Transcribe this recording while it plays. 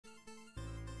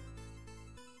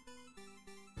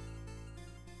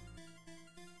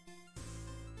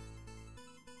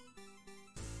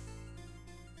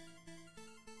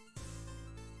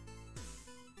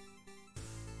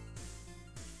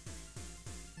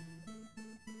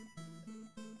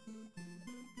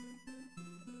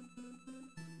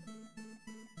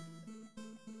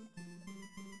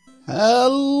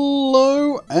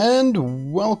Hello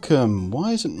and welcome.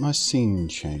 Why isn't my scene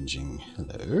changing?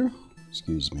 Hello?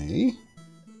 Excuse me.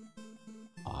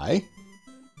 Hi.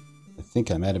 I think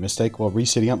I made a mistake while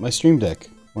resetting up my stream deck.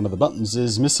 One of the buttons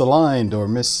is misaligned or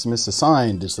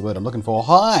misassigned is the word I'm looking for.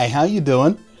 Hi, how you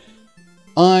doing?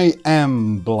 I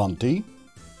am BluntNate,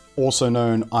 also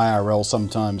known IRL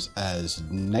sometimes as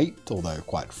Nate, although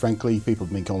quite frankly people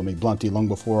have been calling me BluntNate long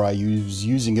before I was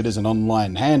using it as an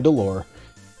online handle or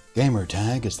gamer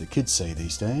tag, as the kids say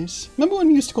these days. Remember when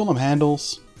you used to call them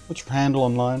handles? What's your handle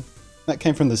online? That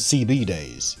came from the CB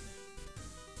days.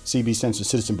 CB stands for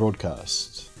Citizen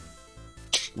Broadcast.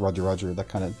 Roger, roger, that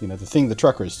kind of, you know, the thing the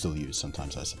truckers still use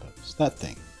sometimes, I suppose. That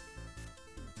thing.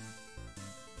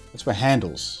 That's where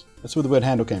handles, that's where the word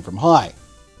handle came from. Hi.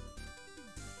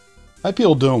 Hope you're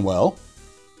all doing well.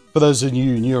 For those of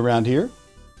you new around here,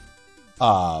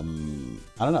 I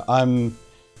don't know,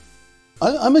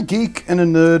 I'm a geek and a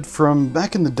nerd from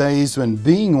back in the days when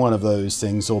being one of those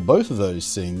things, or both of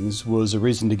those things, was a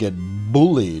reason to get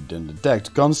bullied and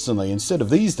attacked constantly, instead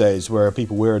of these days where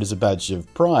people wear it as a badge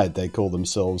of pride. They call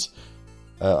themselves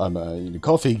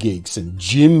coffee geeks and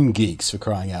gym geeks, for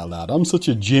crying out loud. I'm such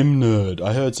a gym nerd.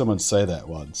 I heard someone say that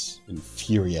once. It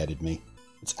infuriated me.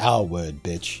 It's our word,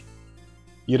 bitch.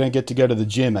 You don't get to go to the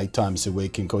gym 8 times a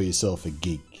week and call yourself a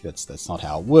geek. That's not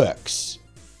how it works.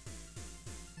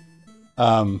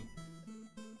 The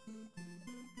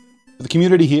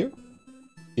community here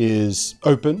is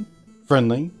open,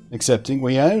 friendly, accepting.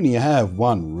 We only have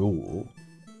one rule,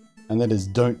 and that is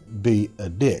don't be a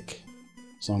dick.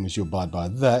 As long as you abide by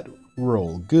that, we're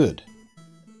all good.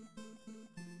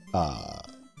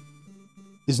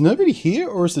 Is nobody here,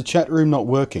 or is the chat room not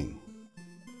working?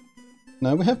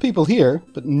 No, we have people here,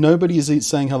 but nobody is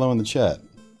saying hello in the chat.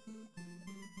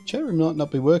 Chat room might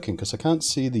not be working, because I can't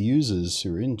see the users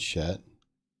who are in chat.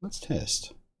 Let's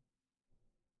test.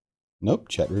 Nope,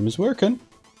 chat room is working.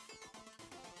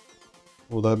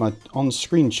 Although my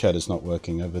on-screen chat is not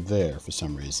working over there for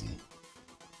some reason.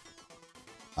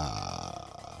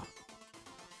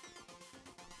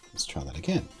 Let's try that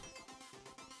again.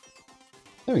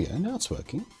 There we go, now it's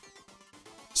working.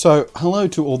 So, hello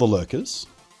to all the lurkers.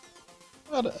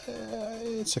 But,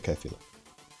 it's okay if you look.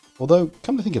 Although,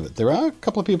 come to think of it, there are a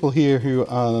couple of people here who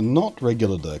are not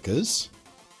regular lurkers.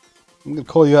 I'm going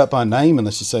to call you out by name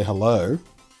unless you say hello.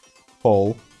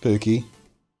 Paul, Perky,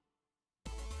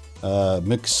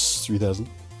 Mix 3000.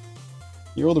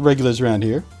 You're all the regulars around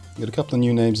here. You got a couple of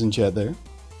new names in chat there.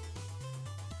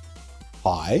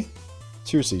 Hi.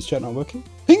 Seriously, is chat not working?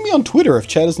 Ping me on Twitter if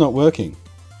chat is not working.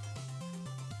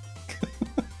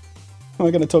 Am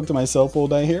I going to talk to myself all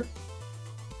day here?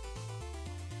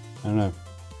 I don't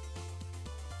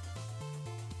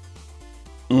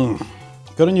know.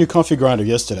 Got a new coffee grinder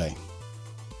yesterday.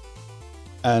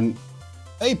 And,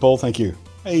 hey Paul, thank you.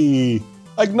 Hey,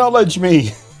 acknowledge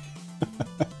me.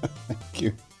 Thank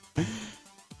you.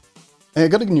 Hey, I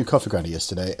got a new coffee grinder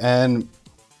yesterday, and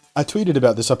I tweeted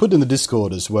about this. I put it in the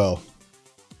Discord as well.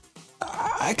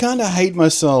 I kind of hate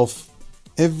myself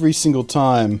every single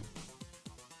time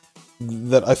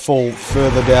that I fall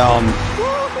further down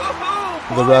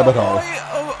the rabbit hole.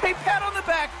 Hey, pat on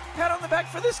the back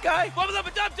for this guy.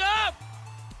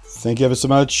 Thank you ever so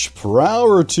much,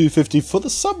 Prower250 for the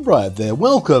sub right there.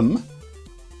 Welcome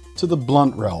to the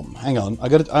Blunt realm. Hang on,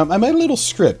 I made a little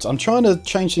script. I'm trying to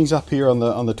change things up here on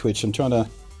the Twitch. I'm trying to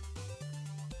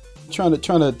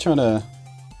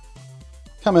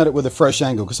come at it with a fresh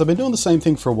angle, because I've been doing the same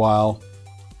thing for a while.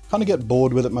 Kind of get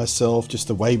bored with it myself, just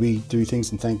the way we do things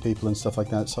and thank people and stuff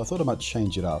like that. So I thought I might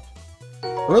change it up.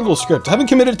 I wrote a little script. I haven't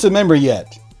committed it to memory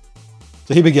yet.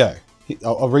 So here we go.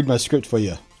 I'll read my script for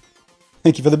you.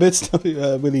 Thank you for the bits,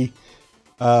 Willie.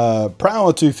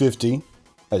 Prower250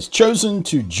 has chosen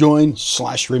to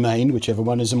join/remain, whichever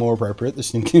one is more appropriate.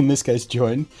 In this case,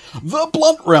 join the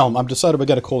Blunt realm. I've decided we're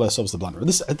going to call ourselves the Blunt realm.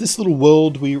 This little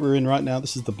world we're in right now,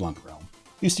 this is the Blunt realm.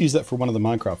 I used to use that for one of the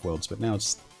Minecraft worlds, but now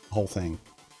it's the whole thing.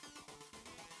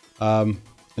 And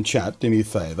chat, do me a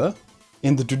favour.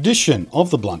 In the tradition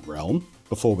of the Blunt realm,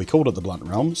 before we called it the Blunt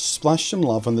realm, splash some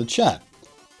love in the chat.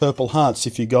 Purple hearts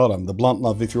if you got them, the blunt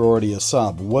love if you're already a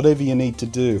sub, whatever you need to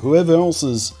do. Whoever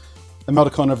else's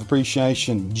emoticon of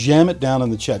appreciation, jam it down in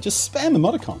the chat. Just spam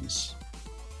emoticons.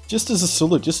 Just as a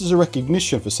salute, just as a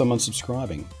recognition for someone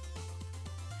subscribing.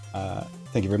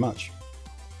 Thank you very much.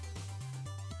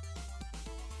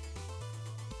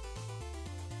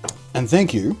 And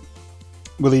thank you,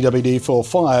 Willie WD, for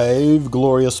 5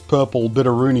 glorious purple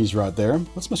bitteroonies right there.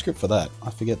 What's my script for that?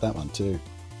 I forget that one too.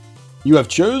 You have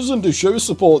chosen to show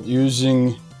support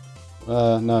using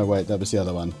No, wait, that was the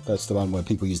other one. That's the one where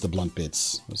people use the blunt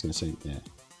bits. I was going to say, yeah.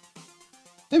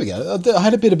 There we go. I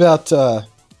had a bit about...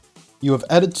 you have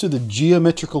added to the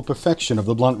geometrical perfection of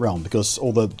the Blunt realm, because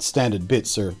all the standard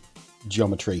bits are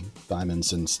geometry,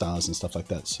 diamonds and stars and stuff like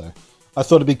that. So I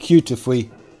thought it'd be cute if we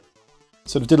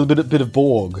sort of did a bit of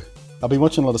Borg. I've been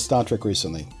watching a lot of Star Trek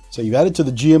recently. So you've added to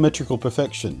the geometrical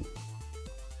perfection.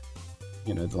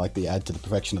 You know, like the add to the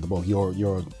perfection of the Borg.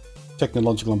 Your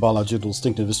technological and biological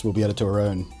distinctiveness will be added to our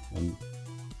own and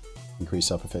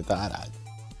increase our perfection.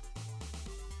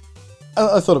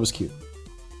 I thought it was cute.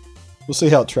 We'll see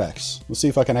how it tracks. We'll see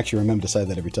if I can actually remember to say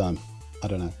that every time. I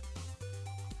don't know.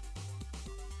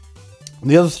 And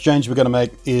the other change we're going to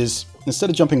make is, instead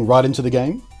of jumping right into the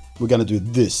game, we're going to do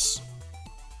this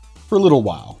for a little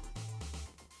while.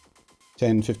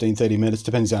 10, 15, 30 minutes,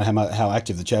 depends on how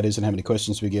active the chat is and how many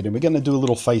questions we get. And we're going to do a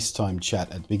little FaceTime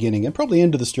chat at the beginning and probably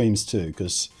end of the streams too,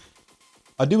 because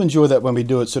I do enjoy that when we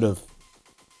do it sort of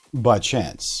by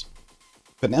chance.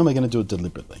 But now we're going to do it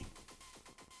deliberately.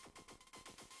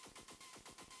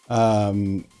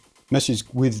 Message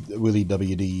with Willie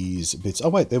WD's bits. Oh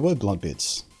wait, there were blunt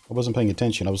bits. I wasn't paying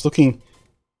attention. I was looking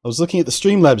at the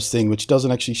Streamlabs thing, which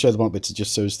doesn't actually show the blunt bits. It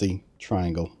just shows the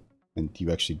triangle. And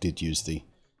you actually did use the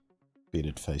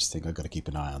bearded face thing. I've got to keep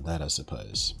an eye on that, I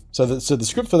suppose. So the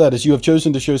script for that is: you have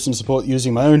chosen to show some support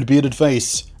using my own bearded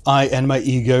face. I and my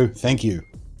ego. Thank you.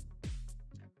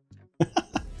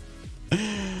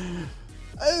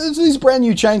 These brand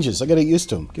new changes. I got to get used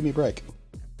to them. Give me a break.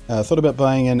 Thought about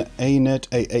buying an ANET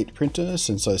A8 printer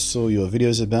since I saw your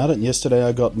videos about it. And yesterday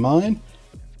I got mine.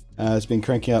 It's been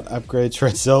cranking out upgrades for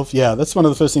itself. Yeah, that's one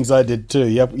of the first things I did too.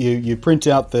 Yep, you print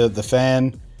out the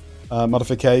fan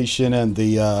modification and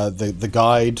the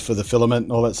guide for the filament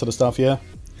and all that sort of stuff. Yeah.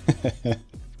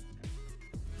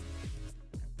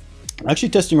 I'm actually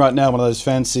testing right now one of those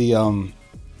fancy 3D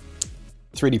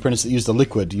printers that use the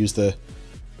liquid. Use the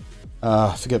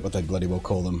I forget what they bloody well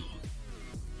call them.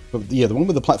 But yeah, the one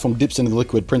where the platform dips into the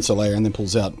liquid, prints a layer, and then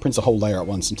prints a whole layer at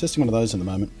once. I'm testing one of those at the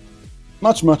moment.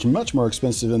 Much, much, much more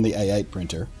expensive than the A8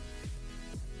 printer,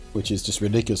 which is just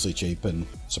ridiculously cheap and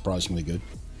surprisingly good.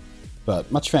 But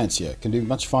much fancier, can do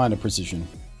much finer precision.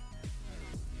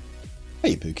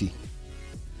 Hey, Pookie.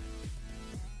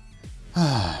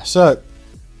 So,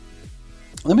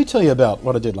 let me tell you about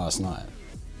what I did last night.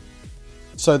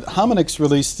 So, Harmonix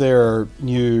released their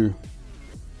new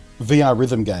VR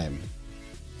rhythm game.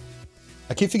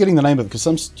 I keep forgetting the name of it because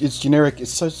it's generic.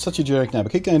 It's such a generic name. I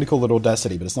keep going to call it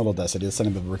Audacity, but it's not Audacity. It's the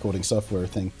name of a recording software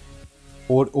thing.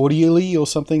 Audioly or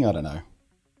something? I don't know.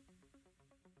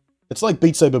 It's like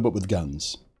Beat Saber, but with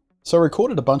guns. So I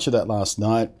recorded a bunch of that last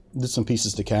night. Did some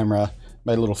pieces to camera.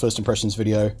 Made a little first impressions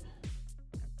video.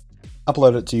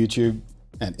 Uploaded it to YouTube.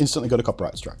 And instantly got a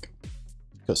copyright strike.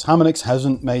 Because Harmonix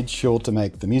hasn't made sure to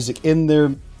make the music in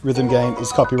their rhythm game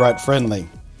is copyright friendly.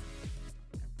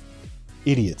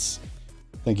 Idiots.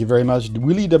 Thank you very much,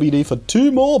 Willie WD, for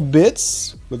 2 more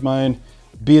bits with my own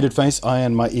bearded face. I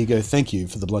and my ego. Thank you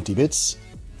for the blunty bits.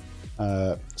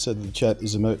 So the chat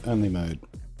is emote only mode.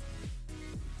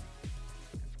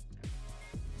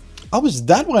 Oh, is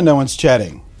that why no one's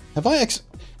chatting? Have I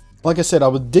like I said, I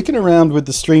was dicking around with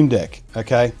the Stream Deck,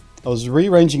 okay? I was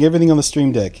rearranging everything on the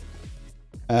Stream Deck.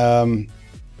 And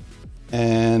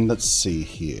let's see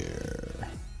here.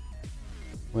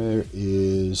 Where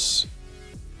is...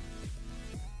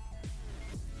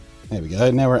 There we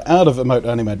go. Now we're out of emote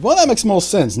only mode. Well, that makes more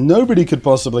sense. Nobody could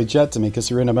possibly chat to me because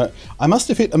you're in emote. I must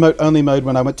have hit emote only mode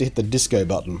when I went to hit the disco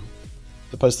button.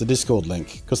 As opposed to the Discord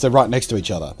link. Because they're right next to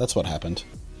each other. That's what happened.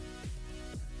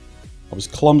 I was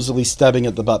clumsily stabbing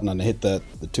at the button and I hit the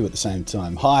two at the same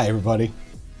time. Hi, everybody.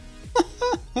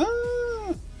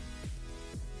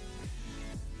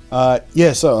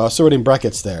 Yeah, so I saw it in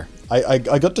brackets there. I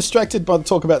got distracted by the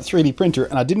talk about 3D printer,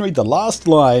 and I didn't read the last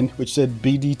line, which said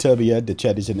BD Turbia, the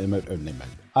chat is in emote only mode.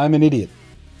 I'm an idiot.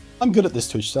 I'm good at this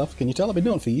Twitch stuff, can you tell? I've been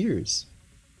doing it for years.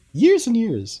 Years and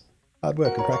years. Hard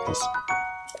work and practice.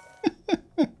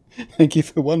 Thank you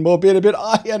for 1 more bit.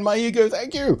 I and my ego,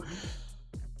 thank you.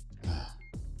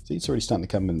 See, it's already starting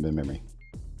to come in my memory.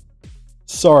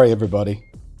 Sorry, everybody.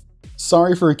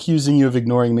 Sorry for accusing you of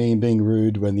ignoring me and being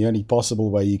rude when the only possible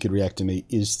way you could react to me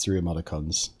is through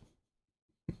emoticons.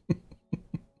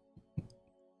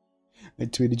 I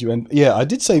tweeted you, and yeah, I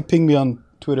did say ping me on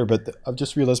Twitter, but I've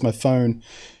just realized my phone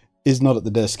is not at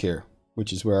the desk here,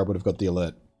 which is where I would have got the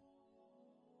alert.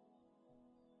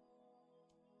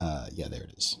 Yeah, there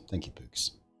it is. Thank you,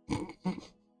 Pooks.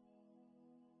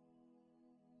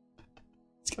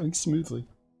 It's going smoothly.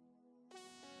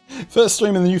 First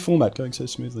stream in the new format, going so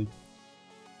smoothly.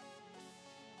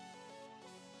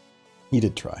 You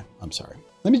did try. I'm sorry.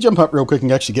 Let me jump up real quick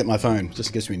and actually get my phone, just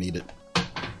in case we need it.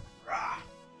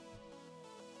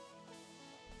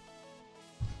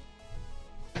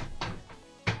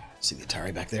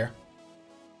 Harry back there.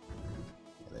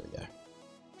 Yeah, there we go.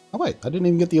 Oh wait, I didn't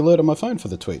even get the alert on my phone for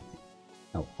the tweet.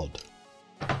 How odd.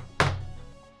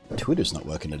 Twitter's not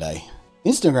working today.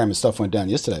 Instagram and stuff went down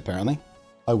yesterday, apparently.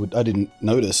 I didn't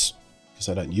notice, because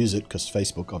I don't use it, because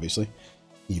Facebook, obviously.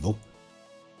 Evil.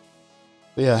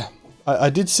 But yeah,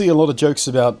 I did see a lot of jokes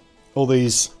about all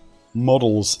these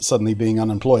models suddenly being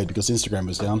unemployed because Instagram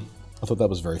was down. I thought that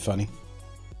was very funny.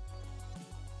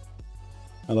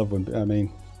 I love when, I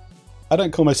mean, I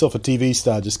don't call myself a TV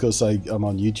star just because I'm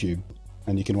on YouTube,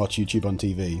 and you can watch YouTube on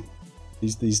TV.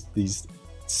 These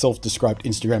self-described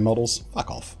Instagram models, fuck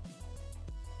off.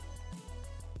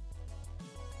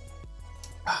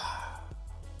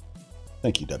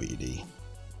 Thank you, WD.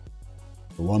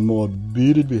 For one more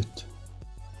bearded bit.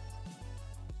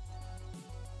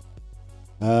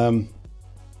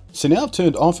 So now I've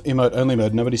turned off emote only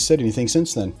mode. Nobody's said anything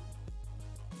since then.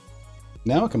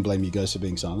 Now I can blame you guys for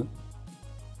being silent.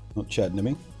 Not chatting to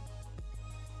me.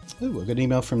 Ooh, I got an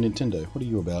email from Nintendo. What are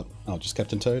you about? Oh, just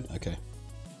Captain Toad? Okay.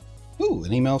 Ooh,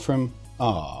 an email from...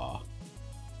 Ah.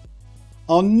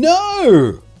 Oh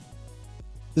no!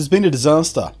 There's been a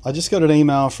disaster. I just got an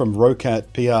email from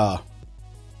Rocat PR.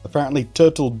 Apparently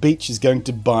Turtle Beach is going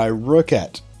to buy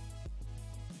Rocat.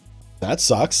 That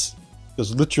sucks.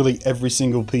 Because literally every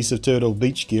single piece of Turtle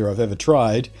Beach gear I've ever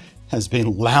tried has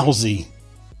been lousy.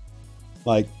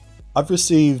 Like, I've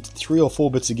received 3 or 4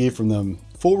 bits of gear from them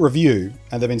for review,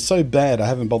 and they've been so bad I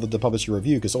haven't bothered to publish a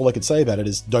review, because all I could say about it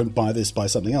is, don't buy this, buy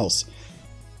something else.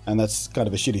 And that's kind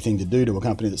of a shitty thing to do to a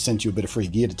company that sent you a bit of free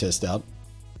gear to test out.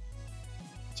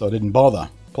 So I didn't bother.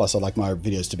 Plus, I like my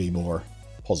videos to be more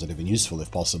positive and useful if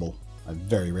possible. I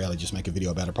very rarely just make a video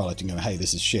about a product and go, hey,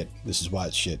 this is shit. This is why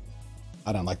it's shit.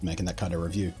 I don't like making that kind of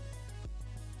review.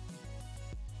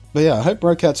 But yeah, I hope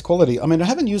Rocat's quality. I mean, I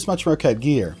haven't used much Rocat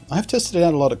gear. I have tested it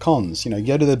out a lot at cons. You know, you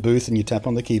go to their booth and you tap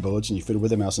on the keyboards and you fiddle with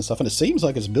their mouse and stuff, and it seems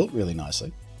like it's built really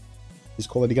nicely. Is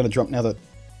quality going to drop now that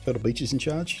Turtle Beach is in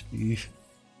charge?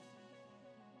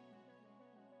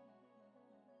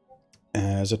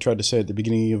 As I tried to say at the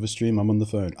beginning of a stream, I'm on the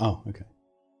phone. Oh, okay.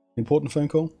 Important phone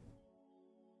call?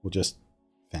 Or just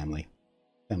family?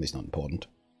 Family's not important.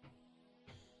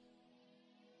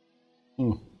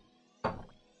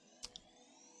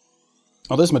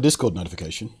 Oh, there's my Discord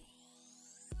notification.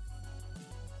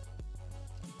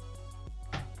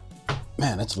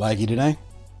 Man, that's laggy today.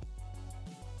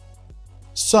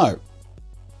 So,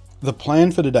 the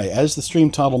plan for today, as the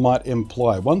stream title might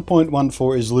imply,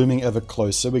 1.14 is looming ever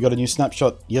closer. We got a new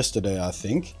snapshot yesterday, I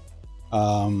think.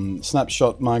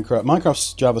 Snapshot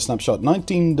Minecraft's Java snapshot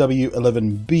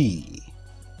 19W11B.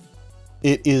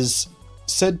 It is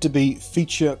said to be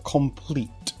feature complete.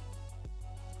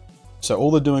 So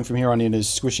all they're doing from here on in is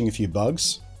squishing a few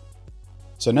bugs.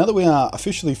 So now that we are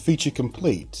officially feature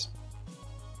complete,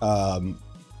 I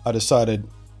decided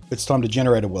it's time to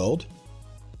generate a world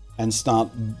and start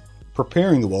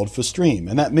preparing the world for stream.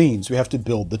 And that means we have to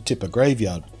build the Tipper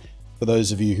Graveyard. For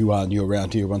those of you who are new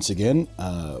around here once again,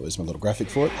 where's my little graphic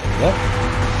for it? There we go.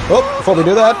 Oh, before we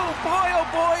do that... Oh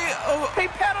boy. Hey,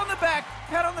 pat on the back.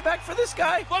 Pat on the back for this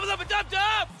guy.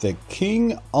 The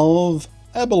King of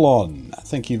Abalon.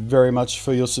 Thank you very much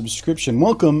for your subscription.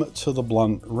 Welcome to the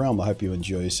Blunt Realm. I hope you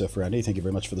enjoy yourself around here. Thank you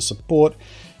very much for the support.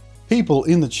 People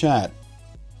in the chat,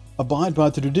 abide by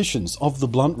the traditions of the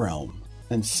Blunt Realm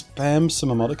and spam some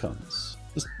emoticons.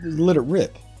 Just let it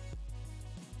rip.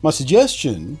 My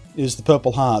suggestion is the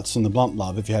purple hearts and the blunt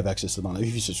love if you have access to the blunt,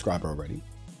 if you subscribe already.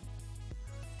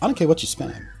 I don't care what you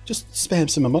spam. Just spam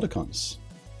some emoticons.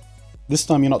 This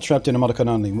time you're not trapped in emoticon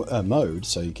only mode,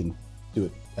 so you can do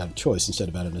it out of choice instead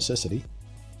of out of necessity.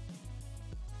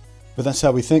 But that's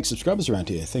how we thank subscribers around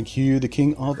here. Thank you, the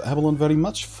King of Avalon, very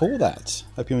much for that.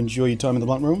 Hope you enjoy your time in the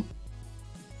Blunt Room.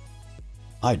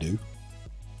 I do.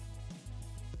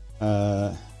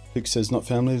 Pick says not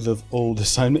family, they've all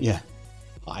disownment. Yeah.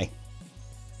 Hi.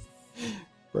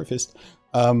 Bro fist.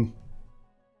 An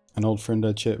old friend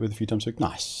I chat with a few times a week.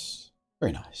 Nice.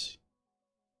 Very nice.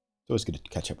 It's always good to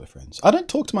catch up with friends. I don't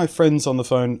talk to my friends on the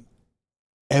phone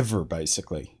ever,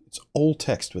 basically. It's all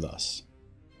text with us.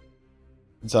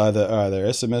 It's either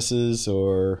SMSs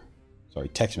or... Sorry,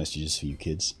 text messages for you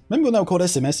kids. Remember when they were called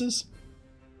SMSs?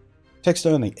 Text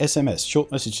only. SMS.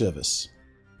 Short message service.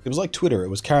 It was like Twitter. It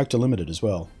was character limited as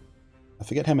well. I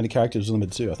forget how many characters it was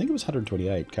limited to. I think it was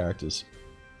 128 characters.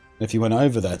 And if you went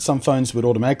over that, some phones would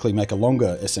automatically make a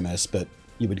longer SMS, but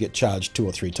you would get charged 2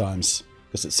 or 3 times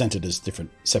because it's sent it as different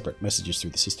separate messages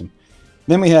through the system.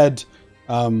 Then we had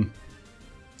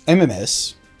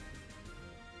MMS,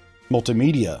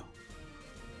 multimedia.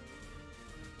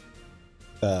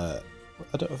 I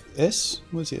don't know, S?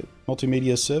 What is it?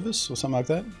 Multimedia service or something like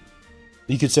that?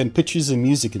 You could send pictures and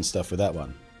music and stuff with that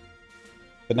one.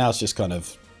 But now it's just kind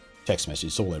of text message.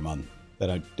 It's all in one. They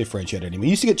don't differentiate anymore.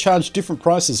 You used to get charged different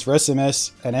prices for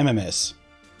SMS and MMS.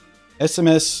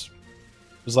 SMS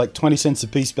was like 20 cents a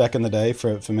piece back in the day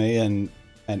for me, and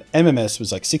MMS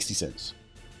was like 60 cents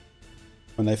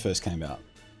when they first came out.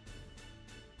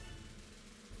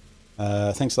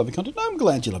 Thanks, lovely content. I'm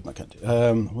glad you love my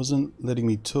content. Wasn't letting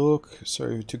me talk.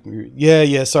 Sorry, it took me.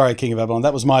 Yeah. Sorry, King of Avalon.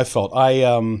 That was my fault. I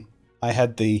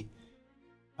had the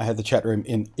chat room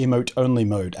in emote only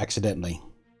mode accidentally.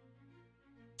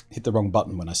 Hit the wrong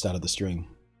button when I started the stream.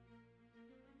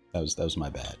 That was my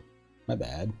bad. My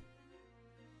bad.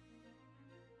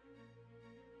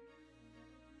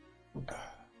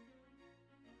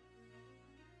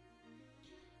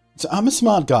 So I'm a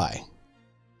smart guy.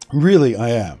 Really, I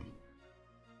am.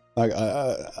 Like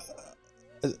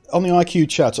on the IQ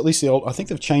charts, at least the old, I think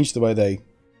they've changed the way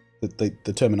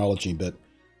the terminology, but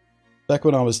back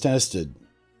when I was tested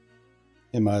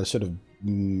in my sort of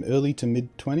early to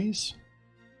mid 20s,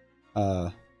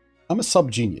 I'm a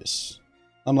sub-genius.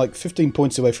 I'm like 15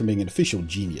 points away from being an official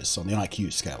genius on the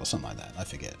IQ scale or something like that. I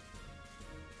forget.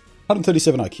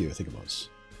 137 IQ, I think it was.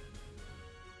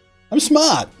 I'm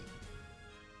smart.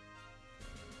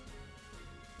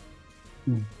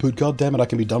 But god damn it, I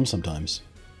can be dumb sometimes.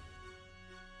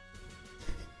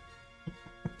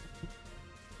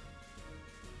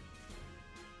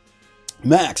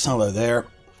 Max, hello there.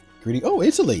 Greeting. Oh,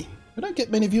 Italy. I don't get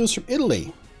many viewers from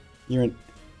Italy. You're an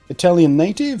Italian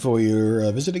native, or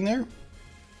you're visiting there?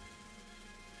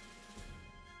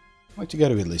 I'd like to go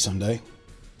to Italy someday.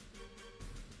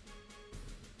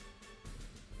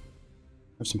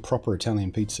 Have some proper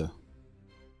Italian pizza.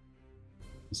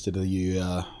 Instead of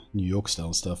the New York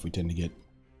style stuff we tend to get.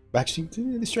 Actually,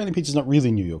 the Australian pizza is not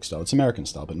really New York style. It's American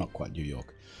style, but not quite New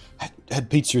York. Had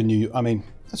pizza in New York. I mean,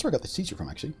 that's where I got this teacher from,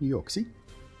 actually. New York, see?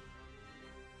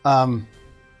 But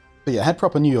yeah, I had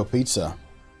proper New York pizza.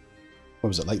 What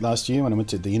was it, late last year when I went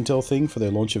to the Intel thing for their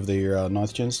launch of their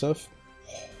 9th gen stuff?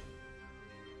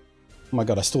 Oh my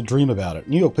god, I still dream about it.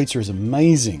 New York pizza is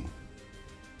amazing.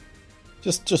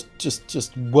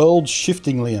 Just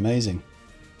world-shiftingly amazing.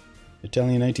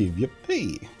 Italian native,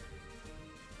 yippee.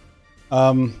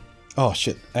 Oh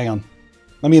shit, hang on.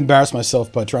 Let me embarrass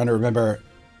myself by trying to remember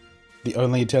the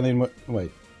only Italian word.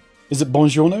 Wait, is it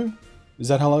buongiorno? Is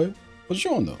that hello?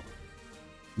 Buongiorno.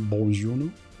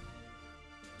 Buongiorno?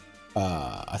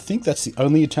 I think that's the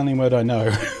only Italian word I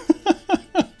know.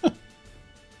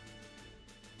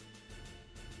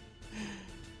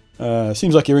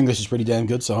 Seems like your English is pretty damn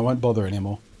good, so I won't bother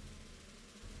anymore.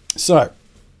 So,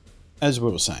 as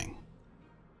we were saying,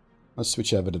 let's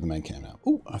switch over to the main cam now.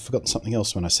 Oh, I've forgotten something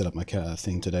else when I set up my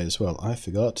thing today as well. I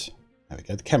forgot. There we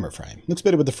go, the camera frame. Looks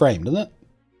better with the frame, doesn't it?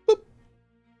 Boop.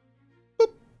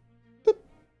 Boop. Boop.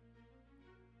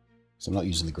 So I'm not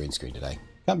using the green screen today.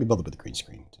 Can't be bothered with the green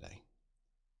screen today.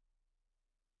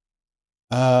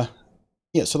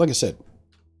 Yeah, so like I said,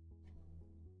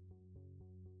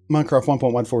 Minecraft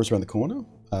 1.14 is around the corner.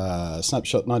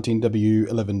 Snapshot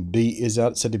 19W11B is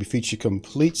out. It's said to be feature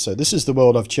complete. So this is the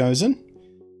world I've chosen.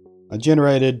 I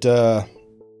generated 30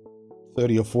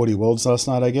 or 40 worlds last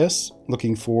night, I guess,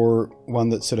 looking for one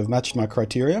that sort of matched my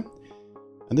criteria.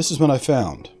 And this is what I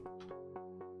found.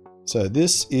 So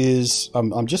this is,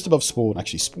 I'm just above spawn.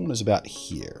 Actually, spawn is about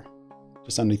here,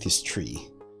 just underneath this tree.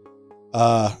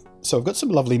 So I've got some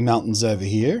lovely mountains over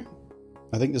here.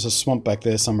 I think there's a swamp back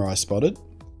there somewhere I spotted.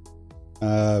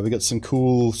 We got some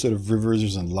cool sort of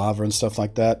rivers and lava and stuff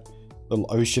like that. Little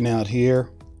ocean out here.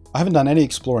 I haven't done any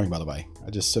exploring, by the way. I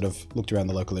just sort of looked around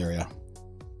the local area.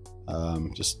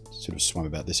 Just sort of swam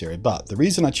about this area. But the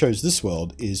reason I chose this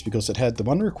world is because it had the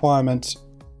one requirement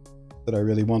that I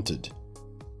really wanted.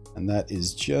 And that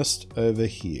is just over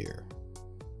here.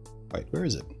 Wait, where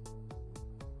is it?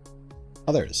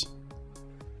 Oh, there it is.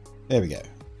 There we go.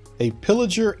 A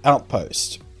pillager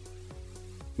outpost.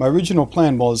 My original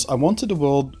plan was I wanted a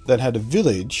world that had a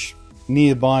village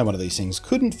nearby one of these things.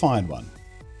 Couldn't find one.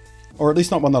 Or at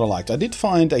least not one that I liked. I did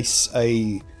find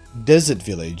a desert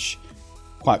village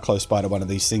quite close by to one of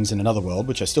these things in another world,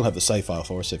 which I still have the save file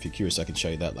for, so if you're curious I can show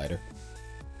you that later.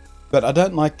 But I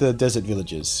don't like the desert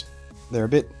villages. They're a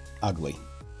bit ugly.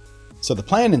 So the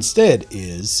plan instead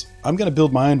is I'm going to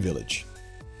build my own village.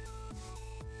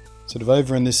 Sort of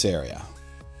over in this area.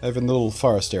 Over in the little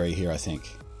forest area here, I think.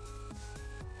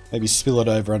 Maybe spill it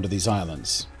over under these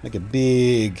islands. Make a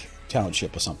big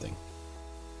township or something.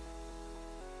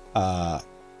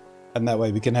 And that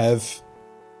way we can have,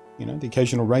 you know, the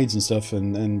occasional raids and stuff,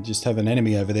 and just have an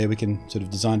enemy over there we can sort of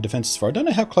design defenses for. I don't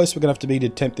know how close we're going to have to be to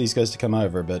tempt these guys to come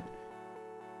over, but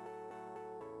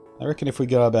I reckon if we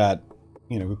go about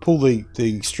you know, we pull the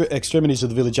extremities of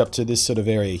the village up to this sort of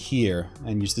area here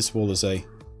and use this wall as a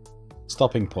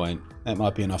stopping point. That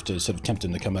might be enough to sort of tempt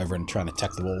him to come over and try and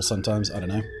attack the wall sometimes. I don't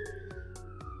know.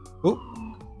 Oh,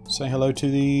 say hello to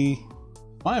the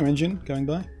fire engine going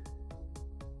by.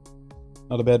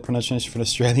 Not a bad pronunciation for an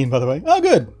Australian, by the way. Oh,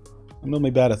 good. I'm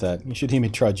normally bad at that. You should hear me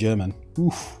try German.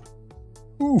 Oof.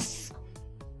 Oof.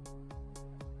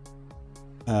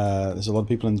 There's a lot of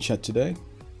people in the chat today.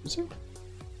 Is there?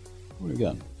 What have we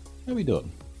got? How are we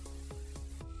doing?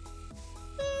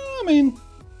 I mean,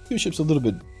 viewership's a little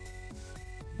bit...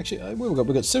 Actually, we've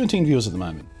got 17 viewers at the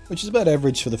moment, which is about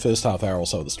average for the first half hour or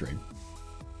so of the stream.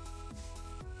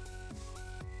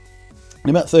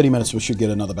 In about 30 minutes, we should get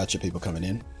another batch of people coming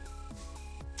in.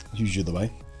 Usually the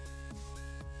way.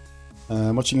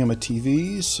 I'm watching on my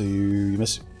TV, so you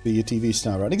must be a TV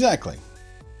star, right? Exactly.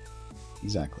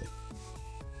 Exactly.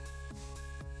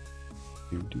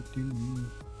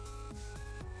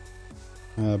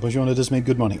 Bonjour does mean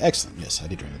good morning. Excellent. Yes, I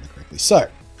did remember that correctly. So,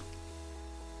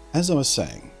 as I was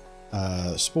saying,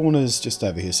 spawn is just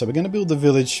over here. So we're going to build the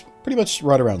village pretty much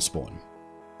right around spawn.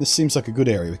 This seems like a good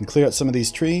area. We can clear out some of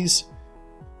these trees.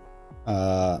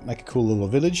 Make a cool little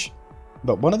village.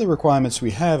 But one of the requirements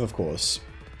we have, of course,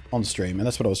 on stream, and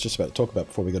that's what I was just about to talk about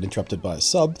before we got interrupted by a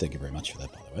sub. Thank you very much for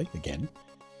that, by the way, again.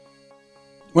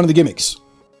 One of the gimmicks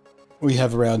we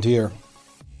have around here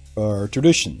are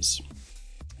traditions.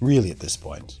 Really, at this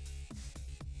point.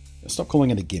 Stop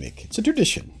calling it a gimmick. It's a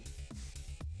tradition.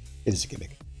 It is a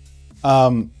gimmick.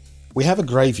 We have a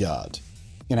graveyard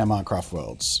in our Minecraft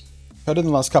worlds. We've had it in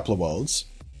the last couple of worlds.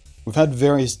 We've had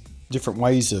various different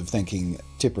ways of thanking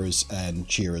tippers and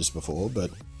cheerers before, but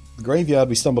the graveyard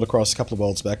we stumbled across a couple of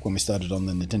worlds back when we started on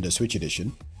the Nintendo Switch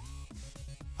edition.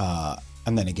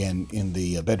 And then again in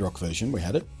the Bedrock version we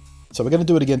had it. So we're going to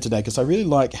do it again today because I really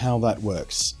like how that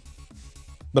works.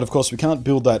 But of course we can't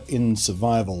build that in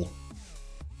survival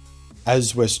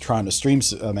as we're trying to stream.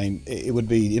 I mean, it would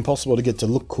be impossible to get to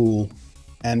look cool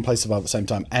and play survival at the same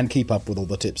time and keep up with all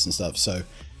the tips and stuff. So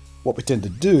what we tend to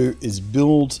do is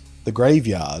build the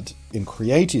graveyard in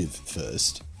creative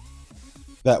first.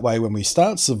 That way when we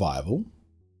start survival,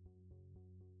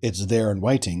 it's there and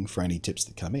waiting for any tips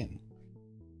that come in.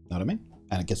 Know what I mean?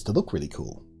 And it gets to look really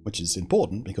cool, which is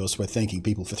important because we're thanking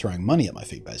people for throwing money at my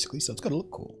feet basically, so it's got to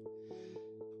look cool.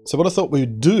 So what I thought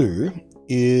we'd do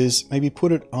is maybe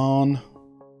put it on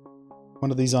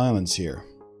one of these islands here.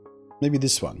 Maybe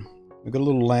this one. We've got a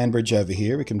little land bridge over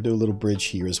here. We can do a little bridge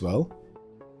here as well.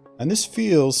 And this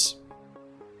feels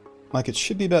like it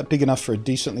should be about big enough for a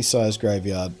decently sized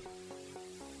graveyard.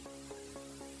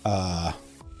 I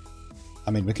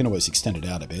mean, we can always extend it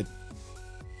out a bit.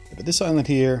 But this island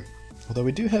here, although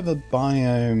we do have a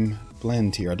biome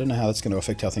blend here, I don't know how that's going to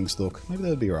affect how things look. Maybe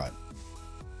that'll be right.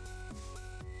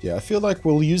 Yeah, I feel like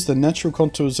we'll use the natural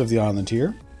contours of the island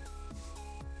here.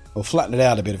 We'll flatten it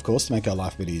out a bit, of course, to make our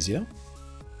life a bit easier.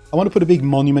 I want to put a big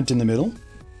monument in the middle.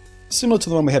 Similar to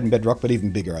the one we had in Bedrock, but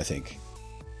even bigger, I think.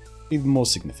 Even more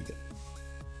significant.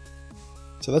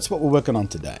 So that's what we're working on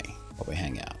today, while we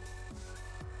hang out.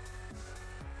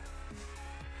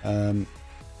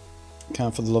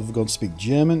 Can't for the love of God speak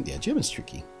German. Yeah, German's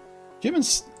tricky.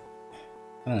 German's...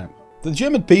 I don't know. The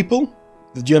German people,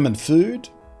 the German food,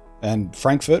 and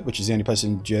Frankfurt, which is the only place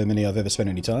in Germany I've ever spent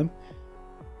any time,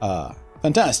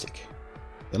 fantastic.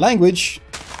 The language,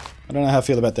 I don't know how I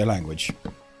feel about their language.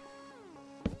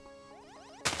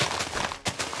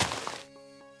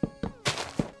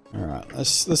 Alright,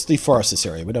 let's deforest this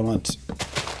area. We don't want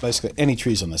basically any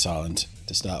trees on this island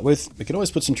to start with. We can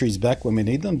always put some trees back when we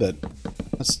need them, but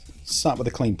let's start with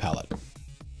a clean palette.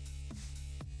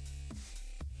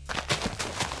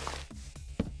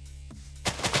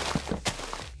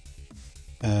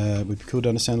 Would be cool to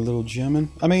understand a little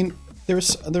German. I mean,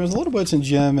 there's a lot of words in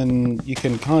German you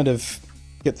can kind of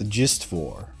get the gist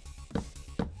for.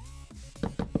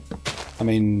 I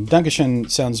mean,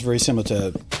 Dankeschön sounds very similar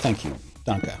to thank you.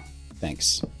 Danke.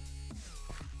 Thanks.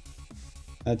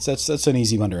 That's an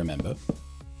easy one to remember.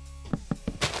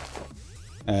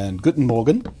 And Guten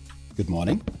Morgen. Good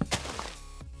morning.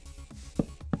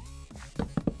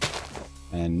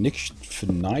 And Nicht für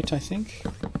night, I think.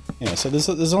 Yeah, so there's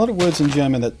a lot of words in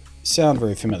German that sound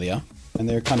very familiar, and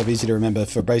they're kind of easy to remember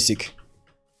for basic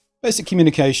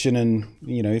communication. And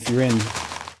you know, if you're in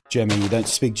Germany, you don't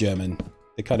speak German,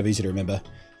 they're kind of easy to remember.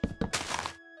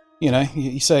 You know,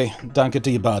 you say "Danke" to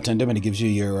your bartender when he gives you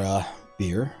your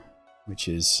beer, which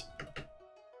is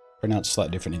pronounced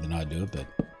slightly differently than I do, but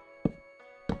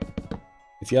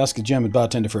if you ask a German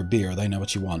bartender for a beer, they know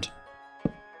what you want.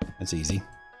 That's easy.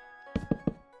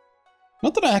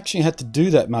 Not that I actually had to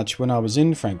do that much when I was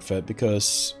in Frankfurt,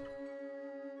 because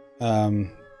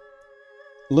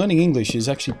learning English is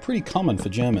actually pretty common for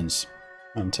Germans,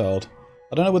 I'm told.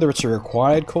 I don't know whether it's a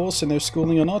required course in their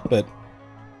schooling or not, but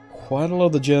quite a lot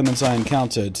of the Germans I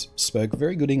encountered spoke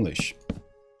very good English.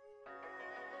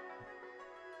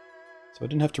 So I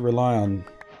didn't have to rely on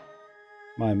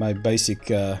my basic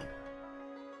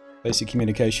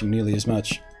communication nearly as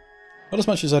much. Not as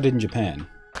much as I did in Japan.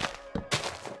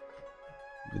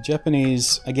 The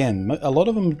Japanese, again, a lot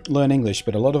of them learn English,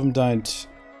 but a lot of them don't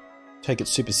take it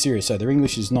super serious, so their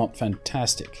English is not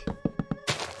fantastic.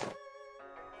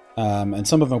 And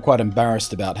some of them are quite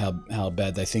embarrassed about how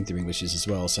bad they think their English is as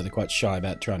well, so they're quite shy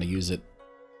about trying to use it,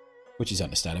 which is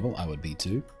understandable. I would be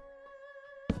too.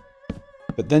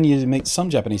 But then you meet some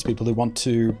Japanese people who want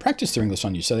to practice their English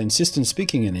on you, so they insist on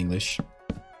speaking in English.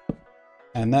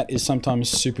 And that is sometimes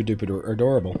super duper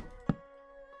adorable.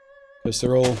 Because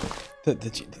they're all...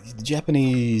 The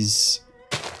Japanese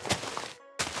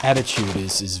attitude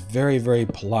is very, very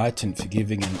polite and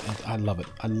forgiving, and I love it.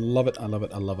 I love it, I love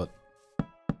it, I love it.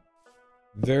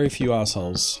 Very few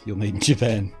assholes you'll meet in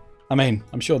Japan. I mean,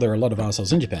 I'm sure there are a lot of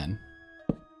assholes in Japan,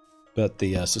 but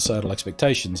the societal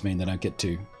expectations mean they don't get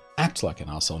to act like an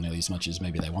asshole nearly as much as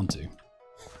maybe they want to.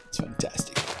 It's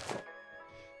fantastic.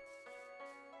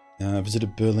 I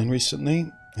visited Berlin recently,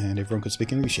 and everyone could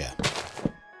speak English. Yeah,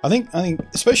 I think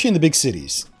especially in the big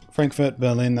cities, Frankfurt,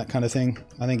 Berlin, that kind of thing.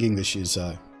 I think English is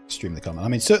extremely common. I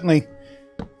mean, certainly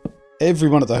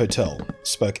everyone at the hotel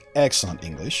spoke excellent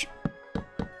English.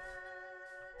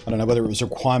 I don't know whether it was a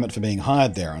requirement for being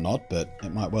hired there or not, but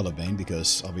it might well have been,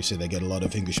 because obviously they get a lot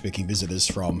of English-speaking visitors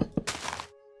from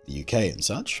the UK and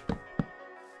such.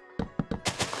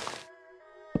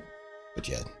 But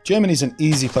yeah, Germany's an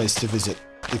easy place to visit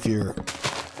if you're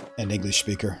an English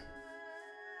speaker.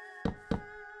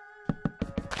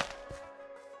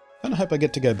 And I hope I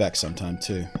get to go back sometime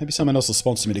too. Maybe someone else will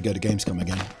sponsor me to go to Gamescom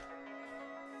again.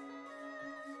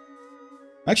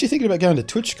 I'm actually thinking about going to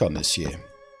TwitchCon this year.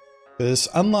 Because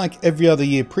unlike every other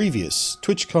year previous,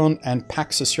 TwitchCon and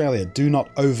PAX Australia do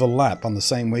not overlap on the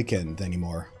same weekend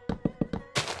anymore.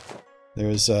 There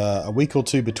is a week or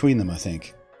two between them, I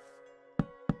think.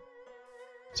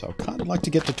 So I'd kind of like to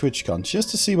get to TwitchCon just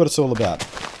to see what it's all about.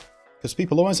 Because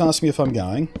people always ask me if I'm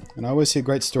going, and I always hear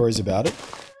great stories about it.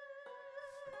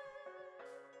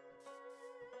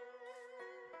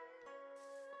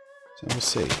 So we'll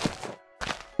see.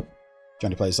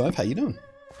 Johnny Plays Live, how you doing?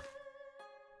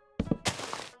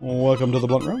 Welcome to the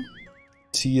Blunt Room.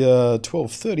 Tier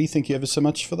 1230, thank you ever so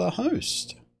much for the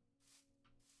host.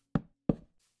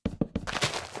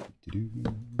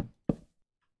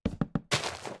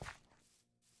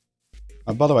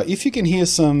 By the way, if you can hear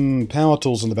some power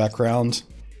tools in the background,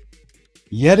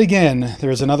 yet again, there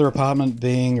is another apartment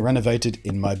being renovated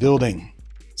in my building.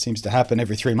 Seems to happen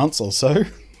every 3 months or so.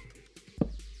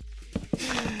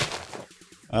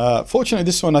 Fortunately,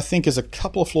 this one I think is a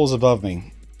couple of floors above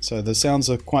me, so the sounds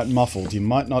are quite muffled. You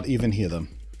might not even hear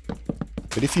them.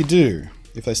 But if you do,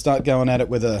 if they start going at it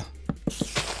with a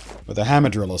hammer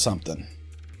drill or something,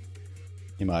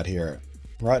 you might hear it.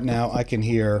 Right now, I can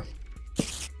hear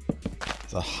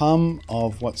the hum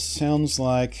of what sounds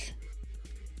like...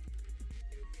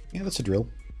 Yeah, that's a drill.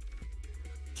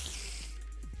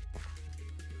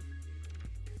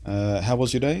 How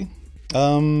was your day?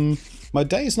 My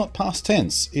day is not past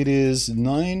tense. It is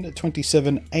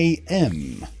 9:27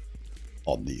 AM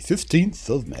on the 15th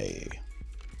of May.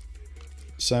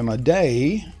 So my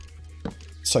day,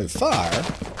 so far,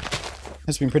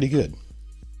 has been pretty good.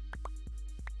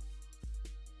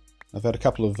 I've had a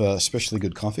couple of especially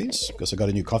good coffees, because I got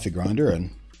a new coffee grinder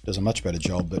and it does a much better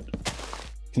job, but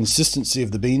consistency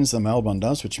of the beans than my old one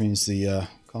does, which means the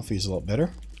coffee is a lot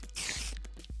better.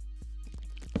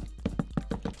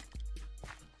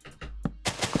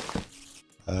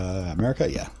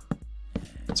 America, yeah.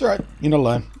 It's alright, you're not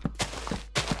alone.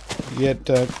 We get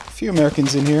a few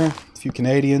Americans in here, a few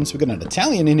Canadians, we got an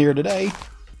Italian in here today.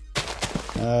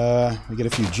 We get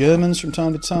a few Germans from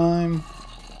time to time.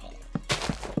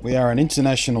 We are an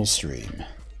international stream.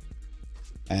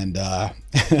 And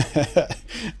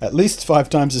at least 5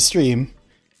 times a stream,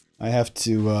 I have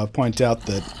to point out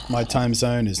that my time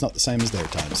zone is not the same as their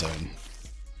time zone.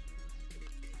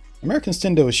 Americans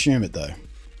tend to assume it, though.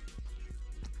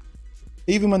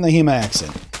 Even when they hear my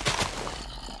accent.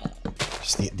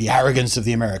 Just the arrogance of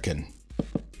the American.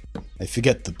 They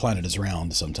forget the planet is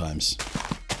round sometimes.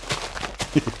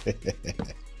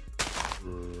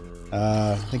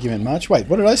 I think you meant March. Wait,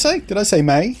 what did I say? Did I say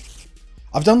May?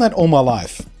 I've done that all my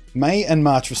life. May and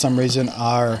March, for some reason,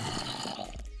 are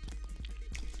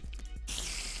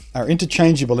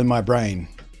interchangeable in my brain.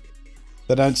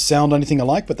 They don't sound anything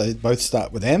alike, but they both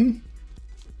start with M.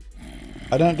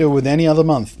 I don't deal with any other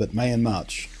month but May and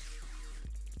March.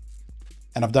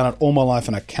 And I've done it all my life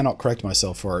and I cannot correct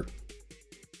myself for it.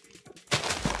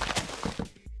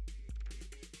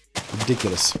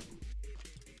 Ridiculous.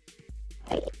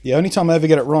 The only time I ever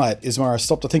get it right is where I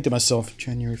stop to think to myself,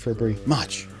 January, February,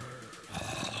 March.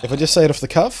 If I just say it off the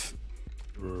cuff,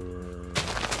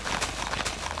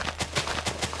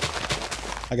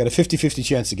 I got a 50-50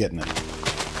 chance of getting it.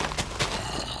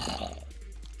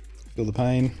 Feel the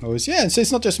pain. Always, yeah,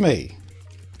 it's not just me.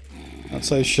 Not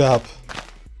so sharp.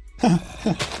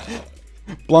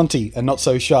 Blunty and not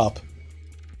so sharp.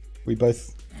 We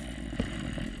both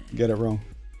get it wrong.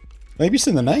 Maybe it's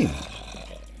in the name.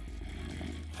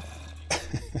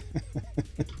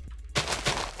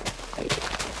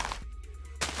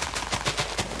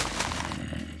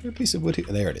 Is there a piece of wood here?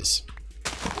 There it is.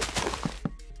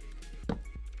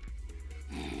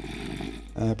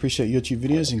 I appreciate YouTube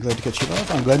videos and glad to catch you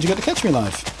live. I'm glad you got to catch me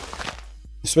live.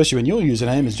 Especially when your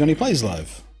username is Johnny Plays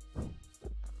Live.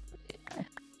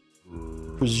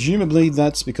 Presumably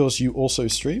that's because you also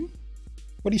stream?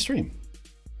 What do you stream?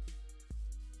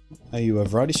 Are you a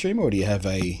variety streamer or do you have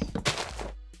a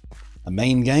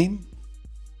main game?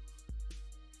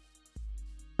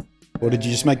 Or did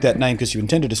you just make that name because you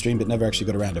intended to stream but never actually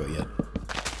got around to it yet?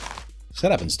 So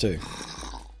that happens too.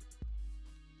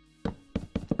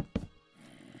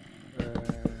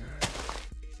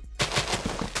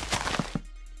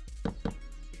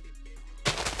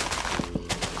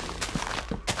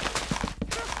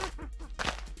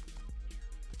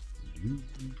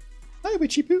 Hi,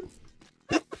 Witchy Poo.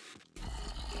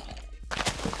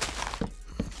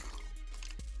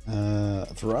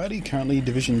 Variety, currently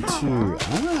Division 2.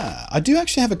 Ah, I do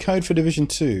actually have a code for Division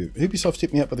 2. Ubisoft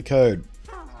hit me up with a code.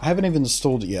 I haven't even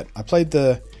installed it yet. I played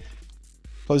the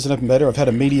closed and open beta. I've had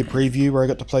a media preview where I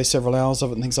got to play several hours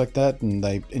of it and things like that, and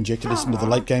they injected us into the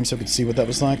late game so I could see what that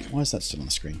was like. Why is that still on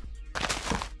the screen?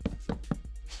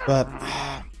 But,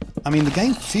 I mean, the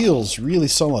game feels really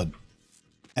solid.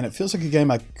 And it feels like a game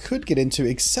I could get into,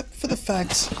 except for the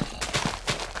fact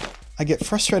I get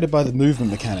frustrated by the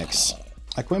movement mechanics.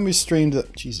 Like when we streamed the...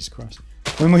 Jesus Christ.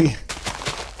 When we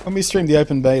streamed the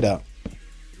open beta,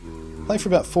 played for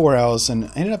about 4 hours and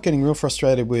ended up getting real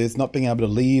frustrated with not being able to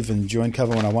leave and join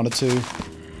cover when I wanted to.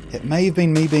 It may have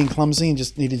been me being clumsy and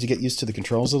just needed to get used to the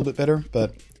controls a little bit better,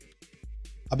 but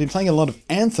I've been playing a lot of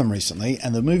Anthem recently,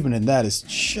 and the movement in that is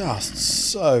just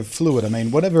so fluid. I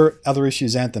mean, whatever other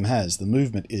issues Anthem has, the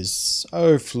movement is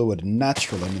so fluid and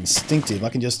natural and instinctive. I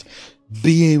can just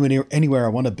be anywhere I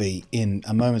want to be in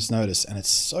a moment's notice, and it's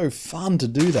so fun to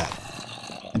do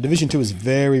that. And Division 2 is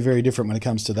very, very different when it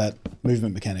comes to that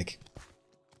movement mechanic.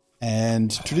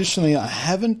 And traditionally, I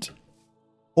haven't,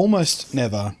 almost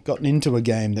never, gotten into a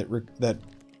game that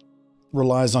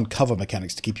relies on cover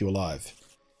mechanics to keep you alive.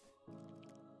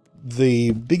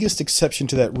 The biggest exception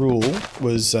to that rule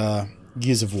was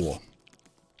Gears of War.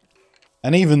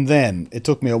 And even then, it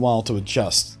took me a while to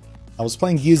adjust. I was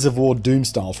playing Gears of War Doom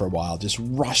style for a while, just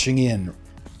rushing in,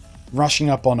 rushing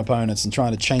up on opponents and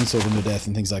trying to chainsaw them to death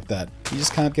and things like that. You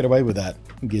just can't get away with that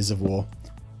in Gears of War.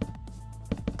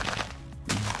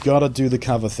 You gotta do the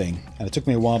cover thing, and it took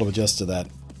me a while to adjust to that.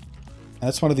 And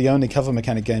that's one of the only cover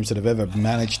mechanic games that I've ever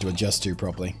managed to adjust to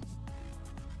properly.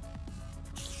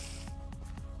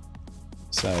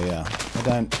 So yeah,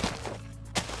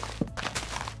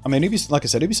 I mean, like I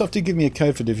said, Ubisoft did give me a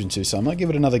code for Division 2, so I might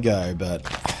give it another go, but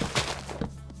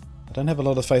I don't have a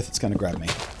lot of faith it's going to grab me.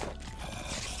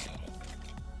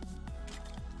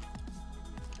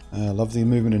 Love the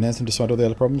movement in Anthem despite all the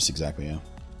other problems. Exactly, yeah.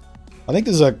 I think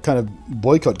there's a kind of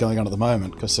boycott going on at the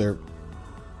moment, because I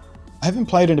haven't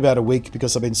played in about a week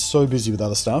because I've been so busy with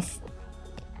other stuff.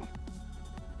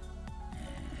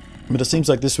 But it seems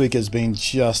like this week has been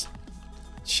just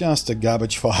a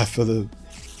garbage fire for the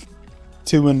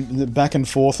back and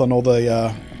forth on all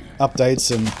the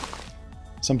updates, and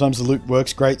sometimes the loot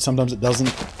works great, sometimes it doesn't.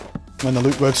 When the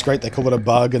loot works great, they call it a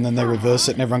bug, and then they reverse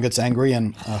it, and everyone gets angry,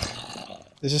 and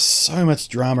there's just so much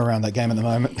drama around that game at the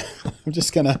moment. I'm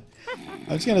just gonna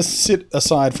sit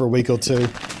aside for a week or two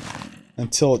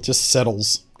until it just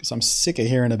settles, because I'm sick of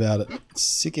hearing about it.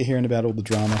 Sick of hearing about all the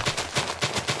drama.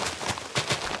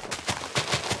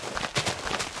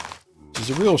 Which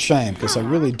is a real shame, because I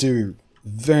really do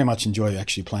very much enjoy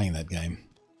actually playing that game.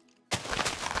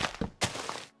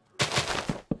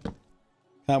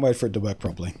 Can't wait for it to work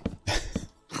properly.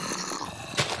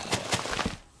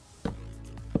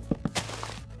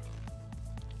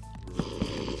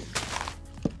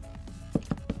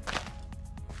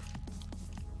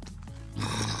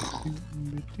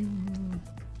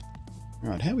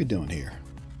 Alright, how are we doing here?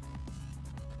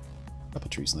 Couple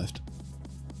trees left.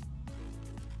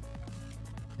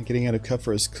 Getting out of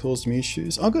cover has caused me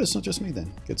issues. Oh good, it's not just me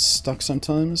then. Gets stuck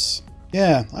sometimes.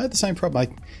 Yeah, I had the same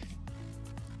problem.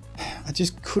 I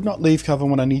just could not leave cover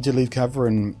when I need to leave cover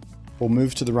or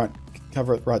move to the right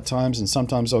cover at the right times, and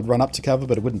sometimes I'd run up to cover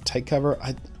but it wouldn't take cover.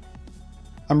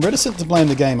 I'm reticent to blame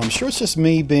the game. I'm sure it's just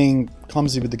me being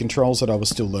clumsy with the controls that I was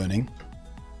still learning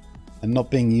and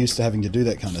not being used to having to do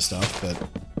that kind of stuff, but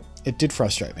it did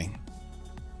frustrate me.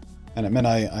 And it meant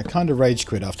I kind of rage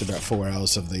quit after about 4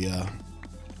 hours of the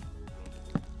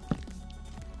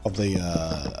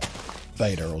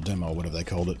beta or demo or whatever they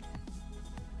called it.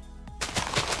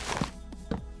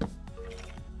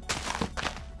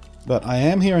 But I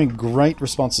am hearing great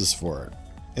responses for it.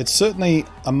 It's certainly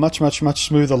a much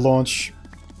smoother launch.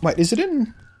 Wait, is it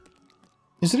in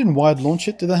wide launch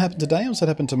yet? Did that happen today or does that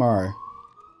happen tomorrow?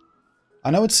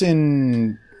 I know it's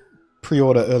in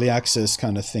pre-order early access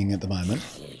kind of thing at the moment.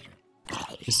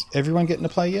 Is everyone getting to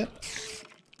play yet?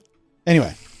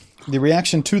 Anyway, the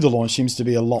reaction to the launch seems to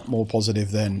be a lot more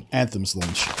positive than Anthem's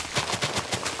launch.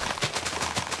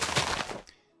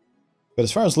 But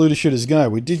as far as looter shooters go,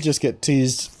 we did just get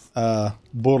teased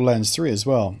Borderlands 3 as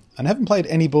well. And I haven't played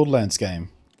any Borderlands game.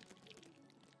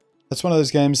 That's one of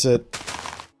those games that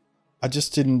I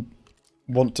just didn't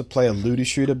want to play a looter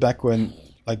shooter back when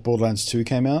like Borderlands 2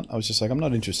 came out. I was just like, I'm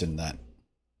not interested in that.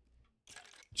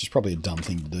 Which is probably a dumb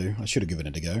thing to do. I should have given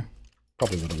it a go.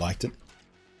 Probably would have liked it.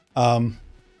 But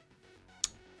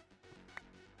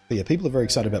yeah, people are very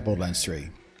excited about Borderlands 3.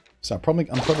 So I'm probably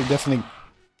definitely...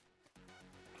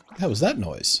 What the hell was that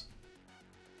noise?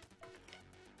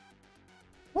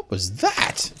 What was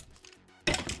that?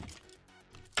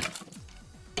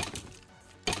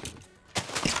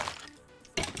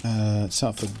 It's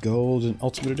out for gold and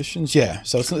ultimate editions. Yeah,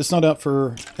 so it's not out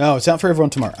for... Oh, it's out for everyone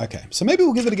tomorrow. Okay, so maybe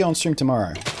we'll give it a go on stream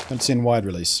tomorrow. When it's in wide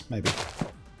release, maybe.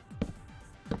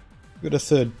 Give it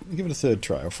a third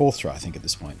try, or fourth try, I think, at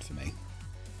this point for me.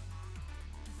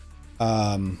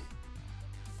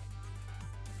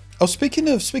 Oh, speaking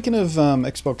of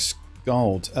Xbox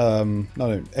Gold,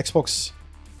 no, Xbox...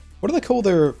 What do they call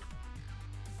their...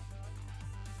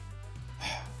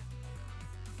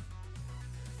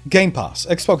 Game Pass.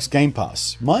 Xbox Game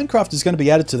Pass. Minecraft is going to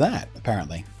be added to that,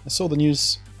 apparently. I saw the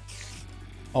news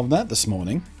of that this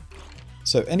morning.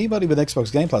 So anybody with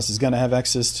Xbox Game Pass is going to have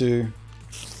access to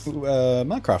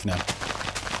Minecraft now.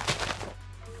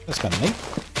 That's kind of neat.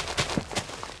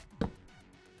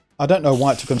 I don't know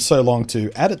why it took them so long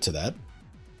to add it to that.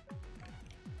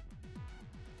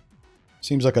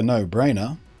 Seems like a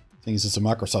no-brainer. Seeing as it's a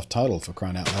Microsoft title, for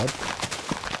crying out loud.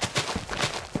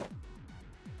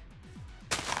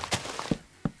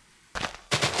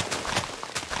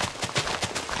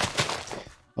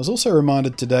 I was also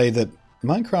reminded today that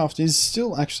Minecraft is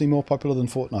still actually more popular than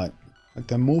Fortnite. Like,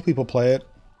 the more people play it,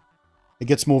 it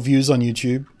gets more views on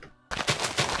YouTube.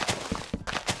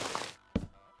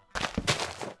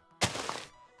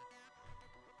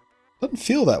 Doesn't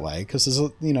feel that way because there's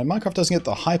Minecraft doesn't get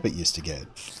the hype it used to get.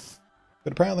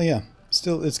 But apparently, yeah,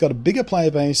 still it's got a bigger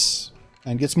player base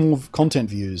and gets more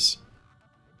content views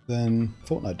than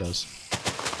Fortnite does.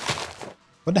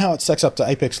 Wonder how it stacks up to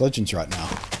Apex Legends right now.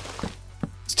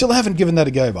 Still haven't given that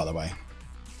a go, by the way.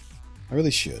 I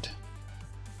really should.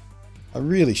 I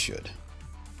really should.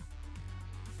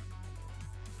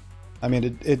 I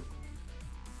mean,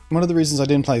 one of the reasons I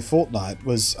didn't play Fortnite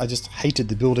was I just hated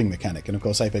the building mechanic, and of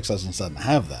course Apex Legends doesn't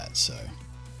have that, so...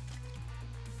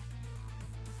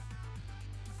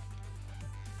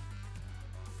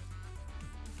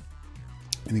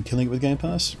 I mean, killing it with Game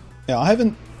Pass? Yeah,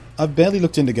 I've barely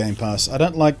looked into Game Pass. I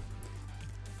don't like...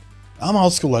 I'm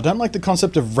old school. I don't like the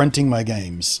concept of renting my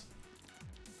games.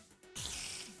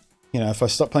 You know, if I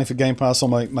stop playing for Game Pass, all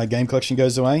my game collection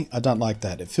goes away. I don't like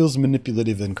that. It feels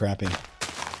manipulative and crappy.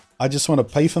 I just want to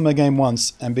pay for my game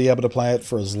once and be able to play it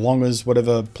for as long as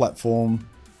whatever platform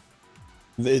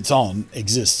it's on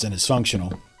exists and is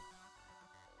functional.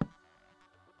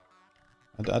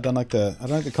 I don't like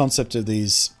the concept of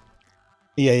these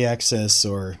EA Access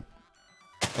or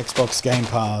Xbox Game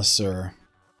Pass or...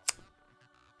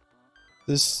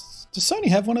 Does Sony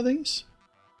have one of these?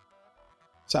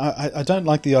 So I don't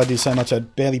like the idea so much I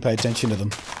barely pay attention to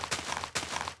them.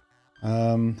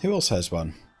 Who else has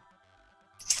one?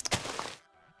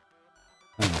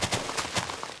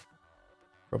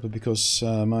 Probably because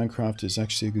Minecraft is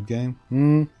actually a good game.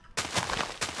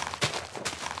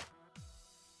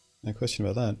 No question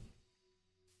about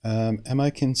that. Am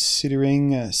I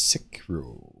considering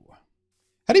Sekiro?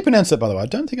 How do you pronounce that, by the way? I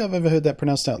don't think I've ever heard that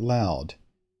pronounced out loud.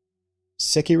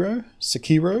 Sekiro?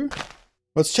 Sekiro?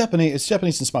 Well, it's Japanese. It's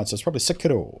Japanese inspired, so it's probably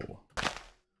Sekiro.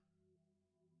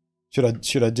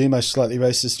 Should I do my slightly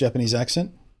racist Japanese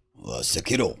accent?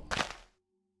 Sekiro.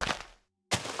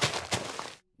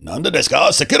 Nanda desu ka,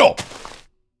 Sekiro?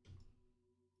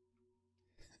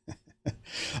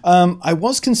 I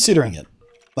was considering it.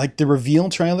 Like, the reveal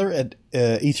trailer at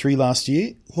E3 last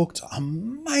year looked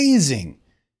amazing.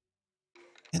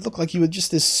 It looked like you were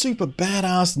just this super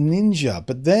badass ninja.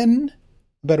 But then,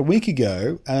 about a week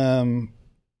ago, when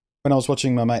I was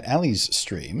watching my mate Ali's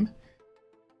stream,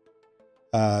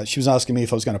 she was asking me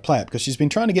if I was going to play it, because she's been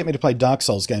trying to get me to play Dark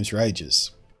Souls games for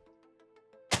ages.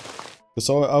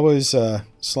 So I always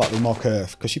slightly mock her,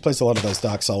 because she plays a lot of those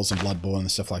Dark Souls and Bloodborne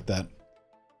and stuff like that.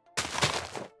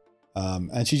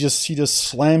 And she just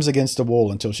slams against the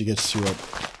wall until she gets through it.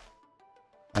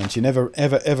 And she never,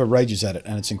 ever rages at it,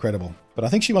 and it's incredible. But I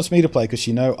think she wants me to play because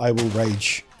she knows I will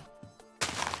rage.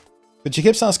 But she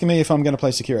keeps asking me if I'm going to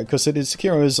play Sekiro, because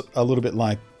Sekiro is a little bit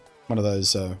like one of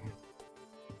those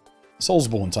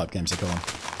Soulsborne type games, they call them.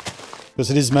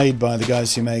 Because it is made by the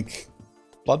guys who make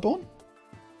Bloodborne?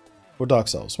 Or Dark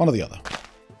Souls, one or the other.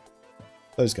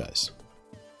 Those guys.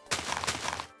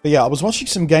 But yeah, I was watching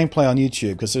some gameplay on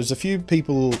YouTube, because there's a few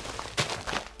people,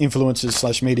 influencers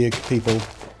slash media people,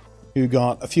 who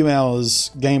got a few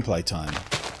hours gameplay time.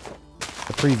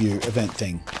 A preview event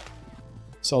thing.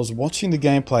 So I was watching the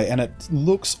gameplay, and it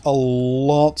looks a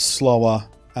lot slower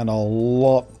and a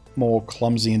lot more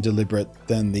clumsy and deliberate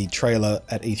than the trailer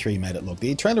at E3 made it look.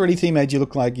 The trailer at E3 made you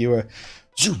look like you were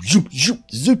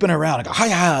zooping around and go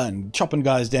hi-ha and chopping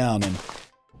guys down, and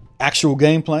actual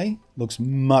gameplay looks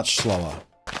much slower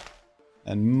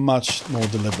and much more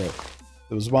deliberate.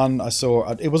 There was one I saw,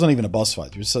 it wasn't even a boss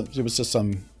fight, it was just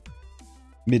some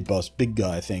mid-boss, big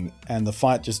guy thing, and the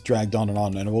fight just dragged on,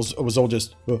 and it was all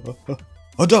just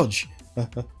a dodge,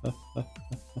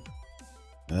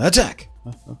 attack,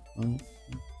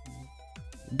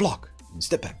 block,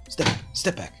 step back,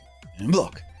 step back, and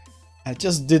block. And it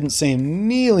just didn't seem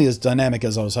nearly as dynamic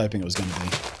as I was hoping it was going to be.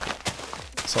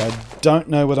 So I don't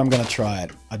know whether I'm going to try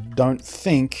it. I don't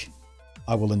think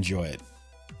I will enjoy it.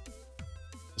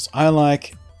 Because I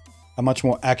like a much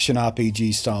more action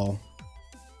RPG style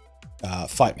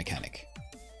fight mechanic.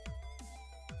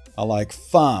 I like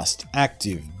fast,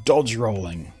 active, dodge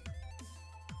rolling.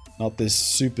 Not this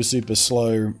super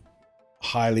slow,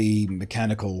 highly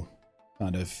mechanical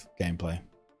kind of gameplay.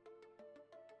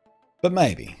 But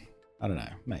maybe. I don't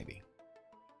know. Maybe.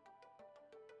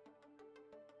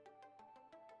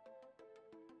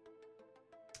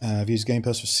 I've used Game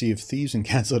Pass for Sea of Thieves and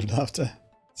cancelled it after.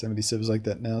 70 servers like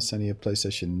that now. Sony a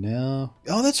PlayStation Now.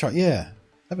 Oh, that's right. Yeah.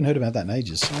 Haven't heard about that in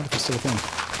ages. I wonder if it's still a thing.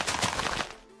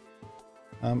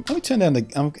 Let me turn down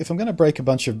the... if I'm going to break a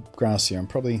bunch of grass here, I'm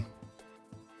probably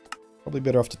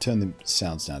better off to turn the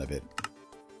sounds down a bit.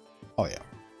 Oh, yeah.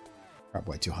 Up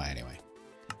way too high anyway.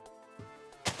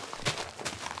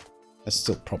 That's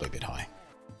still probably a bit high.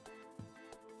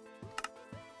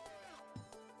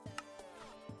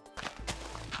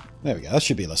 There we go. That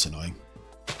should be less annoying.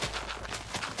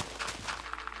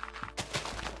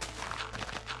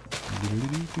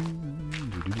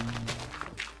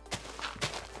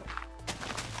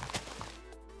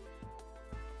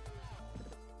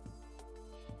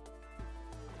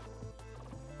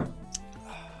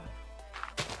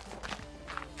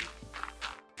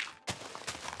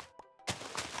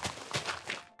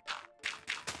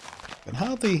 Can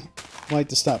hardly wait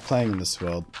to start playing in this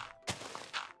world.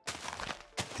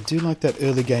 I do like that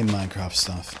early game Minecraft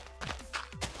stuff.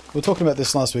 We were talking about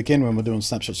this last weekend when we were doing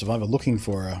Snapshot Survivor, looking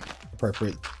for a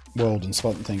appropriate world and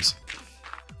spotting things.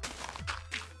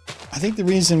 I think the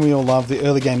reason we all love the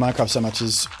early game Minecraft so much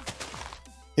is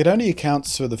it only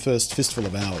accounts for the first fistful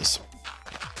of hours.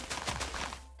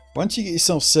 Once you get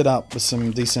yourself set up with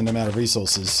some decent amount of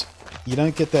resources, you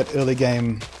don't get that early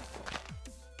game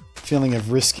feeling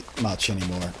of risk much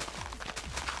anymore.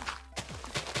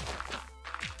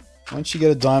 Once you get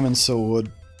a diamond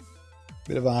sword,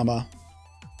 bit of armor,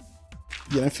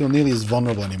 you don't feel nearly as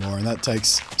vulnerable anymore, and that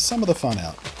takes some of the fun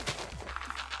out.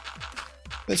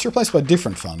 It's replaced by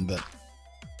different fun, but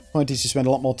the point is you spend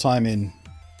a lot more time in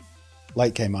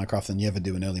late game Minecraft than you ever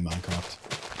do in early Minecraft.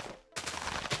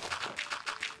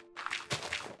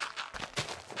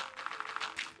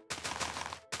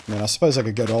 I mean, I suppose I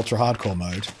could go to ultra hardcore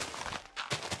mode.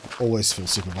 Always feel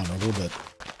super vulnerable, but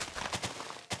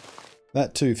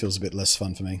that too feels a bit less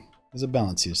fun for me. There's a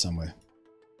balance here somewhere.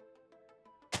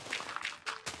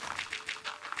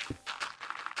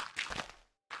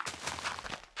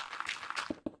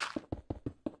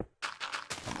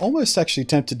 I'm almost actually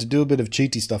tempted to do a bit of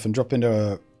cheaty stuff and drop into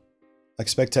a like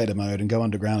spectator mode and go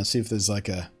underground and see if there's like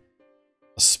a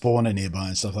spawner nearby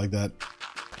and stuff like that.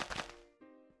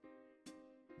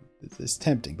 It's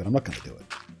tempting, but I'm not going to do it.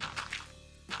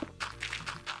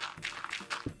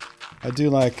 I do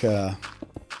like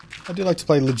to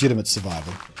play legitimate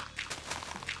survival.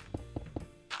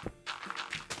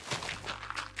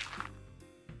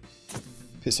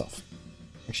 Piss off.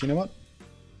 Actually, you know what?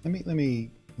 Let me.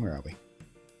 Where are we?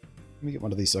 Let me get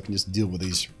one of these so I can just deal with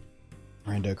these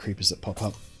rando creepers that pop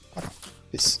up. Fuck off.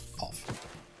 Piss off.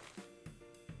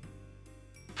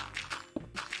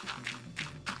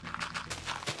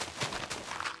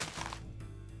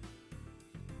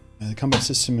 The combat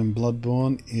system in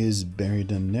Bloodborne is very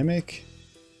dynamic.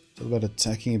 It's all about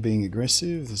attacking and being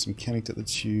aggressive. There's a mechanic that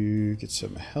lets you get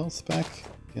some health back,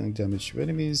 dealing damage to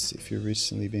enemies if you've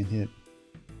recently been hit.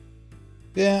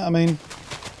 Yeah, I mean,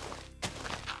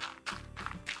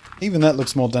 even that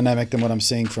looks more dynamic than what I'm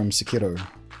seeing from Sekiro.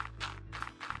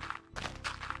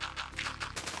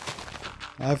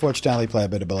 I've watched Ali play a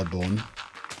bit of Bloodborne.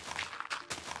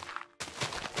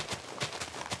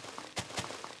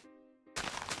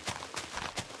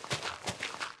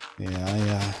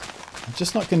 Yeah, I'm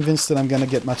just not convinced that I'm going to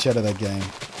get much out of that game.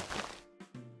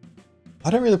 I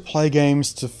don't really play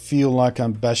games to feel like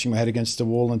I'm bashing my head against the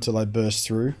wall until I burst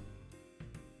through.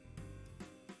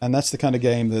 And that's the kind of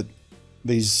game that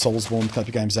these Soulsborne type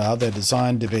of games are. They're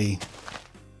designed to be...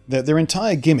 Their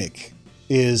entire gimmick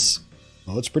is,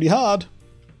 well, it's pretty hard.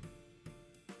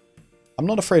 I'm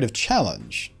not afraid of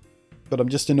challenge, but I'm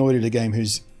just annoyed at a game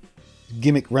whose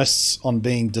gimmick rests on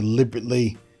being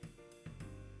deliberately,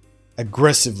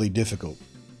 aggressively difficult.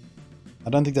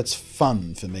 I don't think that's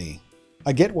fun for me.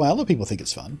 I get why other people think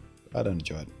it's fun, but I don't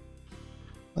enjoy it.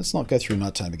 Let's not go through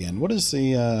nighttime again. What is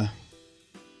the...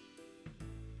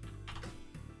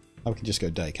 Oh, we can just go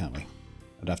day, can't we?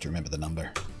 I'd have to remember the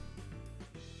number.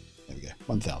 There we go.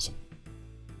 1000.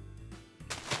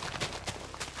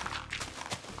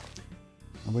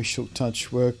 I wish Short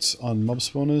Touch worked on mob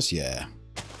spawners. Yeah.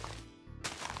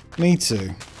 Me too.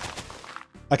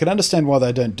 I can understand why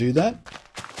they don't do that.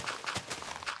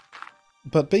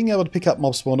 But being able to pick up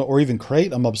mob spawner or even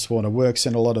create a mob spawner works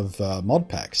in a lot of mod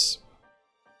packs.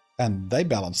 And they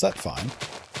balance that fine.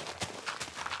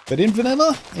 But in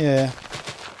vanilla? Yeah.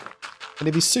 And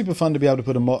it'd be super fun to be able to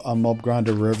put a mob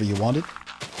grinder wherever you want it.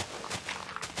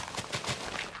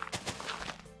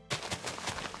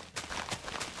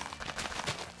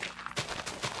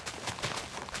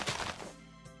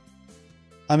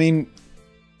 I mean,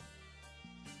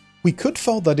 we could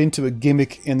fold that into a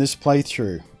gimmick in this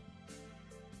playthrough.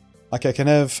 Like I can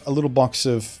have a little box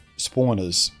of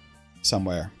spawners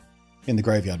somewhere. In the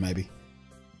graveyard, maybe.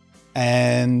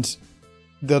 And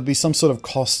there'll be some sort of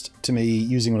cost to me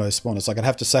using one of those spawners. Like I'd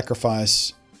have to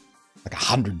sacrifice like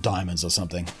 100 diamonds or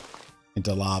something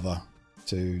into lava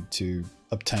to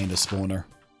obtain a spawner.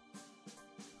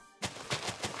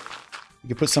 You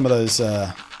could put some of those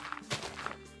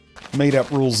made up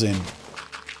rules in.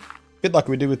 Bit like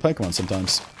we do with Pokemon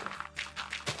sometimes.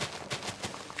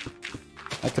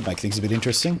 That could make things a bit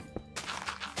interesting.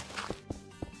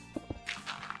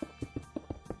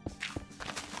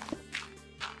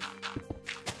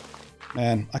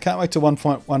 Man, I can't wait till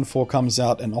 1.14 comes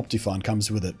out and Optifine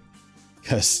comes with it.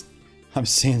 Because I'm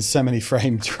seeing so many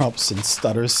frame drops and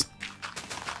stutters.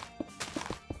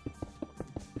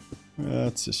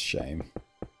 That's a shame.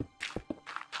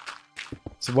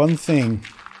 So one of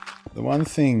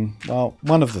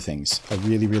the things I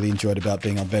really, really enjoyed about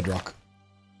being on Bedrock.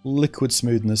 Liquid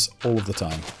smoothness all of the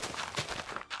time.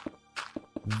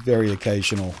 Very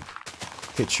occasional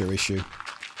picture issue.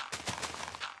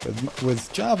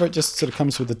 With Java, it just sort of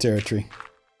comes with the territory.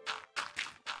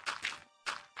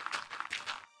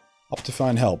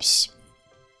 Optifine helps.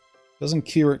 Doesn't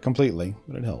cure it completely,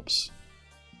 but it helps.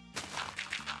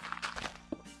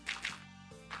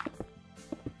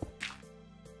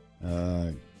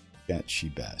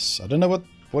 Gachi Bass. I don't know what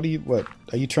are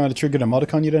you trying to trigger an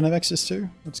emoticon you don't have access to?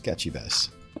 What's Gachi Bass?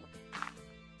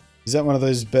 Is that one of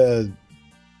those better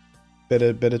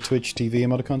Twitch TV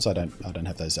emoticons? I don't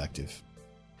have those active.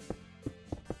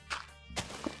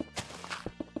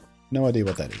 No idea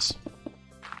what that is.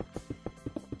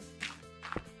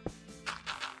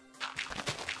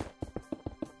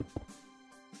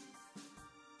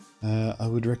 I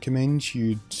would recommend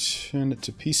you turn it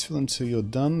to peaceful until you're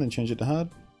done, then change it to hard.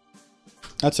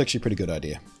 That's actually a pretty good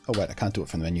idea. Oh wait, I can't do it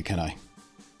from the menu, can I?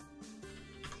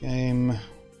 Game...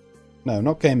 No,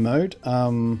 not game mode.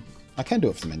 I can do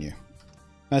it from the menu.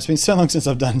 Now, it's been so long since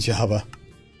I've done Java.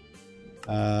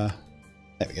 There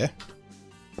we go.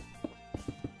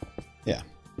 Yeah,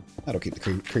 that'll keep the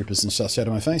creepers and stuff out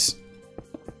of my face.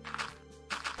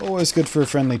 Always good for a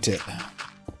friendly tip.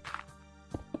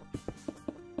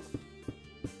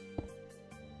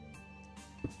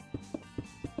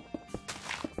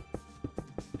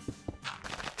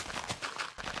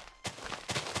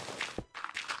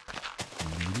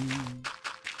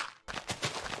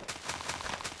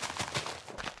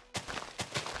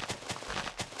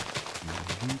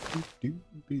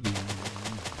 Just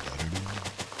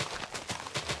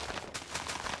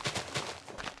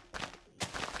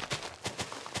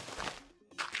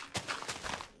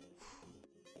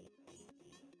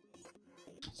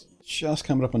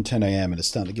coming up on 10 AM and it's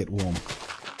starting to get warm.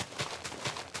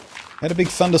 Had a big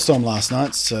thunderstorm last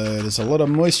night, so there's a lot of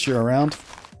moisture around.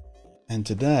 And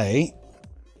today,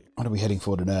 what are we heading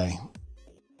for today?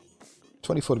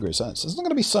 24 degrees. So it's not going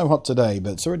to be so hot today,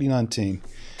 but it's already 19.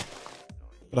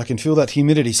 But I can feel that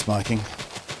humidity spiking.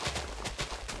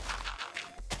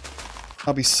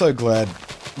 I'll be so glad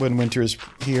when winter is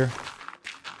here.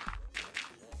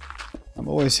 I'm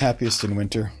always happiest in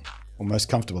winter, or most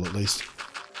comfortable at least.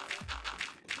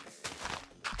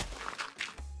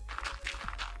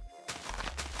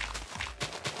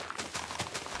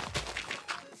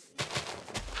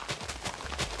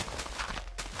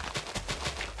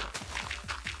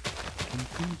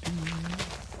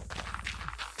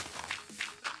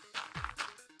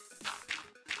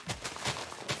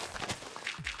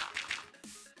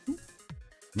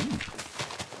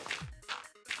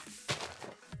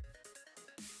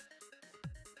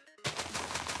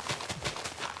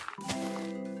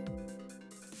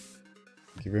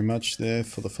 Thank you very much there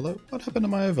for the follow. What happened to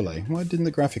my overlay? Why didn't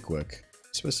the graphic work?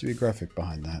 There's supposed to be a graphic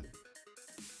behind that.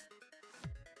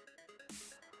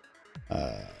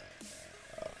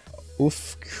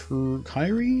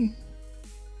 o.xx?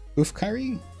 o.xx?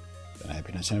 Don't know how to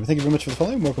pronounce it. Thank you very much for the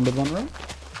follow. Welcome to the BluntNate.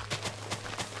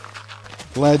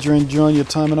 Glad you're enjoying your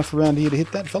time enough around here to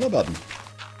hit that follow button.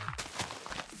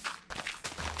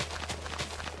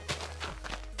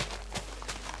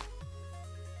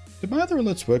 Did my other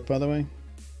alerts work, by the way?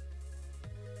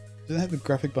 Did they have a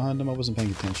graphic behind them? I wasn't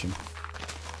paying attention.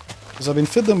 Because I've been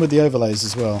fiddling with the overlays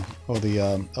as well. Or the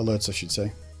alerts, I should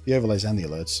say. The overlays and the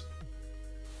alerts.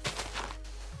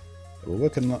 They were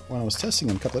working when I was testing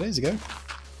them a couple of days ago.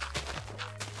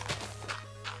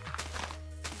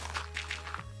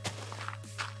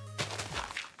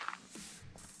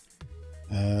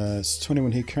 It's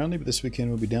 21 here currently, but this weekend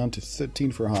we'll be down to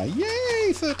 13 for a high.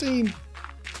 Yay! 13!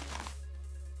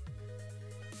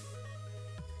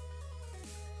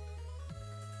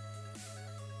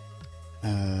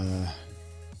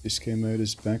 Disco mode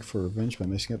is back for revenge by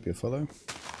messing up your follow.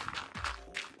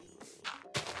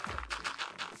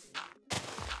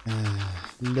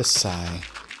 Let's sigh.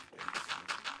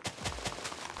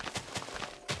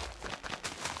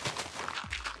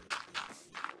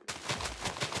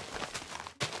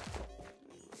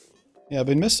 Yeah, I've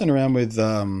been messing around with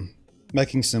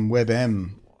making some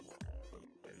WebM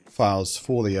files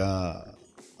for the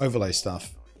overlay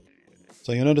stuff.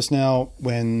 So you'll notice now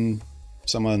when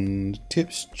someone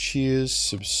tips, cheers,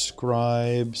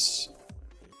 subscribes,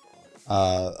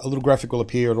 a little graphic will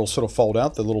appear. It'll sort of fold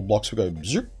out. The little blocks will go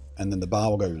zip, and then the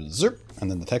bar will go zip, and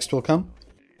then the text will come.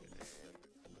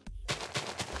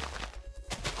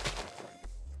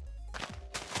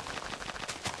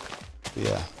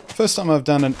 Yeah. First time I've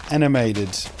done an animated...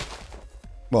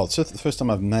 Well, it's the first time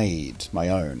I've made my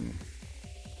own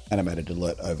animated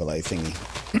alert overlay thingy.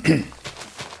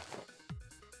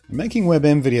 Making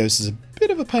WebM videos is a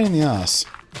bit of a pain in the ass.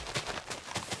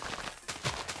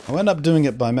 I wound up doing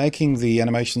it by making the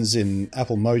animations in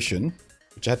Apple Motion,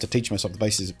 which I had to teach myself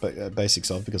the basics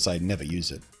of because I never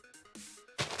use it.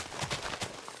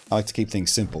 I like to keep things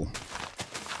simple,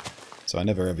 so I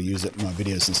never ever use it in my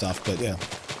videos and stuff, but yeah.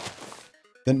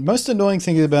 The most annoying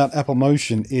thing about Apple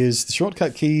Motion is the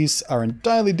shortcut keys are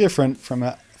entirely different from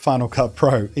Final Cut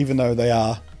Pro, even though they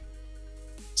are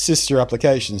sister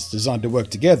applications designed to work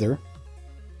together.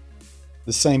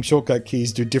 The same shortcut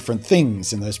keys do different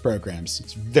things in those programs.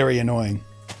 It's very annoying.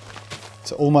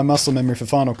 So all my muscle memory for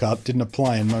Final Cut didn't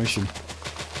apply in Motion.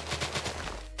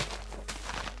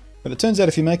 But it turns out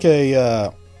if you make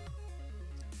a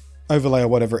overlay or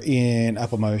whatever in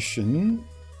Apple Motion,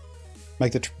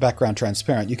 make the background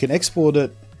transparent, you can export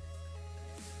it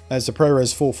as a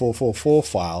ProRes 4444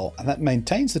 file, and that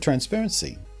maintains the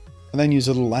transparency. And then use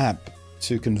a little app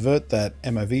to convert that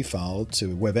MOV file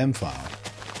to a WebM file.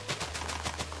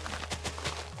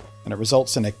 And it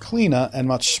results in a cleaner and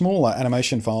much smaller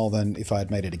animation file than if I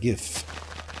had made it a GIF.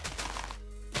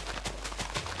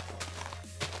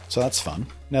 So that's fun.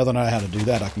 Now that I know how to do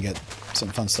that, I can get some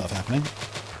fun stuff happening.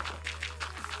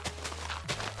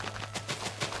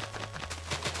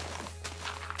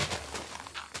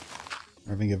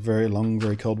 We're having a very long,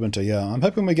 very cold winter. Yeah, I'm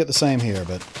hoping we get the same here,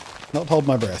 but not hold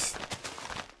my breath.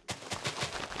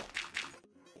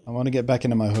 I want to get back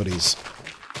into my hoodies.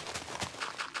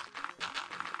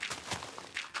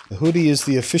 The hoodie is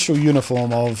the official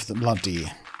uniform of the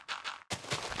BluntNate.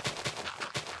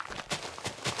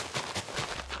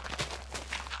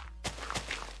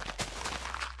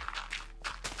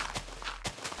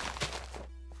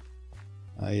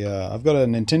 I've got a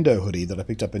Nintendo hoodie that I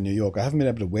picked up in New York. I haven't been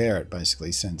able to wear it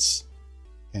basically since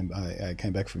I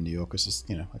came back from New York. Because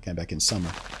I came back in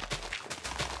summer.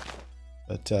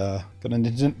 But got a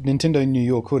Nintendo New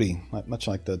York hoodie, much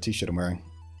like the T-shirt I'm wearing,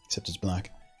 except it's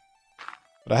black.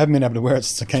 But I haven't been able to wear it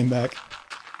since I came back.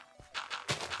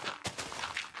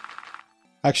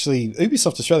 Actually,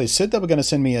 Ubisoft Australia said they were going to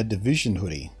send me a Division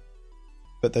hoodie,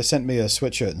 but they sent me a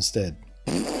sweatshirt instead.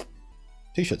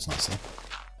 T-shirt's nice though.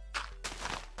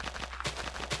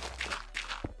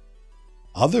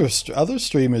 Other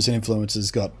streamers and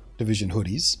influencers got Division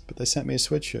hoodies, but they sent me a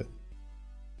sweatshirt.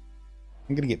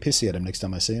 I'm going to get pissy at him next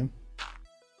time I see him.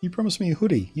 You promised me a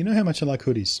hoodie. You know how much I like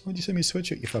hoodies. Why'd you send me a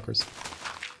sweatshirt, you fuckers?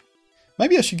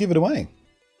 Maybe I should give it away.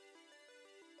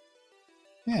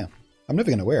 Yeah, I'm never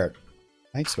going to wear it.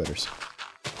 I hate sweaters.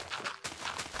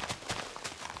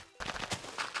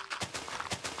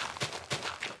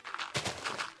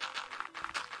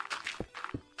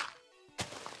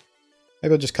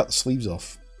 Maybe I'll just cut the sleeves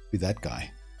off with that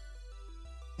guy.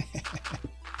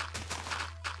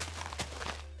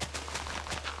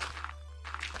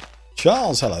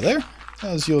 Charles, hello there.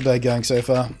 How's your day going so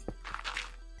far?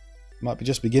 Might be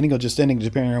just beginning or just ending,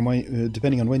 depending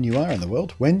on when you are in the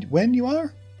world. When you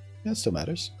are? That still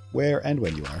matters. Where and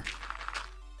when you are.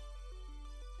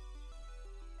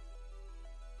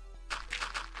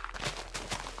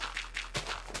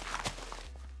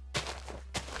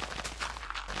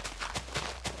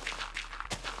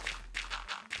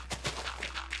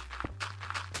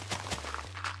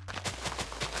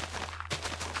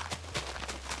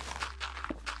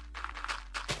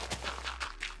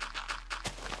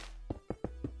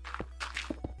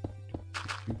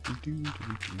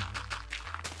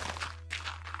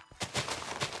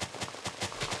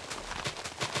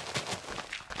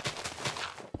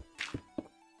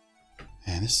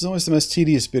 And this is always the most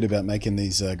tedious bit about making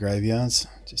these graveyards.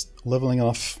 Just leveling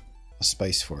off a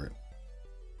space for it.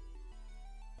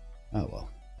 Oh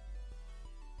well.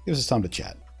 Gives us time to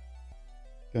chat.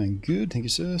 Going good, thank you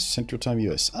sir. Central Time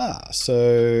US.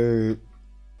 So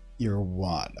you're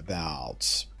what,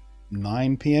 about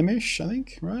 9 PM-ish, I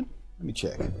think, right? Let me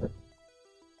check.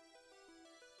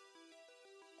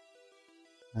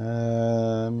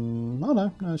 Oh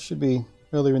no, it should be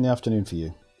earlier in the afternoon for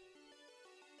you.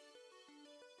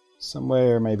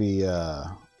 Somewhere maybe,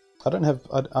 I've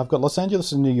got Los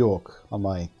Angeles and New York on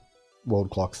my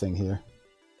world clock thing here.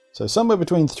 So somewhere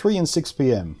between 3 and 6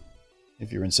 PM,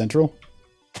 if you're in Central.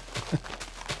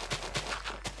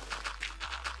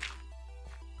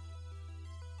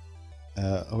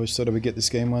 Always thought I would get this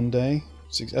game one day.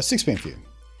 6 PM for you.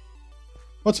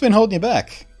 What's been holding you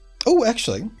back? Oh,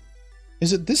 actually,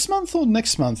 is it this month or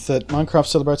next month that Minecraft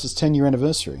celebrates its 10-year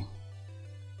anniversary?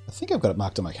 I think I've got it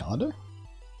marked on my calendar.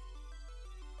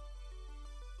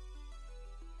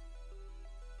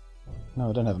 No,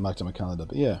 I don't have it marked on my calendar,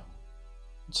 but yeah.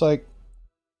 It's like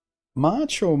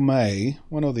March or May,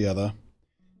 one or the other.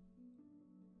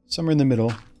 Somewhere in the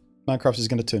middle. Minecraft is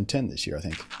going to turn 10 this year, I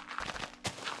think.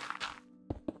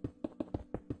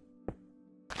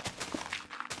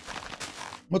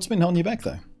 What's been holding you back,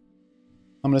 though?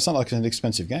 I mean, it's not like it's an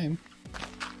expensive game.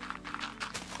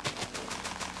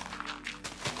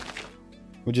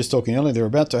 We were just talking earlier, they're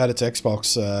about to add it to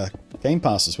Xbox Game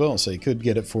Pass as well, so you could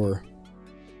get it for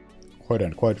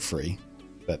quote-unquote free,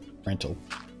 but rental.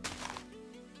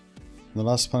 The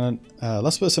last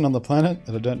person on the planet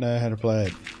that I don't know how to play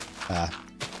it.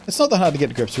 It's not that hard to get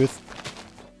to grips with.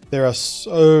 There are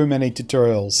so many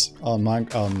tutorials on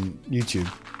YouTube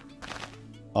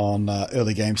on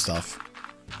early game stuff.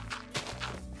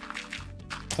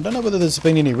 I don't know whether there's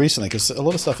been any recently, because a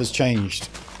lot of stuff has changed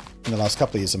in the last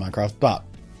couple of years of Minecraft, but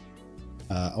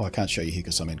I can't show you here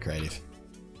because I'm in creative.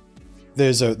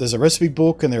 There's a recipe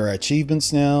book and there are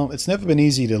achievements now. It's never been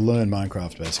easy to learn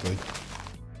Minecraft, basically.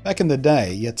 Back in the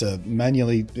day, you had to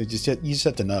manually, you just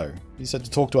had to know. You just had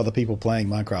to talk to other people playing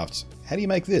Minecraft. How do you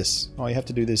make this? Oh, you have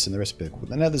to do this in the recipe book.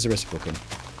 Now there's a recipe book in.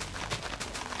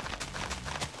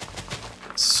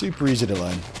 Super easy to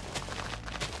learn.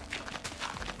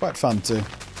 Quite fun too.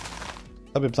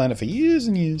 I've been playing it for years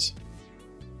and years.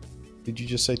 Did you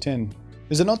just say 10?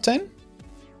 Is it not 10?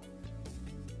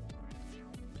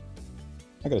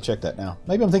 I gotta check that now.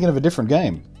 Maybe I'm thinking of a different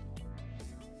game.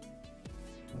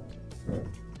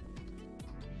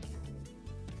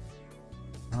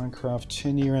 Minecraft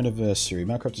 10-year anniversary.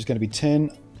 Minecraft is going to be 10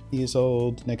 years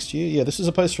old next year. Yeah, this is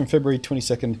a post from February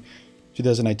 22nd,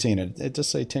 2018. It does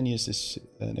say 10 years this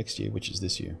next year, which is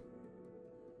this year.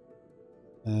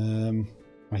 Oh,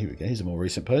 here we go. Here's a more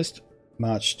recent post.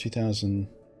 March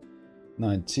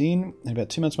 2019. In about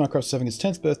 2 months, Minecraft's having its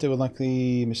 10th birthday. We'll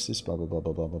likely miss this, blah, blah, blah,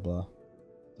 blah, blah, blah, blah.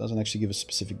 Doesn't actually give a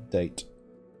specific date.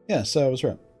 Yeah, so I was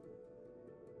right.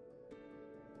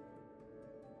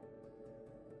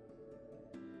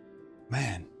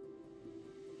 Man.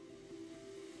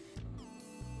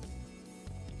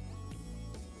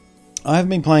 I haven't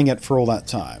been playing it for all that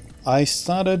time. I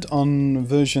started on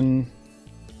version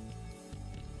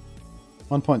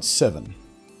 1.7.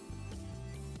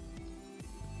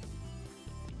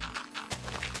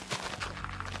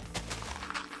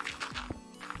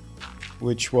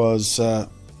 Which was,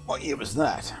 what year was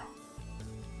that?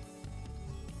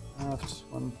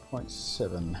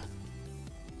 1.7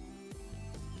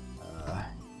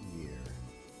 year.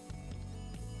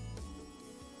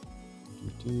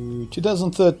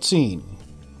 2013.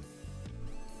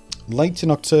 Late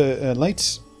in October,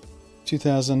 late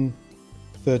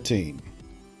 2013.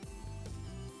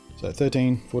 So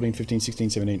 13, 14, 15, 16,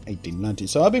 17, 18, 19.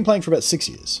 So I've been playing for about 6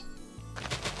 years.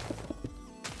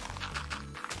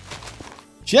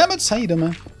 Jammits, how you doing,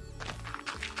 man?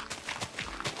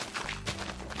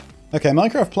 Okay,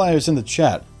 Minecraft players in the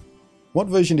chat. What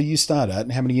version did you start at,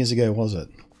 and how many years ago was it?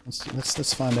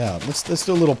 Let's find out. Let's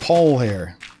do a little poll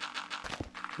here.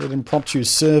 A little impromptu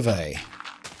survey.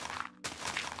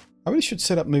 I really should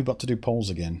set up Moobot to do polls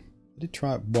again. I did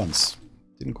try it once.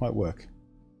 Didn't quite work.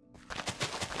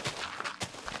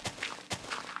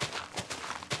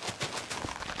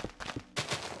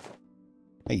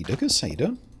 Hey, Dukas, how you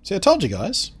doing? See, I told you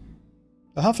guys.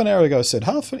 A half an hour ago I said,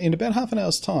 in about half an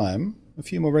hour's time, a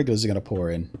few more regulars are going to pour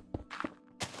in.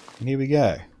 And here we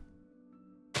go.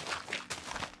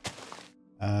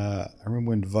 I remember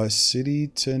when Vice City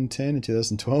turned 10 in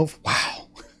 2012. Wow!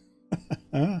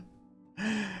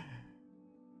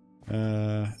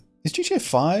 Is GTA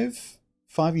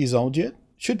 5 years old yet?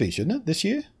 Should be, shouldn't it? This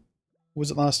year? Or was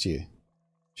it last year?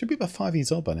 Should be about 5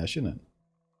 years old by now, shouldn't it?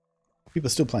 People are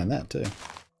still playing that too.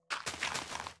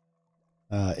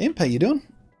 Imp, how you doing?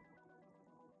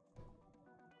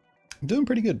 I'm doing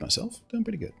pretty good myself. Doing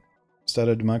pretty good.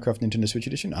 Started Minecraft Nintendo Switch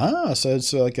Edition. Ah, so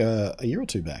it's like a year or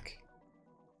two back.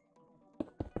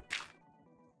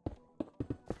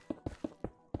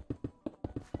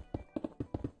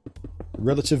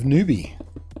 Relative newbie.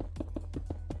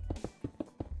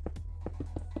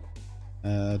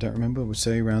 I don't remember. We'll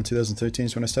say around 2013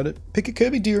 is when I started. Picker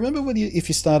Kirby, do you remember if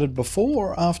you started before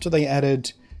or after they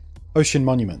added Ocean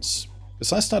Monuments?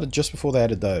 Because I started just before they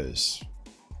added those.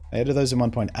 They added those in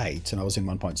 1.8 and I was in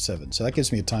 1.7, so that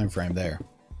gives me a time frame there.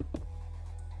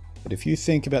 But if you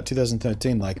think about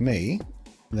 2013 like me,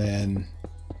 then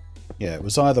yeah, it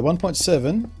was either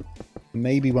 1.7,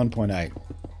 maybe 1.8.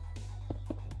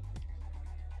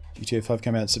 GTA 5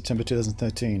 came out in September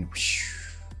 2013.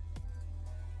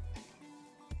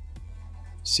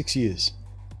 6 years.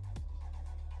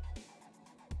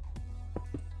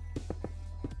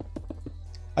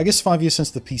 I guess 5 years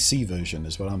since the PC version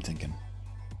is what I'm thinking.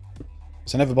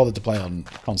 So I never bothered to play on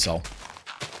console.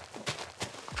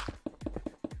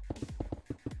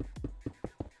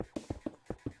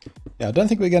 Yeah, I don't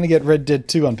think we're going to get Red Dead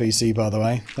 2 on PC, by the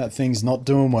way. That thing's not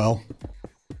doing well.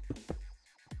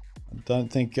 I don't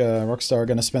think Rockstar are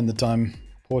going to spend the time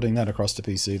porting that across to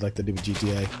PC like they did with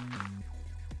GTA.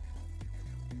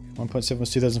 1.7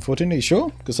 was 2014, are you sure?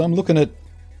 Because I'm looking at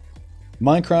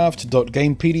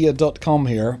Minecraft.gamepedia.com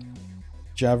here.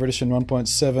 Java Edition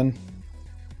 1.7.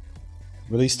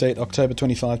 Release date October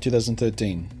 25,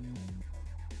 2013.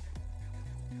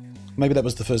 Maybe that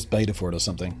was the first beta for it or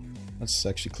something. Let's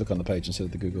actually click on the page instead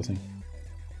of the Google thing.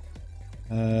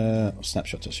 Or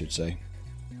snapshots, I should say.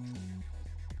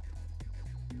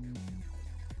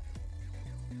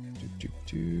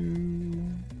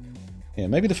 Yeah,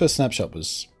 maybe the first snapshot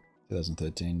was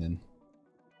 2013 then.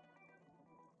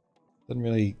 Doesn't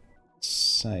really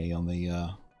say on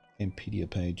the Gamepedia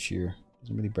page here.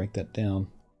 Doesn't really break that down.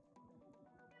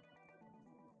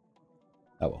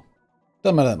 Oh well.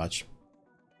 Doesn't matter that much.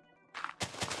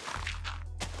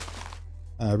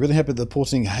 Really happy with the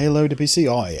porting Halo to PC.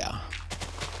 Oh yeah.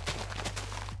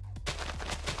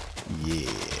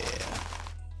 Yeah.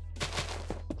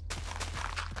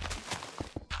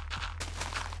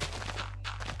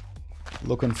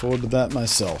 Looking forward to that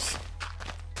myself.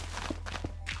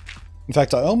 In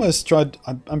fact, I almost tried...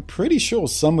 I'm pretty sure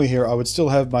somewhere here I would still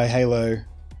have my Halo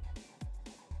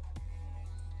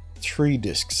 3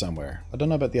 disc somewhere. I don't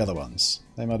know about the other ones.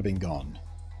 They might have been gone.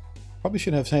 Probably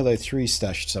should have Halo 3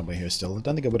 stashed somewhere here still. I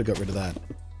don't think I would have got rid of that.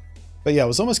 But yeah, I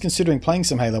was almost considering playing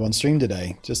some Halo on stream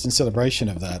today, just in celebration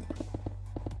of that.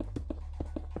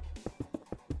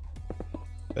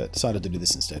 But decided to do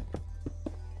this instead.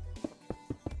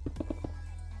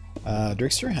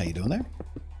 Drixter, how you doing there?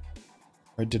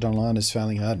 Red Dead Online is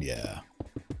failing hard? Yeah.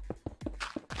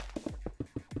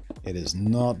 It is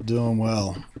not doing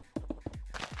well.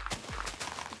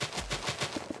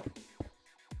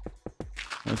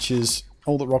 Which is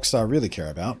all that Rockstar really care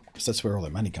about, because that's where all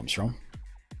their money comes from.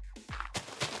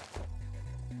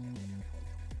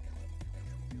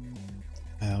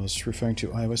 I was referring to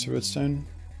iOS Redstone.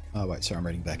 Oh wait, sorry, I'm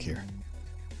reading back here.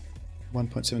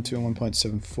 1.72 and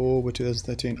 1.74 were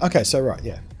 2013. Okay, so right,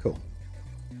 yeah, cool.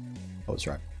 I was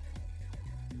right.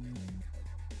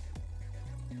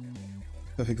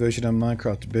 Perfect version of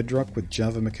Minecraft Bedrock with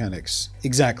Java mechanics.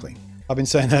 Exactly. I've been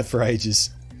saying that for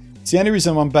ages. It's the only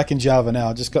reason I'm back in Java now.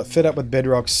 I just got fed up with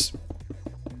Bedrock's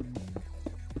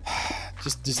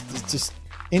just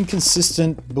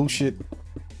inconsistent bullshit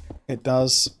it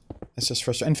does. It's just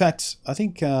frustrating. In fact, I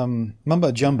think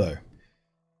Mumbo Jumbo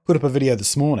put up a video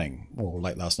this morning, or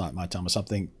late last night my time or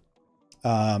something,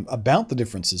 about the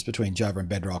differences between Java and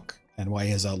Bedrock and why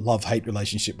he has a love-hate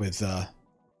relationship with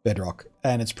Bedrock.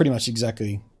 And it's pretty much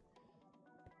exactly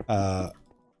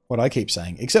what I keep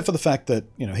saying, except for the fact that,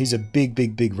 you know, he's a big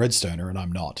Redstoner and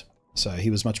I'm not. So he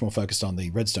was much more focused on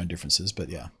the Redstone differences, but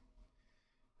yeah.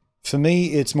 For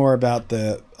me, it's more about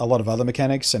a lot of other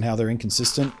mechanics and how they're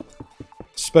inconsistent.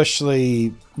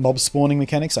 Especially mob spawning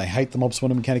mechanics. I hate the mob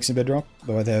spawning mechanics in Bedrock.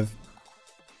 The way they have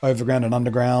overground and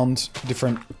underground,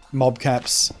 different mob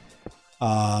caps.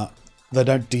 They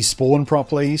don't despawn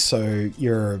properly, so if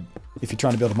you're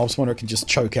trying to build a mob spawner, it can just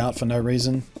choke out for no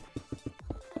reason.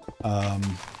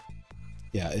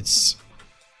 Yeah,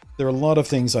 there are a lot of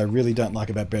things I really don't like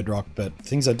about Bedrock, but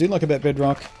things I do like about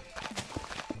Bedrock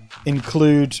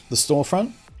include the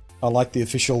storefront. I like the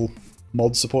official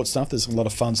mod support stuff. There's a lot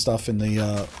of fun stuff in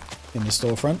the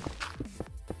storefront.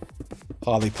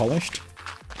 Highly polished.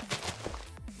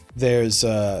 There's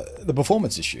the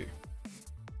performance issue.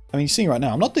 I mean, you're seeing right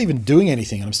now, I'm not even doing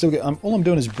anything, and all I'm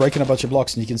doing is breaking a bunch of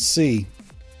blocks, and you can see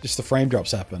just the frame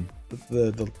drops happen.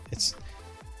 It's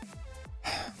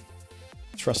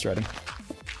frustrating.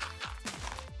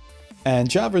 And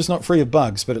Java is not free of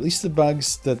bugs, but at least the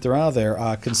bugs that there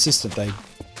are consistent.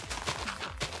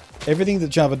 Everything that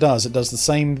Java does, it does the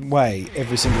same way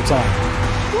every single time.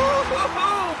 Boy,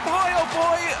 oh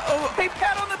boy. Oh, hey,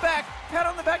 pat on the back. Pat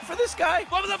on the back for this guy.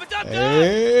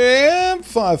 And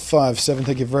 557,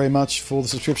 thank you very much for the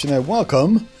subscription there.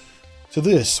 Welcome to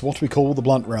this, what we call the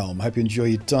Blunt Realm. Hope you enjoy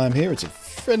your time here. It's a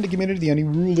friendly community. The only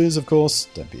rule is, of course,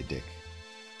 don't be a dick.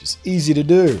 Just easy to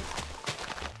do.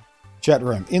 Chat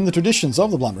room. In the traditions of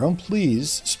the Blunt Realm,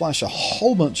 please splash a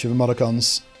whole bunch of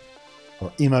emoticons, or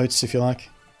emotes if you like,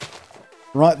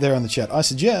 right there in the chat. I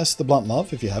suggest the Blunt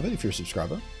Love if you have it, if you're a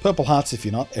subscriber. Purple hearts if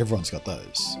you're not. Everyone's got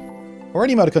those. Or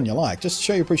any emoticon you like. Just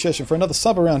show your appreciation for another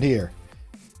sub around here.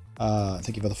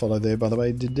 Thank you for the follow there, by the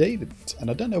way, David. And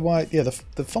I don't know why. Yeah,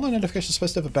 the follow notification is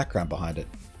supposed to have a background behind it.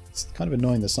 It's kind of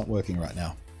annoying that's not working right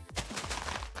now.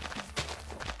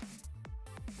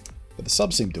 But the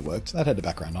sub seemed to work. That had a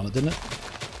background on it, didn't it?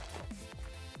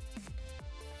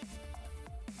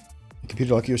 A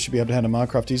computer like yours should be able to handle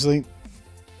Minecraft easily.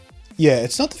 Yeah,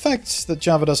 it's not the fact that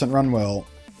Java doesn't run well.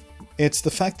 It's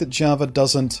the fact that Java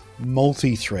doesn't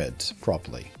multi-thread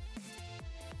properly.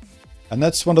 And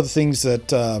that's one of the things that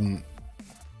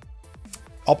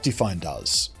Optifine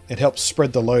does. It helps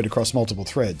spread the load across multiple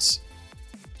threads.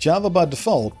 Java by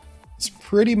default is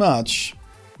pretty much,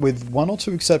 with one or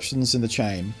two exceptions in the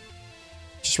chain,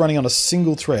 just running on a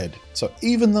single thread. So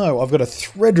even though I've got a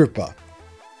Threadripper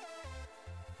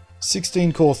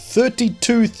 16 core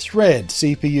 32 thread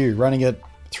CPU running at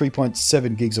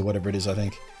 3.7 gigs or whatever it is, I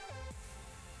think,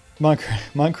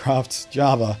 Minecraft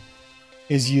Java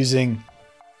is using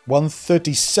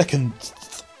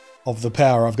 1/32 of the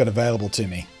power I've got available to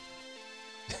me.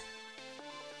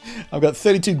 I've got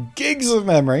 32 gigs of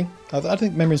memory. I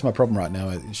think memory is my problem right now.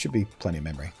 It should be plenty of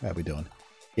memory. How are we doing?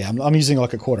 Yeah, I'm using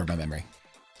like a quarter of my memory.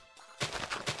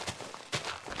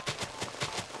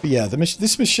 But yeah,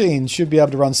 this machine should be able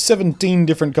to run 17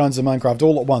 different kinds of Minecraft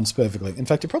all at once perfectly. In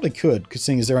fact, it probably could, because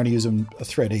seeing as they're only using a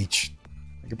thread each.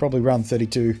 I could probably run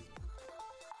 32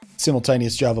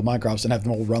 simultaneous Java Minecrafts and have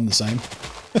them all run the same.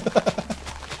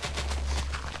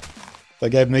 They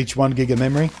gave them each 1 gig of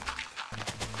memory.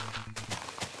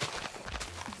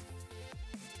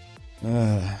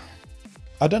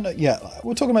 I don't know. Yeah, we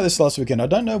were talking about this last weekend. I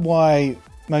don't know why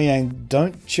Mojang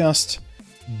don't just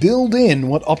build in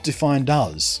what Optifine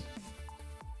does.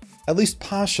 At least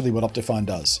partially what Optifine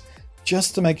does.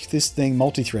 Just to make this thing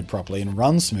multi-thread properly and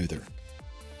run smoother.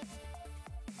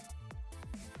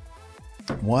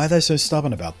 Why are they so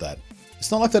stubborn about that? It's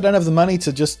not like they don't have the money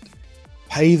to just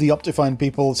pay the Optifine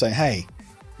people and say, hey,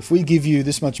 if we give you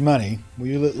this much money, will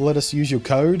you let us use your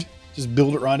code? Just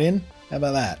build it right in? How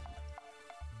about that?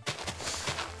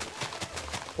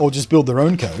 Or just build their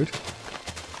own code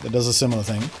that does a similar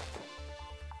thing.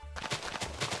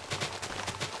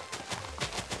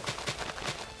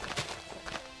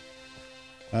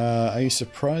 Are you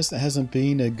surprised there hasn't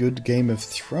been a good Game of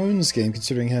Thrones game,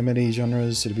 considering how many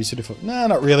genres it'd be suited for? Nah,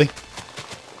 not really.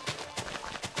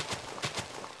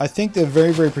 I think they're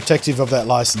very, very protective of that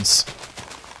license.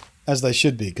 As they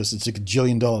should be, because it's a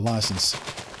gajillion-dollar license.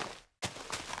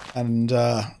 And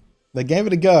they gave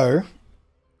it a go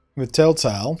with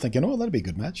Telltale, thinking, oh, that'd be a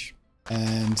good match.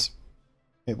 And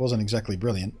it wasn't exactly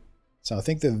brilliant. So I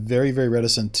think they're very, very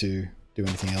reticent to do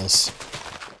anything else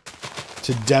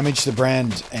to damage the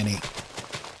brand any.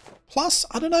 Plus,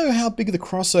 I don't know how big the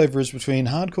crossover is between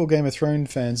hardcore Game of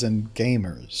Thrones fans and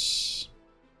gamers.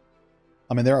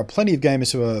 I mean, there are plenty of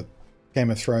gamers who are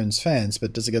Game of Thrones fans,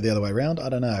 but does it go the other way around? I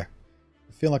don't know.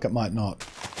 I feel like it might not.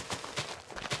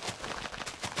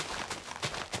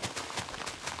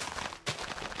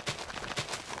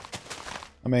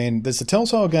 I mean, there's the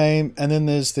Telltale game, and then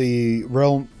there's the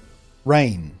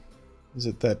Reign. Is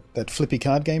it that flippy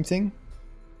card game thing?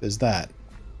 There's that.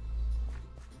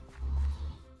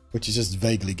 Which is just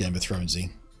vaguely Game of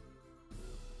Thronesy.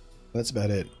 That's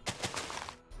about it.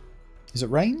 Is it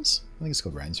Reigns? I think it's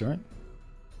called Reigns, right?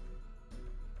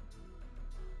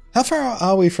 How far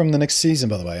are we from the next season,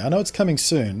 by the way? I know it's coming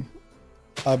soon.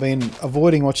 I've been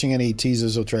avoiding watching any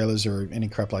teasers or trailers or any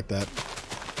crap like that.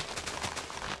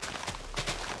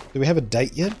 Do we have a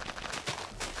date yet?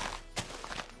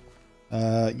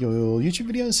 Your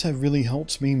YouTube videos have really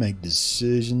helped me make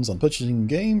decisions on purchasing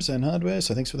games and hardware,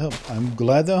 so thanks for the help. I'm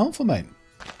glad they're helpful, mate.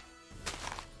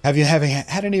 Have you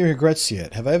had any regrets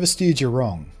yet? Have I ever steered you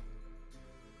wrong?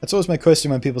 That's always my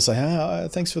question when people say,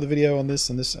 thanks for the video on this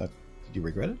and this. Did you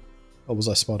regret it? Or was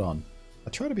I spot on? I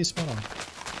try to be spot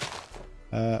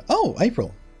on. Oh,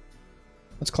 April.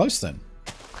 That's close then.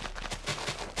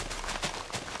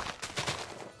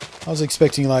 I was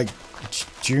expecting like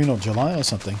June or July or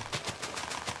something.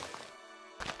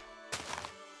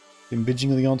 Been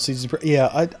binging the on season.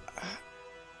 Yeah,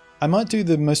 I might do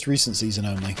the most recent season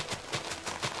only.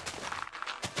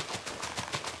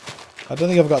 I don't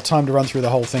think I've got time to run through the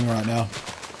whole thing right now.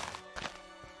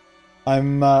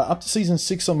 I'm up to season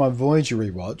 6 on my Voyager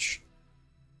rewatch.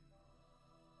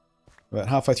 About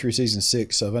halfway through season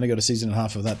 6, so I've only got a season and a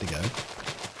half of that to go.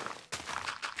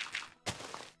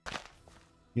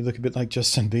 You look a bit like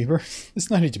Justin Bieber. There's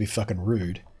no need to be fucking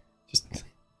rude. Just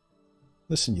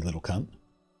listen, you little cunt.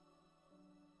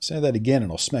 Say that again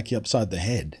and I'll smack you upside the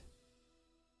head.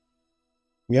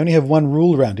 We only have one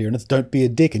rule around here, and it's don't be a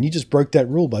dick, and you just broke that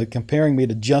rule by comparing me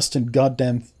to Justin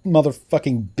goddamn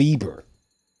motherfucking Bieber.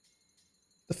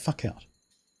 The fuck out.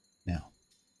 Now.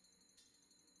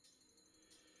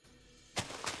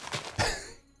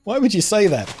 Why would you say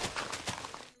that?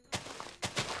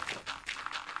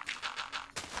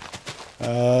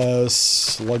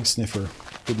 Slug Sniffer.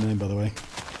 Good name, by the way.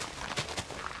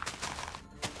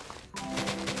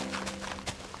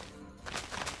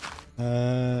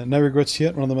 No regrets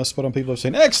yet. One of the most spot on people I've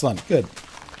seen. Excellent. Good.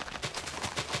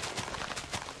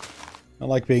 I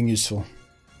like being useful.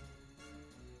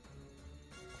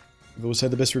 I've always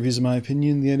had the best reviews in my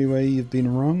opinion. The only way you've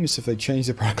been wrong is if they change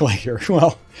the product later.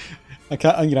 Well, I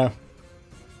can't, you know,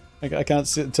 I can't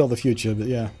tell the future, but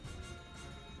yeah.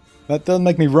 That doesn't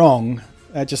make me wrong.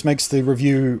 That just makes the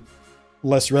review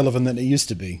less relevant than it used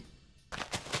to be.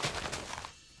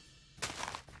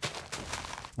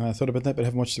 I thought about that, but I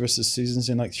haven't watched the rest of the seasons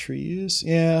in like 3 years.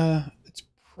 Yeah, it's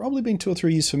probably been 2 or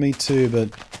 3 years for me too, but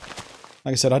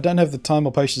like I said, I don't have the time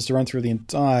or patience to run through the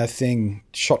entire thing,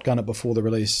 shotgun it before the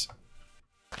release.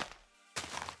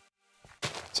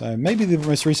 So maybe the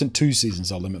most recent 2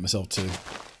 seasons I'll limit myself to.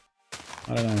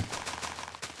 I don't know.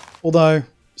 Although,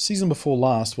 season before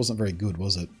last wasn't very good,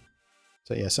 was it?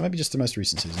 So yeah, so maybe just the most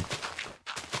recent season.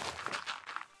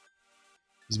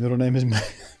 His middle name is...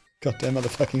 Goddamn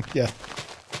motherfucking... Yeah.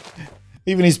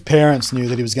 Even his parents knew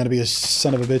that he was going to be a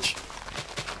son of a bitch.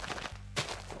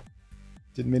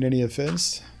 Didn't mean any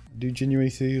offense. I do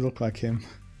genuinely think you look like him.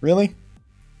 Really?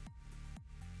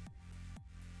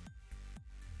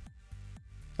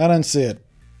 I don't see it.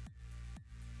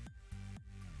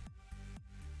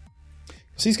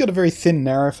 So he's got a very thin,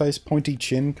 narrow face, pointy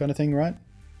chin kind of thing, right?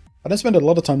 I don't spend a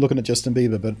lot of time looking at Justin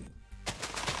Bieber, but...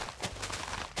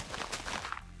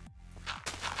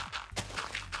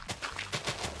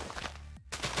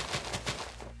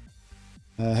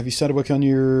 have you started working on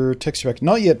your texture pack?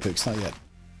 Not yet, Pix, not yet.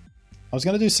 I was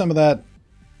going to do some of that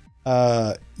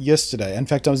yesterday. In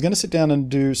fact, I was going to sit down and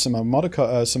do some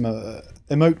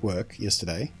emote work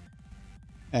yesterday.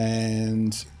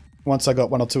 And once I got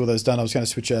 1 or 2 of those done, I was going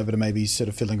to switch over to maybe sort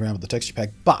of fiddling around with the texture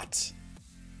pack. But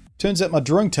Turns out my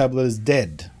drawing tablet is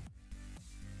dead.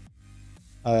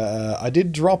 I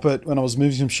did drop it when I was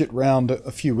moving some shit around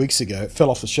a few weeks ago. It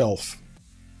fell off the shelf.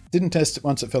 Didn't test it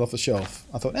once it fell off the shelf.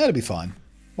 I thought, it'll be fine.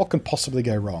 What can possibly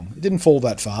go wrong? It didn't fall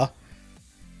that far.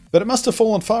 But it must have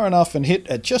fallen far enough and hit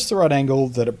at just the right angle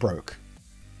that it broke.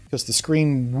 Because the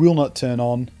screen will not turn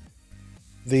on.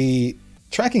 The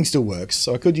tracking still works,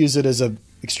 so I could use it as a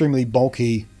extremely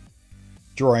bulky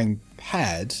drawing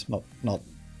pad, not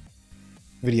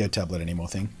video tablet anymore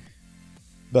thing.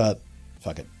 But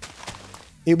fuck it.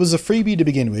 It was a freebie to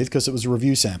begin with because it was a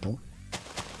review sample.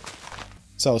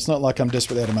 So it's not like I'm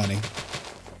desperately out of money.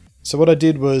 So what I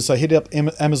did was I hit up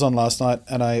Amazon last night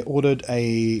and I ordered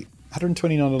a $129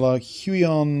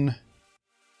 Huion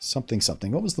something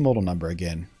something. What was the model number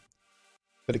again?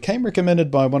 But it came recommended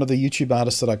by one of the YouTube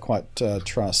artists that I quite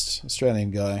trust.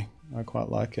 Australian guy I quite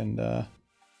like. And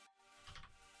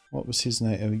what was his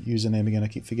name, username again? I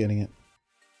keep forgetting it.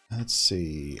 Let's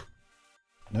see.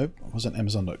 Nope, it wasn't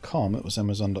Amazon.com. It was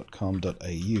Amazon.com.au.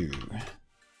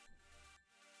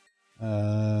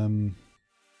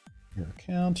 Your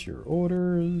account, your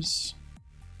orders.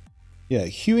 Yeah,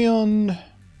 Huion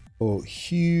or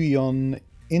Huion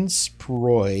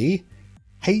Insproi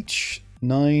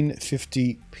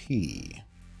H950p.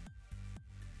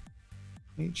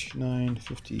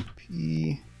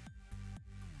 H950p.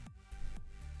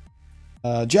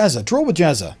 Jazza. Draw with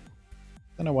Jazza.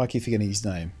 Don't know why I keep forgetting his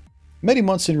name. Met him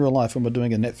once in real life when we were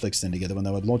doing a Netflix thing together when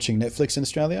they were launching Netflix in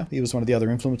Australia. He was one of the other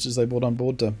influencers they brought on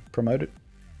board to promote it.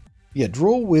 Yeah,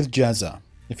 Draw with Jazza.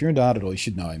 If you're into art at all, you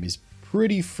should know him. He's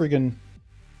pretty friggin'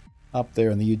 up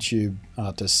there in the YouTube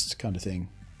artist kind of thing.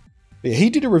 But yeah, he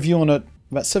did a review on it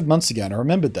about 7 months ago, and I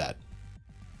remembered that.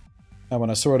 And when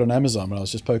I saw it on Amazon when I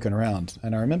was just poking around.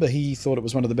 And I remember he thought it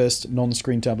was one of the best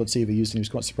non-screen tablets he ever used, and he was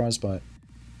quite surprised by it.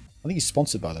 I think he's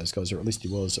sponsored by those guys, or at least he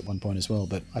was at one point as well,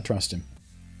 but I trust him.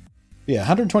 Yeah,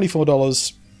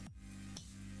 $124.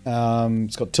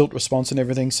 It's got tilt response and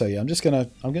everything, so yeah, I'm just gonna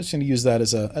use that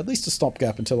as at least a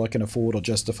stopgap until I can afford or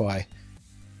justify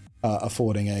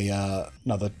affording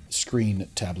another screen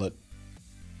tablet,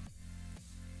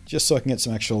 just so I can get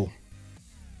some actual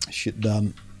shit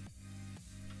done.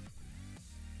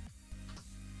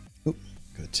 Oop,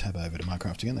 gotta tab over to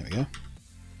Minecraft again. There we go.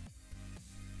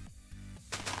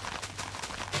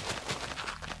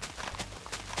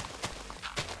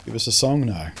 Give us a song?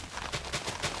 No.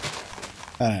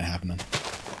 That ain't happening.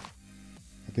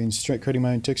 I've been straight creating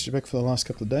my own texture pack for the last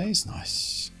couple of days.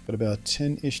 Nice. Got about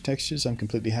 10-ish textures I'm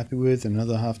completely happy with, and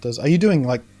another half dozen. Are you doing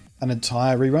like an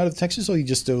entire rewrite of the textures, or are you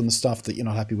just doing the stuff that you're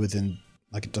not happy with in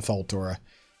like a default or a...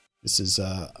 This is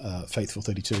Faithful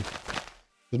 32.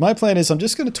 But my plan is I'm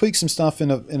just going to tweak some stuff in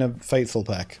a Faithful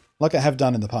pack, like I have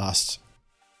done in the past.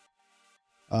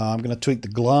 I'm going to tweak the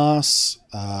glass.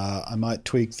 I might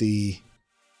tweak the...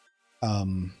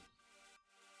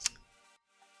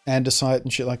 andesite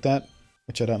and shit like that,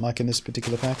 which I don't like in this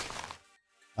particular pack.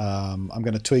 I'm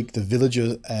going to tweak the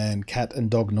villager and cat and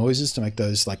dog noises to make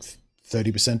those like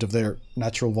 30% of their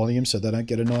natural volume so they don't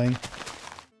get annoying.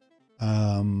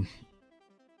 I'm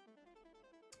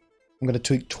going to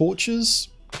tweak torches,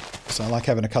 so I like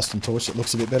having a custom torch that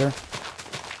looks a bit better.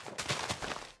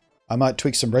 I might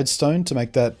tweak some redstone to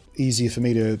make that easier for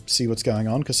me to see what's going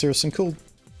on, because there are some cool...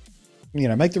 You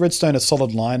know, make the redstone a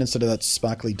solid line instead of that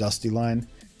sparkly, dusty line.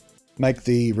 Make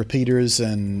the repeaters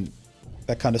and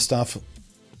that kind of stuff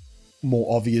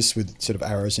more obvious with sort of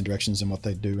arrows and directions and what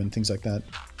they do and things like that.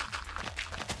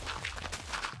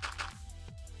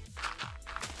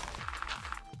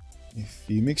 If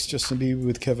you mix Justin Bieber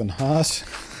with Kevin Hart,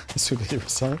 this would be the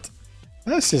result.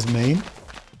 That's just mean.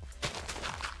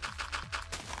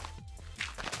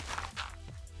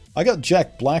 I got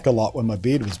Jack Black a lot when my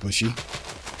beard was bushy.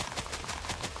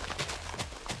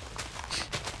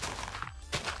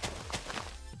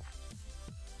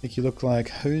 I think you look like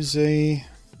Jose.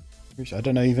 I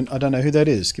don't know who that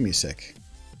is. Give me a sec.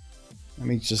 Let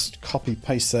me just copy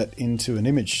paste that into an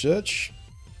image search.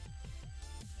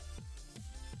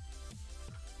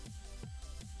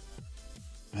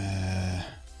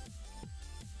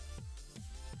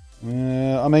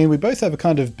 I mean, we both have a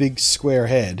kind of big square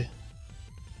head.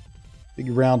 Big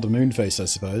round moon face, I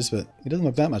suppose, but he doesn't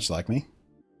look that much like me.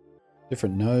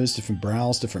 Different nose, different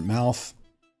brows, different mouth.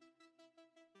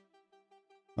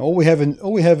 All we have in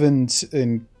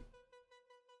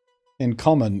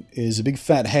common is a big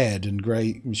fat head and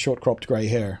grey, short cropped grey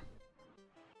hair.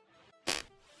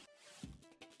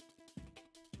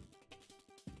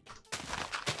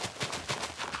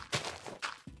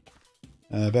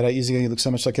 About 8 years ago, you looked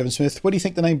so much like Kevin Smith. Where do you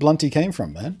think the name Blunty came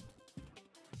from, man?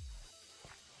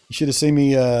 You should have seen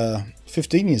me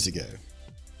 15 years ago.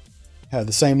 Had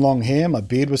the same long hair. My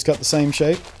beard was cut the same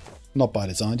shape. Not by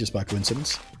design, just by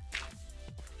coincidence.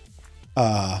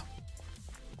 Yeah,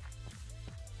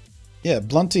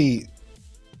 Blunty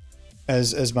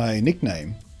as my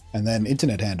nickname and then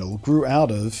internet handle grew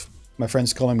out of my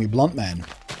friends calling me Bluntman.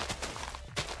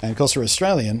 And because we're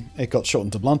Australian, it got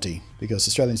shortened to Blunty because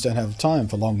Australians don't have time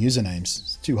for long usernames.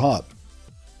 It's too hard.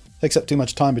 Takes up too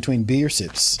much time between beer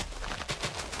sips.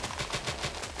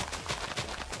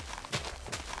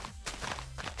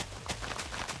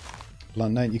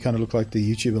 BluntNate, you kind of look like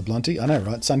the YouTuber Blunty. I know,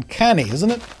 right? It's uncanny,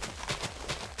 isn't it?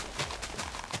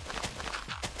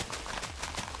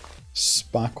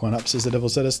 Spark one up, says the Devil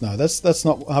Said Us. No, that's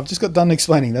not. I've just got done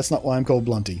explaining. That's not why I'm called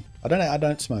Blunty. I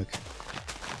don't smoke.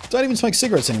 Don't even smoke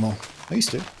cigarettes anymore. I used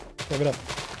to. Gave it up.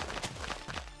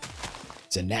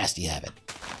 It's a nasty habit.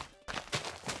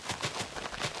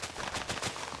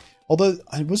 Although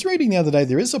I was reading the other day,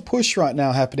 there is a push right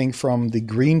now happening from the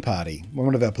Green Party,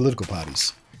 one of our political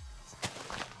parties.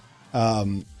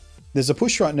 There's a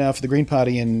push right now for the Green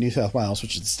Party in New South Wales,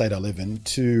 which is the state I live in,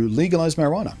 to legalise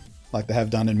marijuana, like they have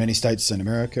done in many states in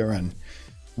America and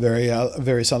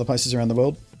various other places around the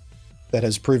world. That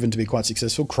has proven to be quite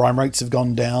successful. Crime rates have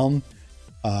gone down.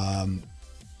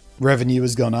 Revenue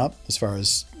has gone up as far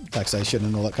as taxation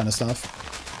and all that kind of stuff.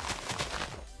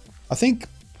 I think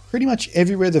pretty much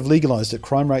everywhere they've legalised it,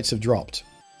 crime rates have dropped.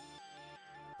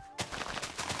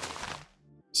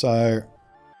 So,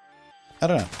 I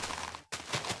don't know.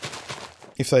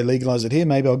 If they legalise it here,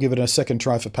 maybe I'll give it a second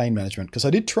try for pain management. Because I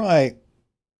did try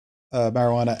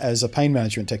marijuana as a pain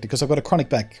management technique because I've got a chronic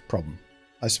back problem.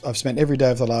 I've spent every day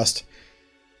of the last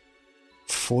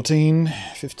 14,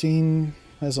 15,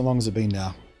 as long as it's been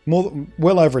now.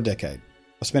 Well over a decade.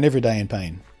 I spent every day in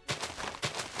pain.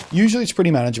 Usually it's pretty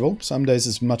manageable. Some days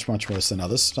it's much, much worse than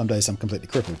others. Some days I'm completely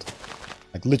crippled.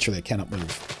 Like literally I cannot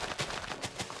move.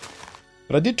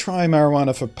 But I did try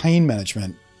marijuana for pain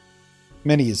management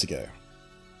many years ago.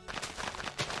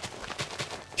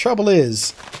 Trouble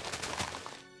is,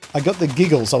 I got the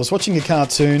giggles. I was watching a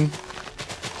cartoon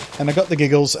and I got the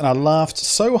giggles and I laughed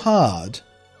so hard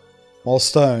while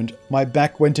stoned, my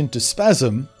back went into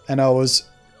spasm and I was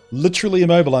literally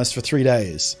immobilized for 3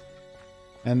 days.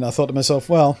 And I thought to myself,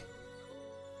 well,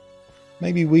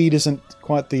 maybe weed isn't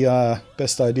quite the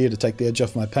best idea to take the edge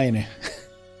off my pain.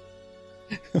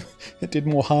 It did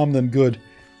more harm than good.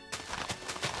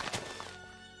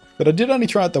 But I did only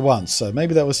try it the once, so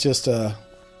maybe that was just a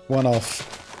one-off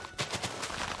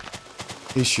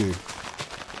issue.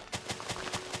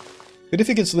 But if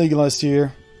it gets legalized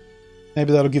here,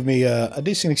 maybe that'll give me a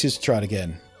decent excuse to try it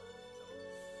again.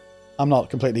 I'm not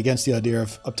completely against the idea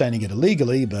of obtaining it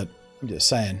illegally, but I'm just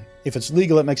saying, if it's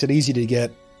legal, it makes it easy to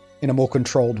get in a more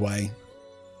controlled way.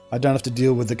 I don't have to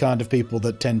deal with the kind of people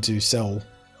that tend to sell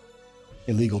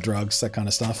illegal drugs, that kind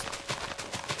of stuff.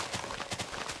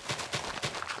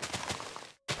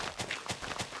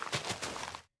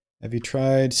 Have you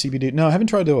tried CBD? No, I haven't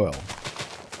tried the oil.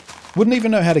 Wouldn't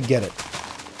even know how to get it.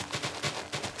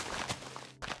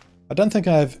 I don't think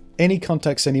I have any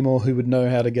contacts anymore who would know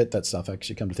how to get that stuff,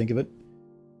 actually, come to think of it.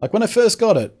 Like, when I first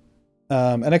got it,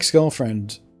 an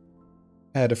ex-girlfriend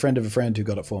had a friend of a friend who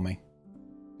got it for me.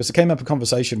 Because it came up in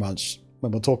conversation once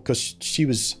when we'll talk, because she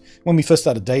was, when we first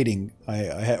started dating, I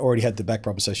had already had the back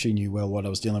problem, so she knew well what I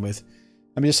was dealing with.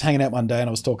 I'm just hanging out one day and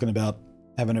I was talking about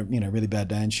having a really bad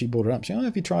day, and she brought it up. She said, oh,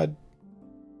 have you tried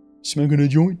smoking a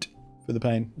joint for the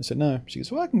pain? I said, no. She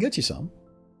goes, well, I can get you some.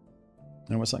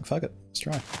 And I was like, fuck it, let's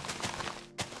try.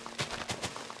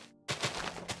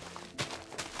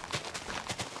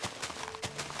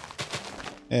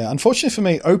 Yeah, unfortunately for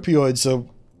me, opioids are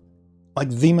like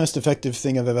the most effective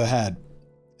thing I've ever had.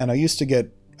 And I used to get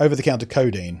over-the-counter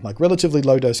codeine, like relatively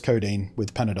low-dose codeine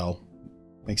with Panadol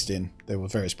mixed in. There were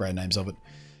various brand names of it.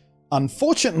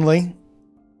 Unfortunately,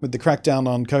 with the crackdown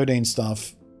on codeine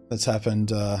stuff that's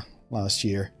happened last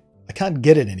year, I can't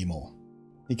get it anymore.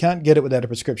 You can't get it without a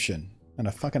prescription. And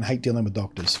I fucking hate dealing with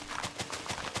doctors.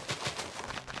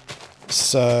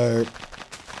 So,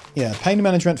 yeah, pain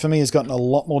management for me has gotten a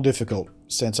lot more difficult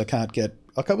since I can't get...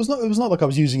 Like, it was not like I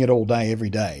was using it all day, every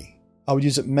day. I would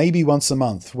use it maybe once a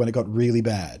month when it got really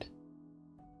bad.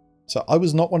 So I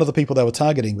was not one of the people they were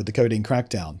targeting with the codeine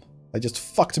crackdown. They just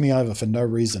fucked me over for no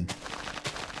reason.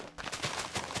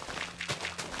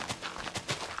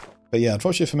 But yeah,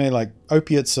 unfortunately for me, like,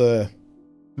 opiates are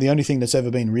the only thing that's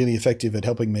ever been really effective at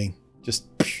helping me just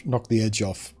knock the edge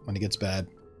off when it gets bad.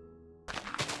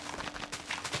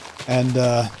 And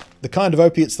the kind of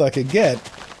opiates that I could get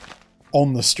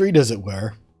on the street, as it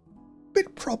were, a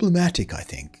bit problematic, I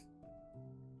think.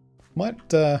 Might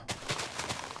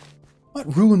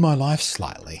ruin my life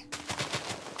slightly.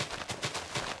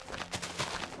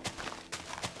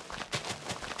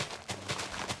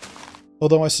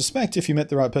 Although I suspect if you met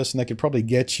the right person, they could probably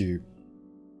get you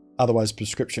otherwise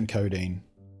prescription codeine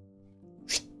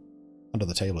under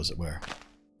the table, as it were.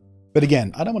 But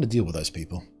again, I don't want to deal with those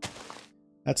people.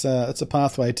 That's a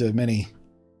pathway to many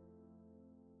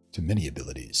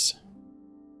abilities.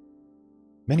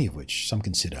 Many of which some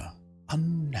consider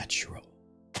unnatural.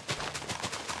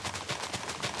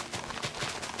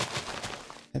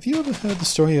 Have you ever heard the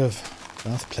story of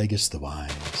Darth Plagueis the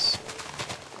Wise?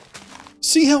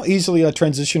 See how easily I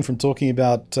transition from talking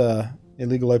about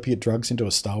illegal opiate drugs into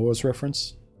a Star Wars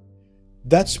reference?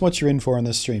 That's what you're in for in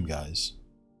this stream, guys.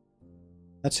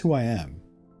 That's who I am.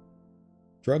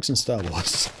 Drugs and Star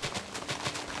Wars.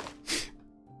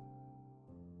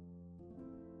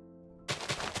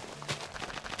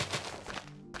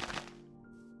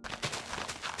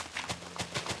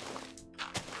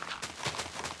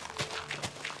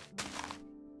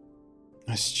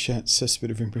 Nice chat, cesspit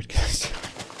of inbred cast.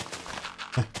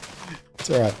 It's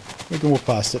alright. We can walk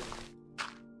past it.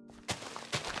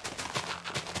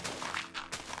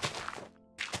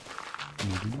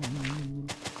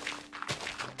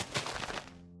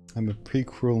 I'm a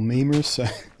prequel memer, so...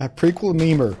 A prequel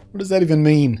memer? What does that even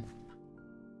mean?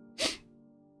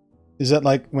 Is that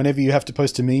like whenever you have to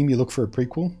post a meme, you look for a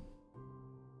prequel?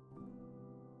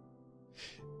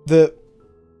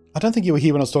 I don't think you were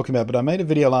here when I was talking about it, but I made a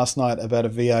video last night about a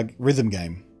VR rhythm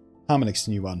game. Harmonix's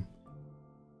new one.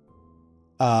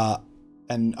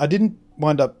 And I didn't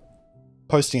wind up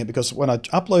posting it because when I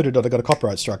uploaded it, I got a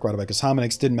copyright strike right away because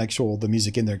Harmonix didn't make sure the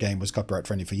music in their game was copyright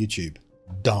friendly for YouTube.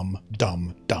 Dumb,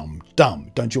 dumb, dumb,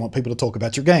 dumb. Don't you want people to talk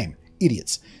about your game?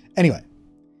 Idiots. Anyway,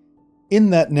 in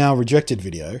that now rejected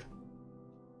video,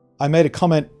 I made a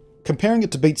comment comparing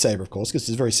it to Beat Saber, of course, because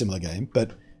it's a very similar game,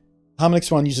 but Harmonix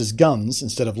one uses guns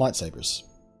instead of lightsabers.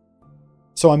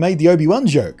 So I made the Obi-Wan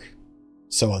joke.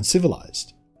 So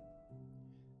uncivilized.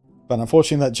 But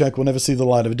unfortunately that joke will never see the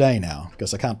light of day now,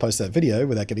 because I can't post that video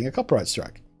without getting a copyright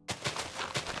strike.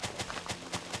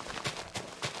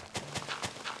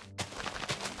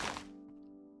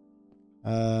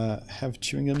 Have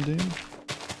chewing gum do?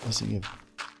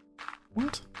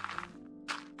 What?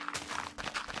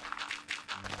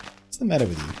 What's the matter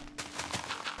with you?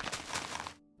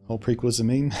 Whole prequel is a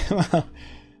meme? I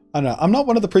don't know. I'm not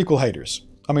one of the prequel haters.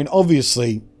 I mean,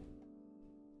 obviously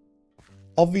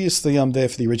I'm there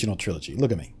for the original trilogy.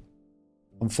 Look at me.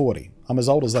 I'm 40. I'm as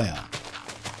old as they are.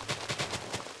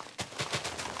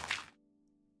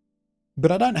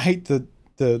 But I don't hate the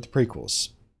prequels.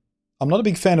 I'm not a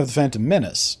big fan of The Phantom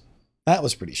Menace. That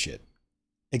was pretty shit.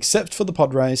 Except for the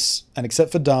pod race, and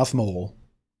except for Darth Maul,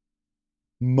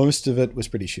 most of it was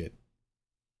pretty shit.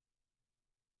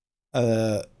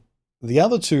 The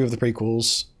other two of the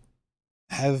prequels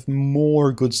have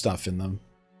more good stuff in them.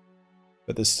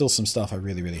 But there's still some stuff I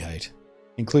really, really hate.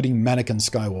 Including Mannequin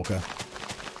Skywalker.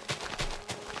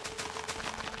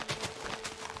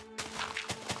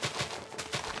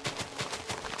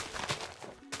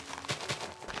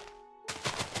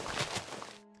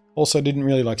 Also didn't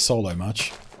really like Solo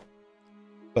much.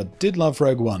 But did love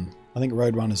Rogue One. I think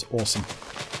Rogue One is awesome.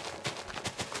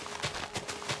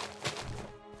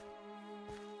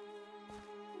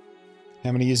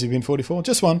 How many years have you been 44?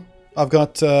 Just one. I've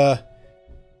got, what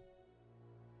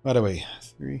are we?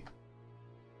 3.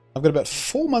 I've got about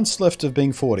 4 months left of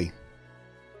being 40.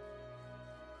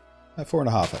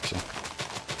 4.5, actually.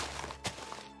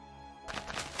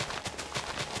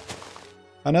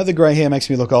 I know the grey hair makes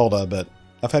me look older, but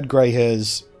I've had grey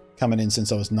hairs coming in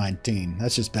since I was 19.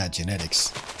 That's just bad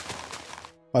genetics.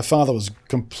 My father was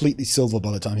completely silver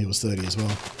by the time he was 30 as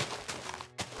well.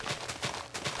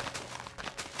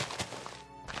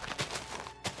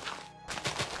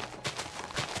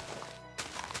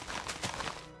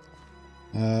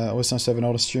 Always nice to have an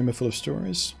older streamer full of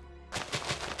stories.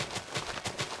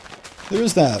 There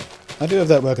is that. I do have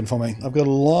that working for me. I've got a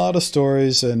lot of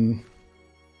stories and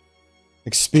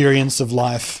experience of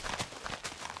life.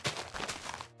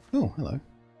 Oh, hello.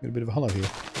 Got a bit of a hollow here.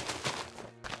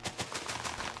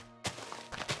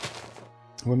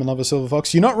 Women love a silver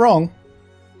fox. You're not wrong.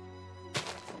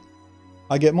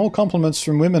 I get more compliments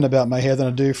from women about my hair than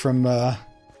I do from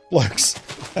blokes.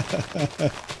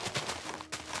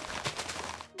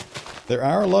 There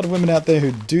are a lot of women out there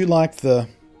who do like the...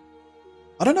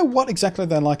 I don't know what exactly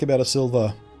they like about a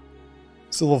silver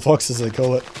fox, as they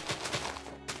call it.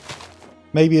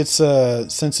 Maybe it's a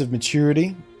sense of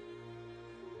maturity.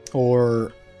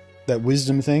 Or that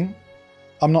wisdom thing.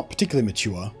 I'm not particularly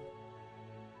mature.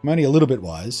 I'm only a little bit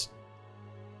wise.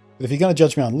 But if you're going to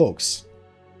judge me on looks...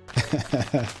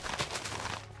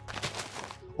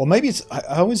 or maybe it's...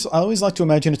 I always like to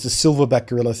imagine it's a silverback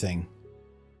gorilla thing.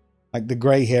 Like the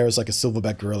grey hair is like a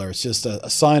silverback gorilla. It's just a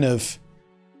sign of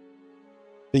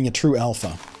being a true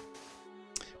alpha.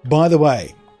 By the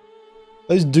way,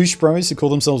 those douche bros who call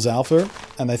themselves alpha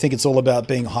and they think it's all about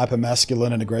being hyper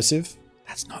masculine and aggressive,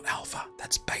 that's not alpha,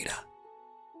 that's beta.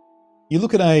 You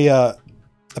look at a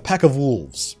pack of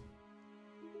wolves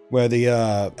where the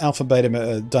alpha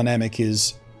beta dynamic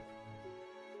is,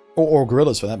 or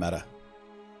gorillas for that matter.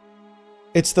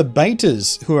 It's the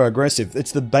betas who are aggressive.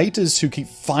 It's the betas who keep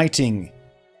fighting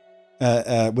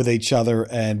with each other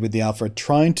and with the alpha,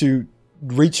 trying to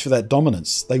reach for that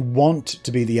dominance. They want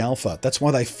to be the alpha. That's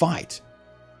why they fight.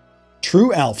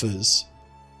 True alphas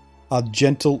are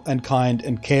gentle and kind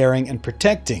and caring and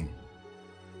protecting.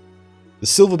 The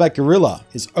silverback gorilla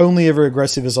is only ever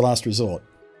aggressive as a last resort.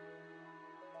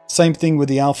 Same thing with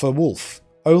the alpha wolf.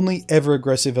 Only ever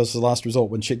aggressive as a last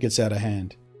resort when shit gets out of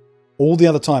hand. All the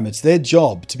other time, it's their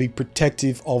job to be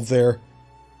protective of their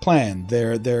clan.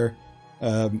 Their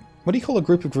what do you call a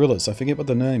group of gorillas? I forget what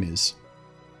the name is.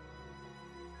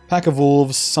 Pack of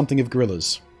wolves, something of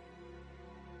gorillas.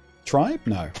 Tribe?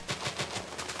 No.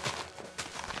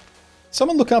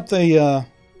 Someone look up the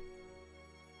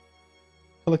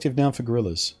collective noun for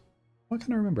gorillas. Why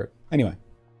can't I remember it? Anyway,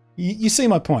 you see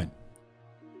my point.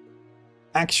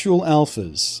 Actual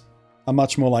alphas are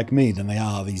much more like me than they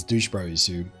are these douche bros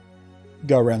who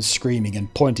go around screaming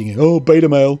and pointing at, oh, beta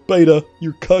male, beta,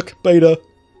 you cuck, beta.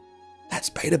 That's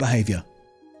beta behavior.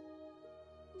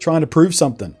 Trying to prove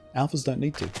something. Alphas don't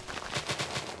need to.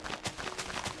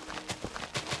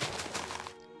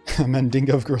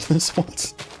 Mandingo of gorillas,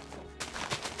 what?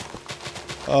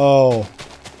 Oh,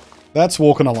 that's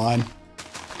walking a line.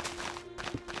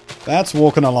 That's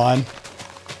walking a line.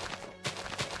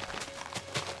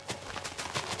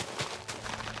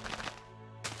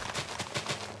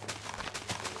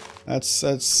 That's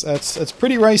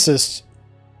pretty racist,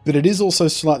 but it is also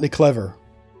slightly clever.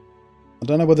 I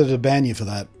don't know whether to ban you for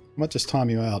that. I might just time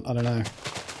you out. I don't know.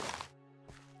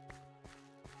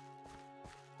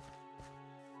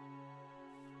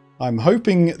 I'm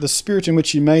hoping the spirit in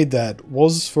which you made that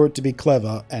was for it to be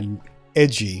clever and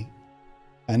edgy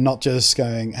and not just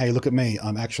going, hey, look at me,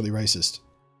 I'm actually racist.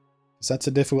 Because that's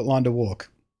a difficult line to walk.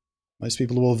 Most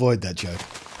people will avoid that joke.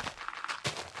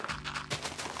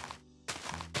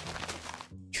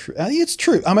 It's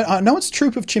true. I mean, I know it's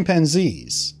true of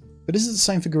chimpanzees, but is it the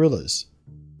same for gorillas?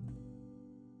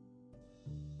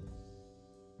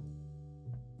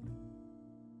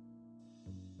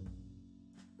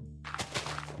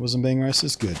 Wasn't being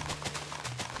racist? Good.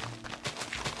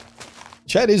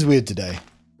 Chat is weird today.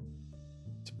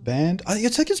 It's banned. Oh,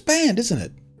 it's like it's banned, isn't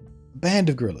it? Band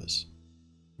of gorillas.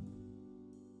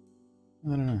 I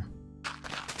don't know.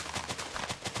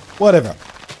 Whatever.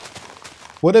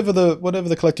 Whatever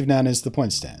the collective noun is, the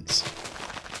point stands.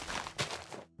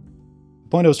 The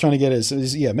point I was trying to get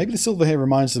is yeah, maybe the silver hair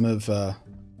reminds them of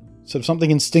sort of something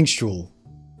instinctual.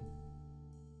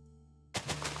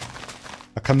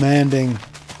 A commanding,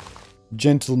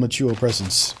 gentle, mature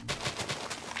presence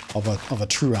of a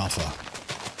true alpha.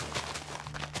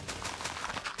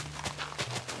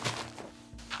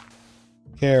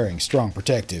 Caring, strong,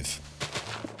 protective.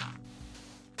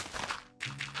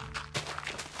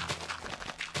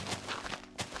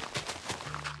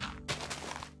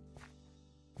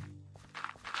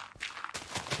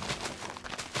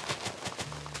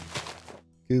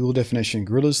 Google definition.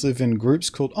 Gorillas live in groups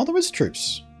called... Oh, there is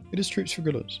troops. It is troops for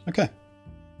gorillas. Okay.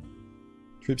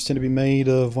 Troops tend to be made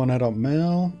of one adult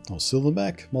male, or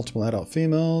silverback, multiple adult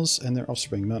females, and their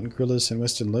offspring. Mountain gorillas and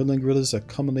western lowland gorillas are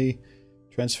commonly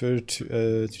transferred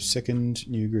to second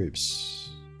new groups.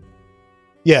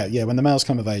 Yeah, when the males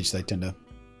come of age, they tend to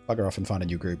bugger off and find a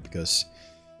new group because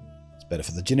it's better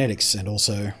for the genetics and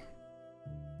also...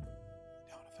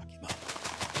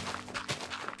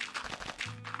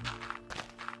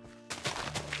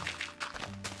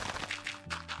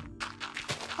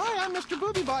 Mr.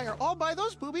 Booby Buyer. I'll buy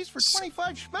those boobies for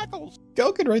 25 schmeckles.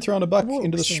 Go, could Ray throwing a buck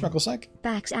into the schmeckle sack?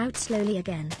 Backs out slowly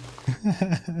again.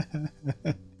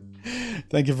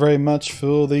 Thank you very much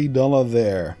for the $1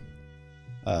 there.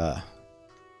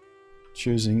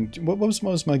 Choosing... What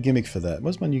was my gimmick for that? What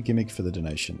was my new gimmick for the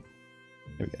donation?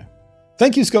 Here we go.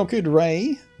 Thank you, Skulkid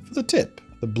Ray, for the tip.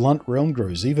 The blunt realm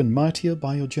grows even mightier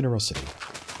by your generosity.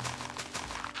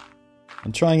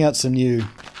 I'm trying out some new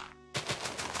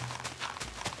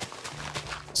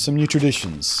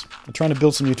traditions. I'm trying to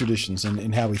build some new traditions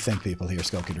in how we thank people here,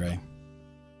 Skulkid Ray.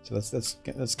 So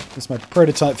that's my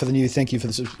prototype for the new thank you for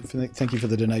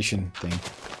the donation thing.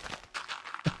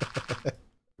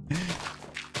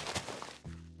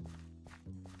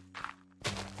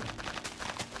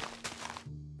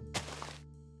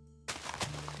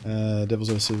 Devil's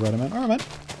obviously the right amount. Alright, man.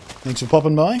 Thanks for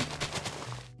popping by.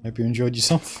 Hope you enjoyed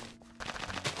yourself.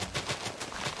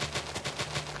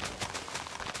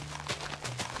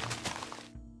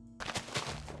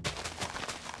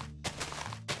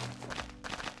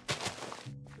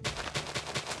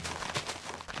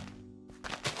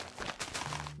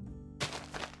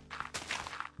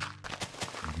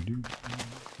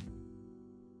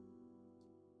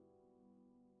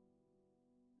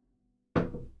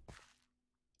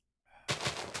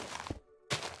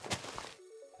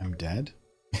 I'm Dad.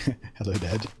 Hello,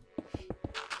 Dad.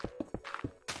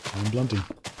 I'm BluntNate.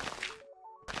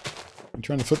 I'm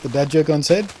trying to flip the dad joke on its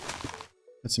head.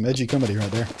 That's some edgy comedy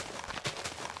right there.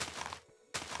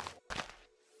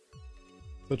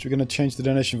 Thought you were going to change the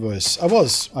donation voice.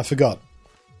 I forgot.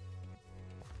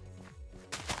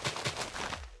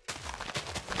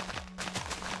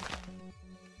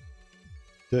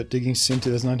 Dirt digging sim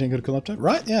 2019 got a cool update?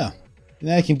 Right, yeah.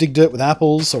 Now you can dig dirt with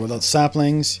apples or with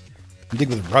saplings. You can dig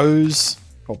with rose.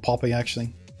 Or poppy,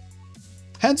 actually.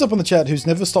 Hands up on the chat who's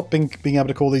never stopped being able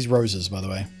to call these roses, by the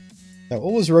way. They were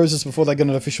always roses before they got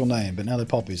an official name, but now they're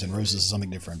poppies and roses are something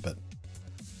different, but...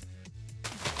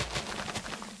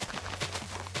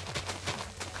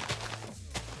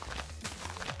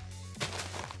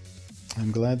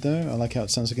 I'm glad though. I like how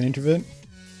it sounds like an introvert.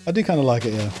 I do kind of like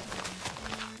it, yeah.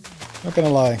 Not gonna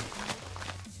lie.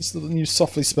 This little new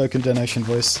softly spoken donation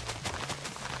voice.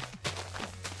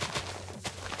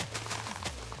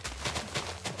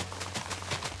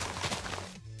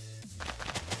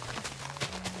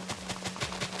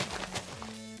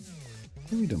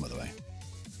 What are we doing, by the way?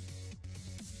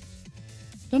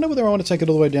 Don't know whether I want to take it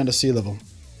all the way down to sea level.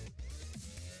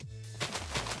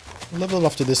 I'll level it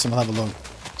off to this and we'll have a look.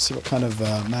 See what kind of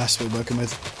mass we're working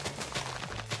with.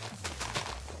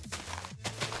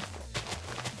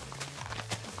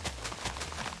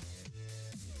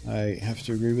 I have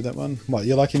to agree with that one. What,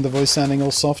 you're liking the voice sounding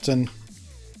all soft and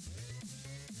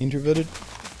introverted?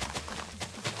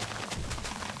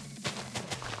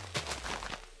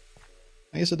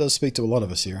 I guess it does speak to a lot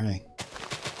of us here, hey?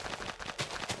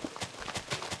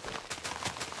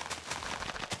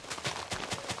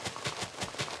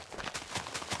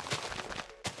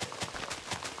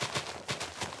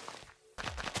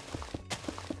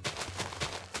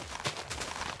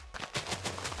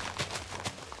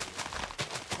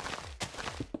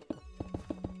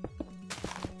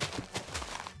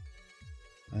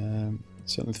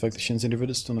 Certainly the fact that Shin's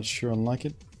introverted, still not sure I like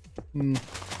it. Might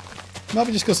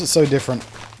be just because it's so different.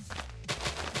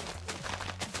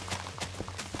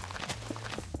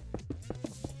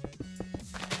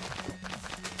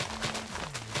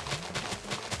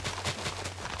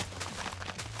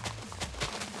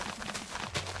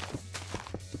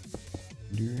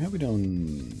 How are we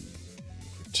doing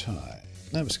for tie?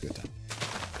 That was good.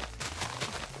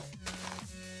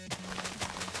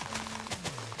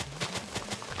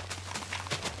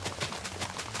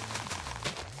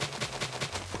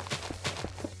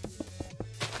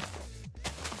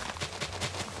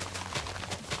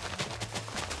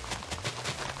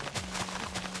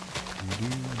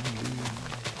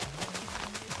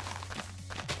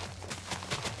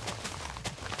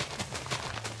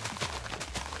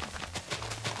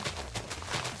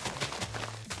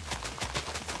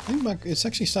 It's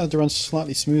actually started to run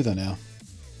slightly smoother now.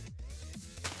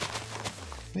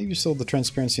 Maybe you saw the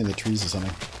transparency in the trees or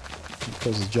something. It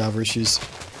causes Java issues.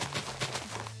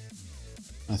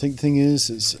 I think the thing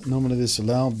is normally this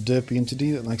loud, derpy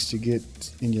entity that likes to get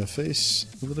in your face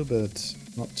a little bit,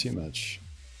 not too much.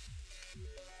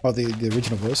 Oh, the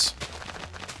original voice.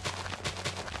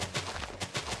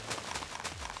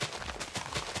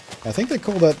 I think they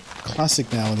call that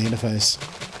classic now in the interface.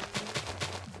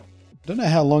 I don't know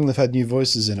how long they've had new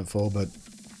voices in it for, but...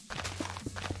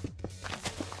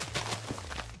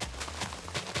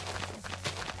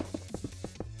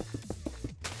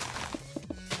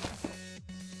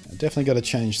 I definitely got to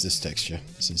change this texture.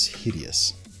 This is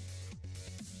hideous.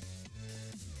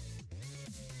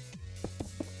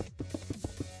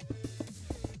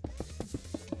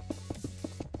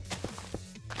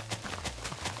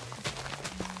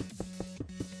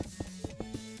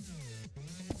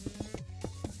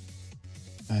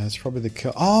 It's probably the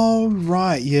kelp. Oh,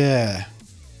 right, yeah.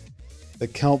 The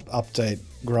kelp update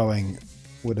growing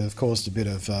would have caused a bit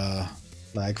of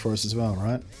lag for us as well,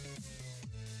 right?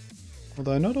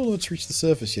 Although not all of it's reached the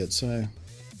surface yet, so...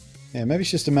 Yeah, maybe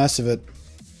it's just a mass of it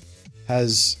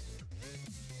has...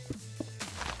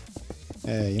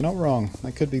 Yeah, you're not wrong.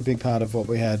 That could be a big part of what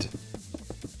we had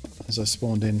as I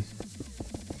spawned in.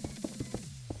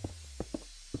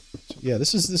 So, yeah,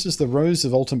 this is the Rose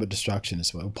of Ultimate Destruction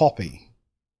as well. Poppy.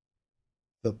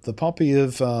 The poppy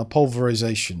of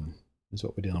pulverization is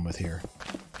what we're dealing with here.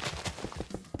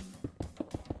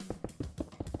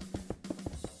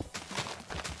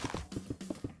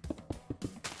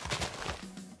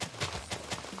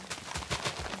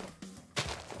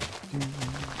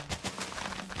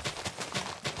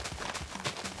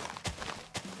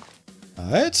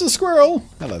 It's a squirrel!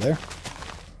 Hello there.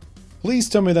 Please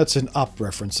tell me that's an Up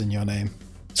reference in your name.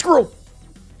 Squirrel!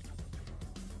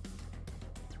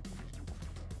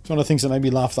 It's one of the things that made me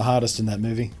laugh the hardest in that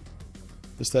movie.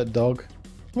 Just that dog.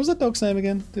 What was that dog's name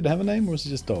again? Did it have a name or was it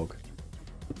just dog?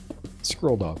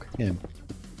 Squirrel dog. Him.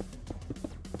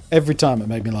 Every time it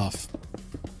made me laugh.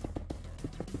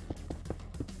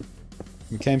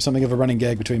 It became something of a running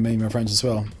gag between me and my friends as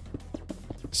well.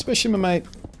 Especially my mate,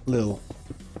 Lil,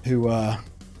 who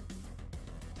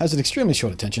has an extremely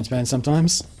short attention span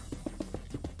sometimes.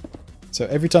 So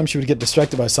every time she would get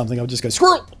distracted by something, I would just go,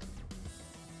 squirrel!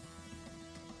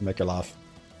 Make her laugh.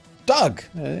 Doug!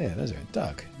 Yeah, that's right,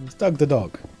 Doug. It's Doug the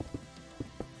dog.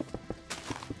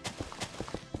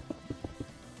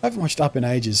 I haven't watched Up in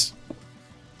ages.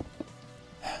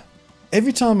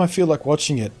 Every time I feel like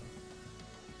watching it,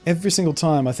 every single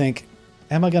time I think,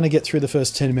 am I going to get through the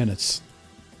first 10 minutes?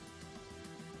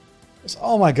 It's,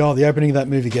 oh my god, the opening of that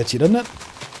movie gets you, doesn't it?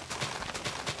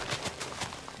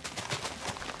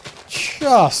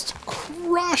 Just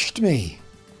crushed me.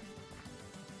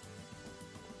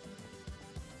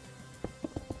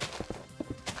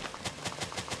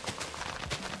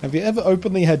 Have you ever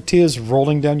openly had tears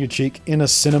rolling down your cheek in a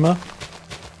cinema?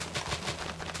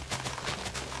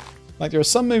 Like, there are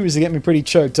some movies that get me pretty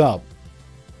choked up.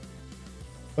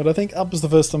 But I think Up was the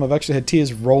first time I've actually had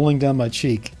tears rolling down my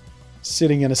cheek,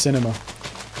 sitting in a cinema.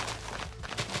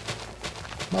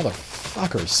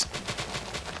 Motherfuckers.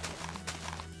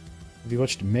 Have you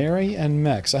watched Mary and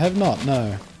Max? I have not,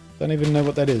 no. Don't even know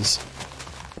what that is.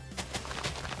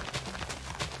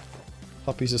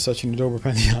 Puppies are such an adorable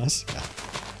pain in the ass.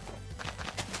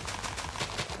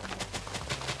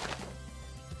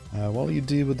 While you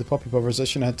deal with the puppy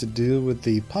pulverization, I had to deal with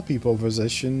the puppy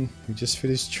pulverization. We just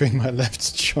finished chewing my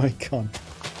left Joy-Con.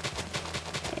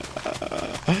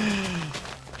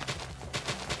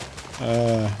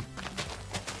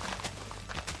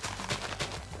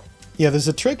 Yeah, there's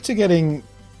a trick to getting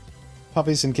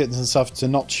puppies and kittens and stuff to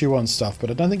not chew on stuff, but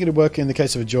I don't think it'd work in the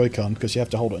case of a Joy-Con because you have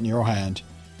to hold it in your hand.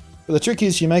 But the trick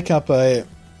is you make up a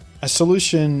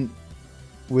solution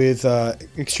with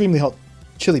extremely hot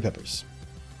chili peppers.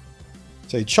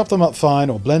 So you chop them up fine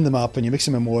or blend them up and you mix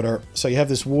them in water. So you have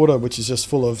this water which is just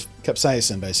full of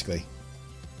capsaicin basically.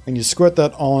 And you squirt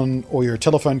that on all your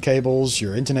telephone cables,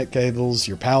 your internet cables,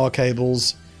 your power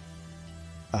cables,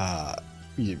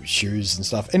 your shoes and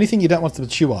stuff. Anything you don't want them to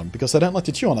chew on, because they don't like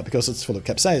to chew on it because it's full of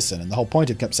capsaicin. And the whole point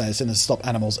of capsaicin is to stop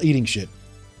animals eating shit.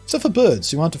 Except for birds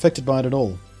who aren't affected by it at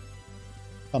all.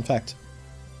 Fun fact.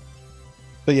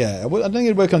 But yeah, I don't think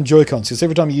it'd work on Joy-Cons because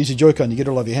every time you use your Joy-Con you get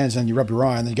it all over your hands and then you rub your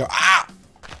eye and then you go, ah!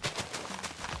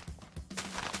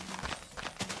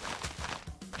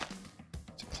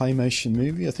 Claymation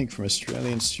movie, I think from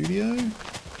Australian studio.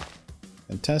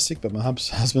 Fantastic, but my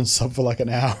husband subbed for like an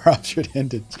hour after it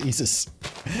ended. Jesus.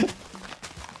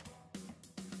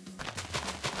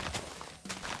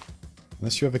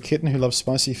 Unless you have a kitten who loves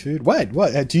spicy food. Wait,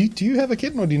 what? Do you have a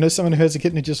kitten, or do you know someone who has a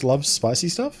kitten who just loves spicy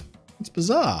stuff? It's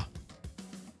bizarre.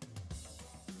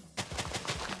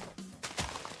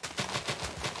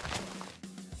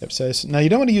 Capsaicin. Now, you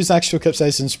don't want to use actual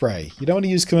capsaicin spray. You don't want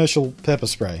to use commercial pepper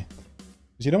spray.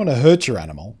 You don't want to hurt your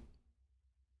animal.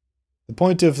 The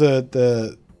point of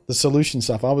the solution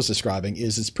stuff I was describing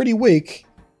is it's pretty weak,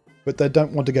 but they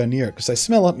don't want to go near it because they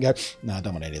smell it and go, no, I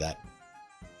don't want any of that.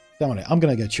 Don't want it. I'm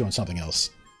going to go chew on something else.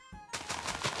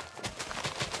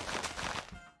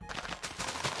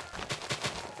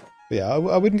 But yeah,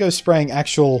 I wouldn't go spraying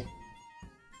actual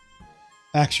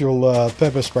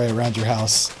pepper spray around your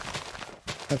house.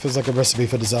 That feels like a recipe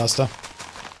for disaster.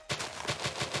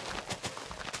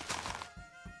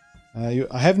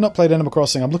 I have not played Animal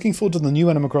Crossing. I'm looking forward to the new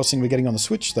Animal Crossing we're getting on the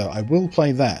Switch, though. I will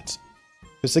play that.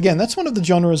 Because, again, that's one of the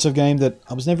genres of game that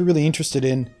I was never really interested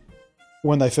in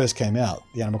when they first came out,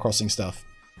 the Animal Crossing stuff.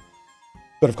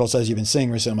 But, of course, as you've been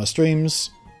seeing recently on my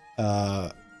streams,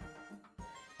 I'm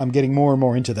getting more and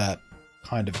more into that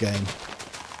kind of game.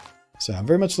 So I'm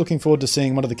very much looking forward to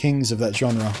seeing one of the kings of that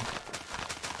genre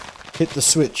hit the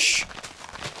Switch.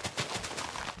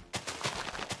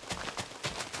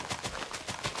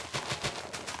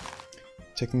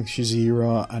 Technically, she's a year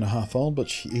and a half old, but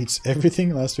she eats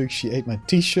everything. Last week, she ate my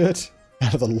t-shirt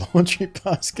out of the laundry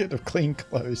basket of clean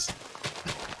clothes.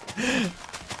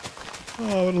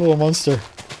 Oh, what a little monster.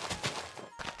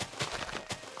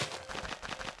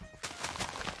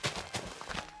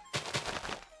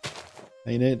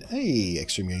 Hey, Ned. Hey,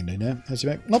 Extreme Game Ned. How's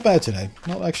your back? Not bad today.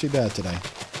 Not actually bad today.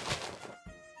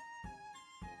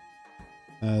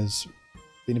 Has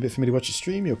been a bit for me to watch your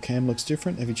stream. Your cam looks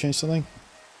different. Have you changed something?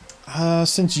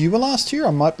 Since you were last here,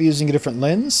 I might be using a different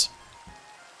lens.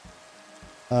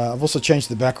 I've also changed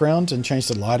the background and changed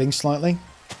the lighting slightly.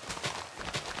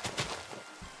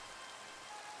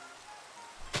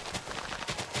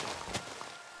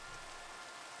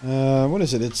 What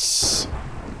is it? It's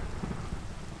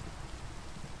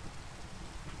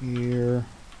here.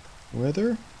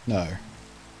 Weather? No.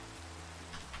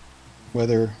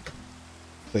 Weather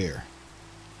clear.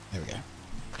 There we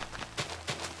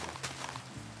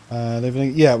go.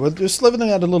 Living, yeah, we're just living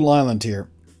out a little island here,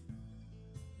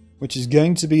 which is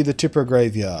going to be the Tipper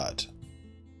Graveyard.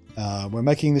 We're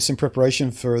making this in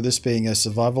preparation for this being a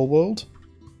survival world.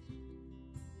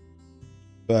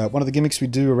 But one of the gimmicks we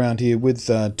do around here with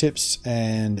tips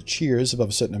and cheers above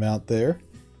a certain amount there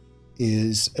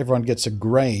is everyone gets a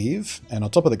grave, and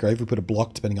on top of the grave we put a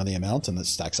block depending on the amount, and it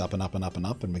stacks up and up and up and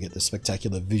up, and we get this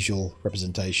spectacular visual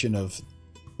representation of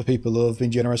the people who have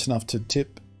been generous enough to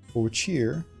tip or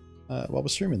cheer while we're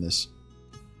streaming this.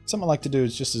 Something I like to do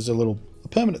is just as a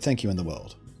permanent thank you in the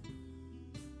world.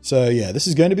 So yeah, this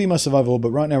is going to be my survival, but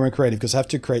right now we're in creative because I have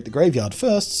to create the graveyard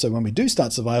first, so when we do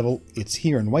start survival, it's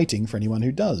here and waiting for anyone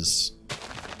who does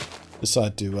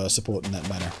decide to support in that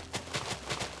manner.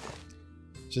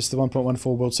 Just the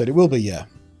 1.14 world state. It will be, yeah.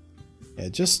 Yeah,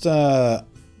 just, where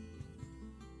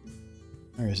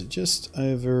is it? Just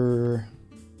over...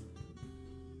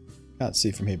 Can't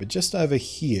see from here, but just over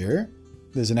here,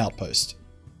 there's an outpost.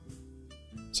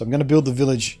 So I'm going to build the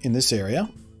village in this area.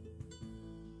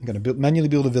 I'm going to manually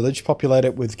build a village, populate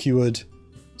it with cured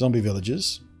zombie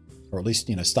villagers. Or at least,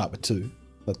 you know, start with 2.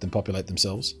 Let them populate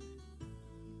themselves.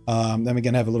 Then we're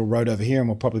going to have a little road over here, and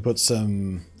we'll probably put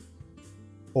some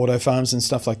auto farms and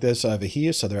stuff like this over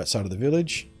here, so they're outside of the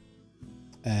village.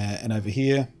 And over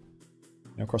here,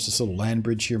 you know, across this little land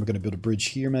bridge here, we're going to build a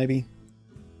bridge here, maybe.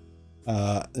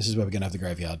 This is where we're going to have the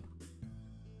graveyard.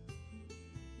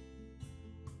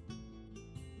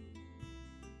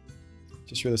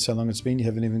 Just realized how long it's been. You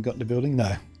haven't even gotten to building?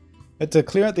 No. Had to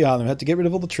clear out the island. We had to get rid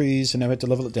of all the trees, and now we had to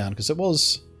level it down because it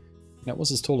was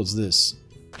as tall as this.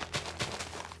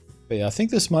 But yeah, I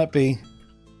think this might be...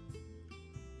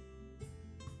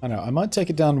 I don't know. I might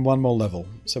take it down 1 more level.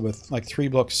 So with like 3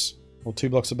 blocks or 2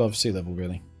 blocks above sea level,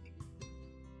 really.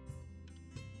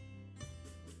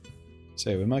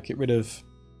 So we might get rid of...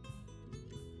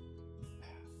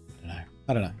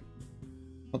 I don't know.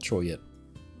 Not sure yet.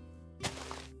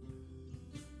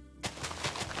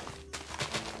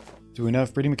 Do we know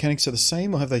if breeding mechanics are the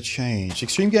same or have they changed?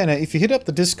 Extreme Gainer, if you hit up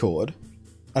the Discord,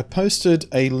 I posted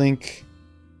a link.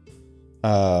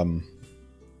 Yeah,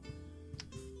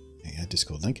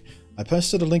 Discord link. I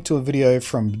posted a link to a video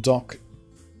from Doc,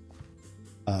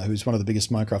 who's one of the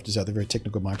biggest Minecrafters out there, very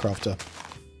technical Minecrafter.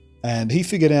 And he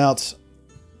figured out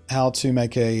how to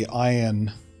make a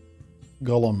iron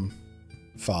golem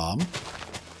farm.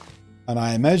 And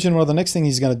I imagine one of the next thing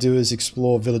he's going to do is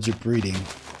explore villager breeding.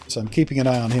 So I'm keeping an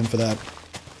eye on him for that.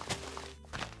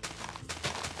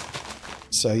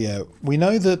 So yeah, we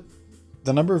know that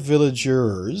the number of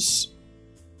villagers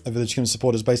a village can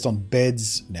support is based on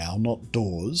beds now, not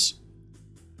doors.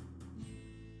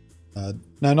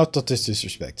 No, not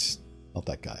disrespect. Not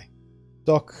that guy.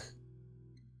 Doc.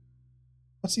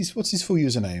 What's his full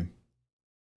username?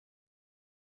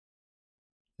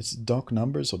 It's Doc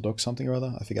Numbers or Doc something or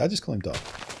other. I think I just call him Doc.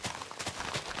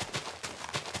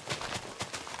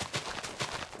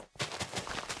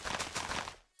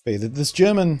 But yeah, this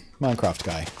German Minecraft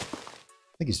guy. I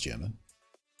think he's German.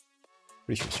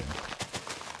 Pretty sure he's German.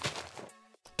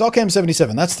 Doc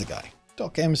M77, that's the guy.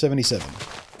 Doc M77.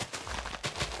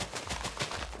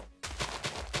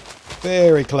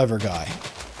 Very clever guy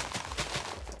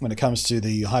when it comes to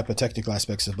the hyper-technical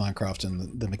aspects of Minecraft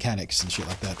and the mechanics and shit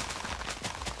like that.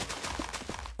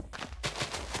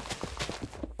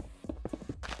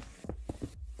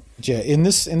 But yeah, in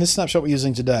this snapshot we're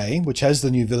using today, which has the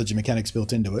new villager mechanics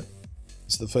built into it,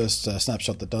 it's the first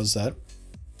snapshot that does that.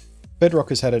 Bedrock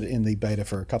has had it in the beta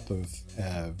for a couple of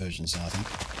versions now, I think.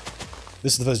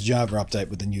 This is the first Java update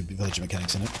with the new villager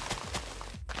mechanics in it.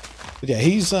 But yeah,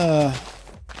 he's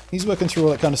working through all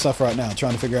that kind of stuff right now,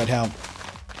 trying to figure out how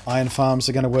iron farms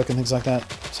are going to work and things like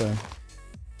that. So,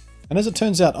 and as it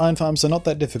turns out, iron farms are not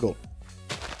that difficult.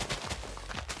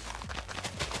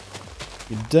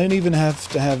 You don't even have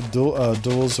to have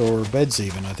doors or beds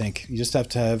even, I think. You just have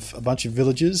to have a bunch of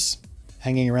villagers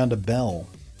hanging around a bell.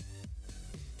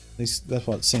 At least that's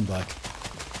what it seemed like.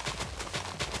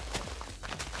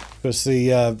 Because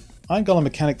the Iron Golem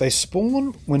mechanic, they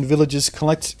spawn when villagers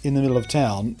collect in the middle of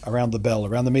town, around the bell,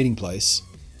 around the meeting place,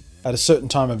 at a certain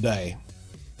time of day,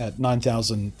 at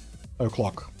 9,000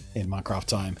 o'clock in Minecraft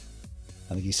time,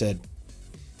 I think he said.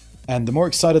 And the more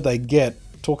excited they get,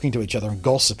 talking to each other and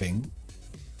gossiping,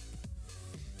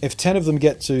 if 10 of them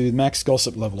get to max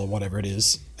gossip level or whatever it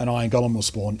is, an Iron Golem will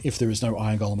spawn if there is no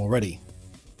Iron Golem already.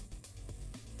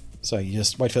 So you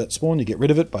just wait for that spawn, you get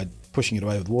rid of it by pushing it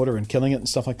away with water and killing it and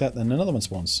stuff like that, then another one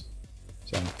spawns.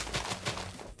 So,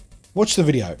 watch the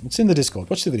video. It's in the Discord.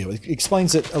 Watch the video. It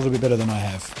explains it a little bit better than I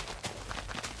have.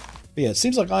 But yeah, it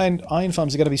seems like iron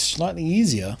farms are going to be slightly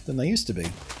easier than they used to be,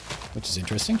 which is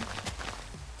interesting.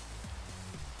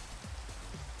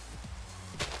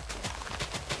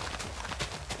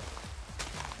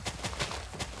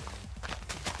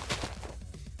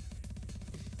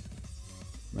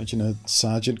 Imagine a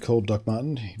sergeant called Doc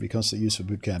Martin. He'd be constantly used for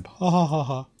boot camp. Ha ha ha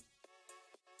ha.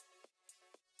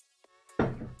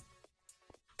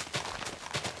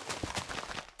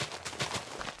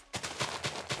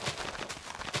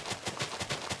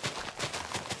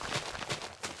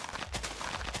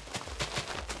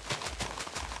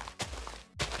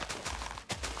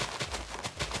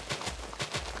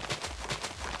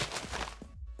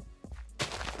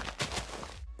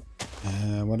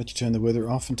 Why don't you turn the weather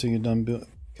off until you're done building?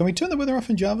 Can we turn the weather off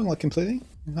in Java, like completely?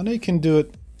 I know you can do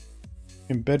it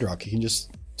in Bedrock. You can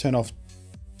just turn off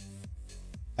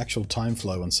actual time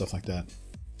flow and stuff like that.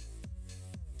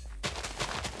 I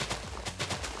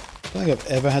don't think I've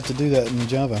ever had to do that in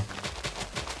Java.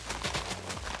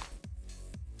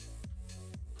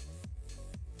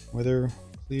 Weather,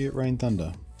 clear, rain,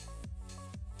 thunder.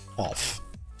 Off.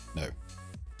 No.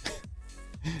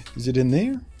 Is it in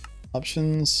there?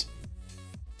 Options.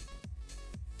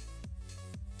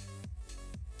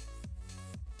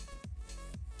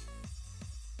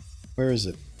 Where is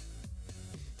it?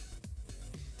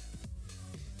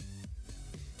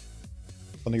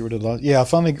 Finally get rid of the last. Yeah, I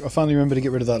finally remember to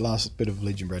get rid of that last bit of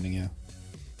Legion branding. Yeah.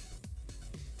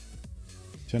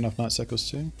 Turn off night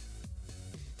cycles too.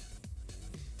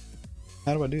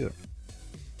 How do I do that?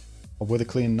 Oh, weather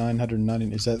clean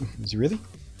 990. Is it really?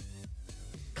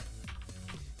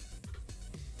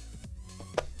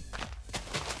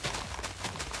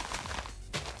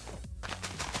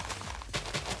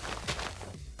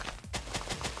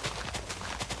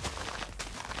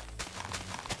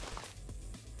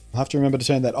 I'll have to remember to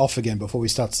turn that off again before we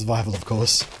start survival, of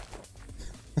course.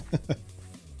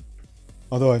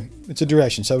 Although, it's a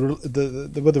duration, so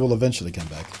the weather will eventually come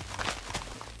back.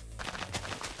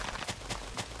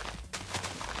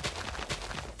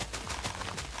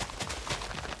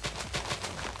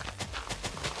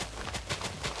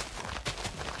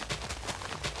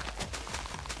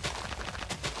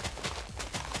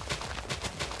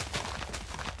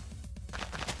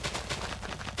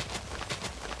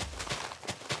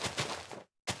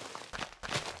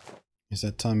 Is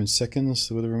that time in seconds?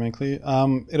 The weather remain clear?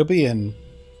 It'll be in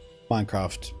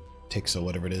Minecraft ticks or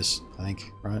whatever it is, I think,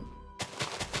 right?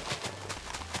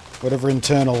 Whatever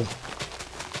internal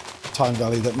time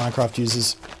value that Minecraft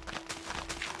uses.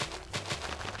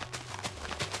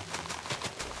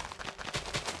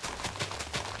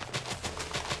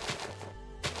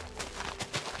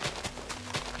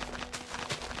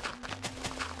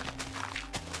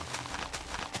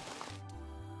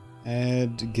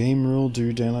 Add game rule,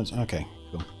 do daylight. Okay,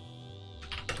 cool.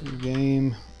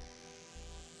 Game.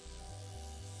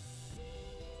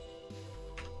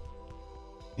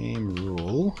 Game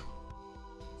rule.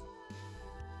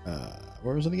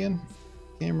 Where was it again?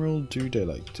 Game rule, do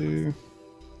daylight, do.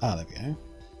 Ah, there we go.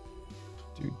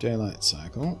 Do daylight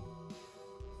cycle.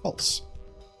 False.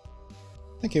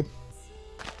 Thank you.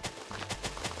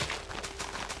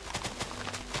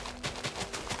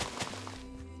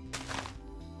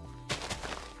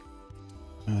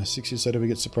 6 years later, we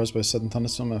get surprised by a sudden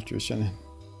thunderstorm after Australian.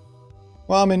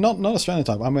 Well, I mean, not Australian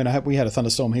time. I mean, we had a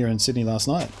thunderstorm here in Sydney last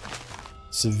night.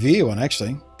 Severe one,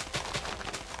 actually.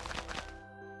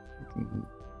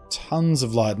 Tons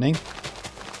of lightning.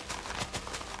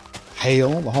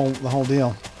 Hail, the whole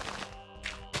deal.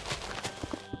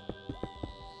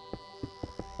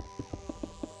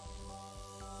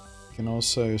 You can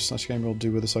also slash game rule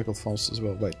do weather cycle false as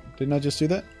well. Wait, didn't I just do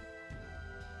that?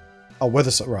 Oh,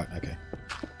 weather cycle, right, okay.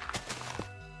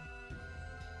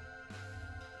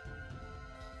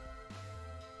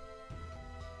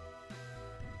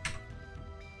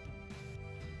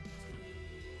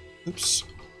 Oops.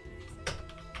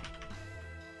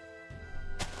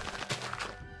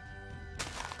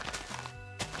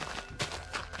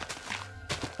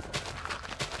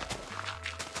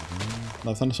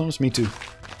 No thunderstorms? Me too.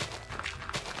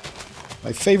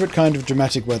 My favorite kind of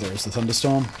dramatic weather is the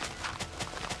thunderstorm.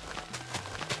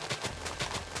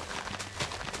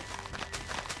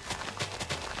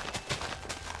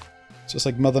 It's just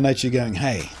like Mother Nature going,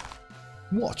 hey,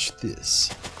 watch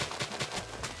this.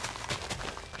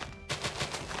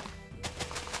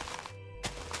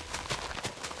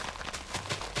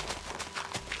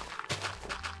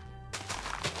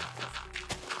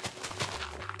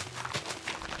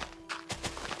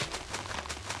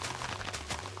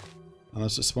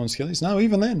 Unless it spawns skellies. No,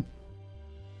 even then.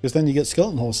 Because then you get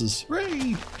skeleton horses.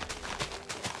 Hooray!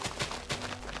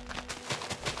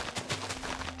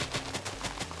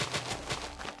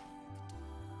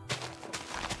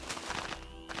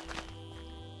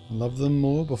 I love them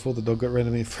more before the dog got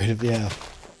randomly afraid of the owl.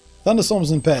 Thunderstorms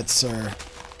and pets are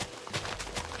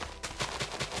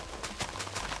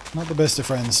not the best of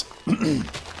friends.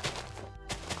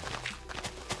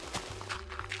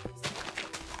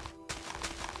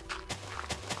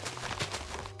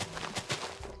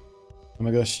 Oh my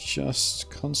gosh,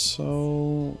 just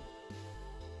console.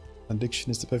 Addiction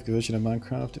is the perfect version of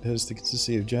Minecraft. It has the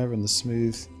consistency of Java and the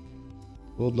smooth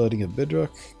world loading of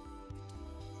Bedrock.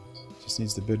 Just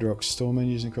needs the Bedrock store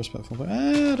menus and cross-platform.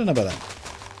 I don't know about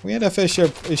that. We had our fair share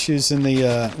of issues in the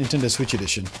Nintendo Switch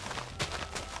edition.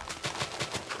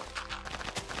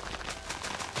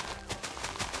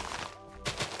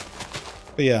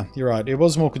 But yeah, you're right. It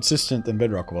was more consistent than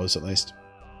Bedrock was, at least.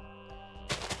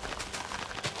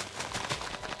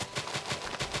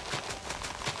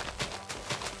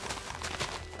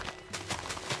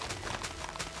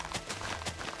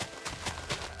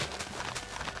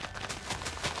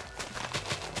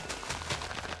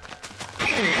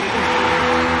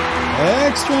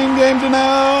 Extreme game to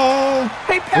know.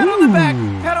 Hey, pat on the back!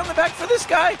 Pat on the back for this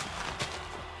guy!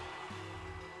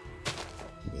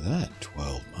 Look at that,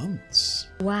 12 months.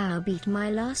 Wow, beat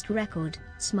my last record.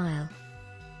 Smile.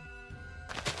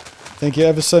 Thank you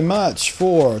ever so much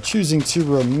for choosing to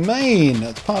remain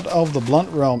as part of the Blunt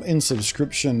Realm in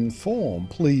subscription form.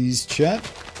 Please, chat.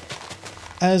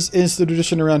 As is the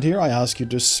tradition around here, I ask you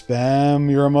to spam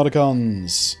your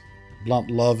emoticons. Blunt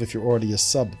love if you're already a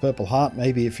sub, the purple heart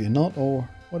maybe if you're not, or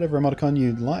whatever emoticon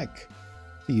you'd like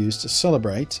to use to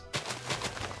celebrate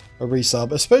a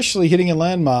resub, especially hitting a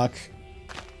landmark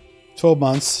 12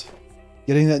 months,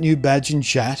 getting that new badge in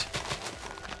chat.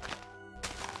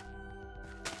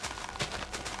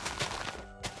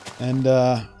 And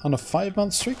on a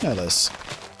 5-month streak, no less.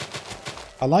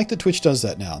 I like that Twitch does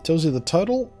that now. It tells you the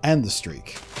total and the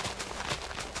streak.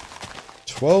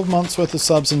 12 months worth of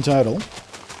subs in total.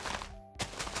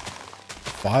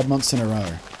 5 months in a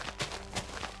row.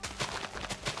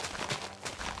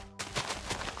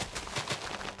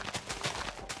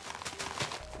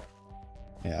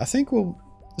 Yeah, I think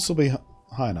this will be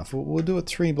high enough. We'll do it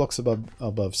 3 blocks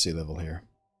above sea level here.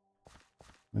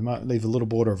 We might leave a little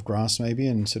border of grass maybe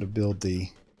and sort of build the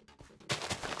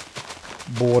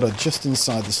border just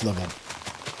inside this level.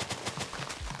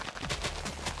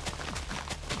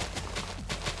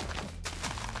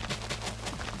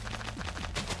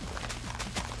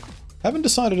 Haven't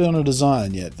decided on a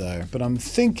design yet though, but I'm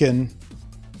thinking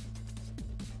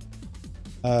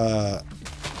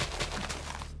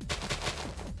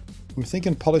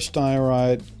polished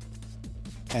diorite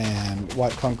and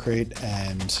white concrete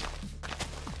and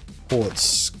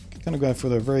quartz. Kind of going for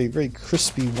the very, very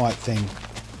crispy white thing.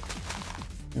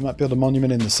 We might build a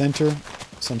monument in the center,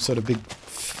 some sort of big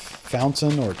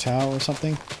fountain or a tower or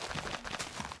something.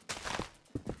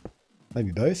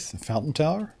 Maybe both, a fountain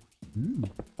tower. Ooh.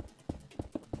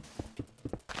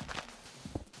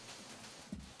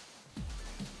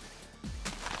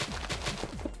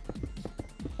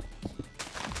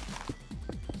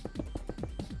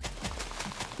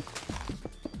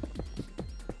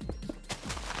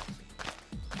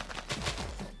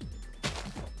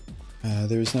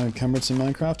 There is no encumbrance in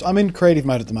Minecraft. I'm in creative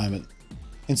mode at the moment.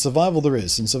 In survival there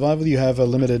is. In survival you have a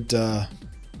limited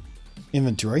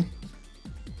inventory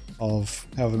of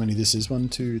however many this is. 1,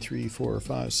 2, 3, 4,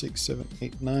 5, 6, 7,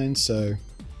 8, 9. So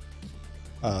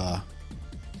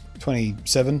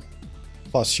 27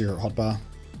 plus your hotbar.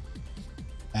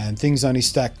 And things only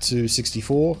stack to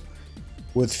 64,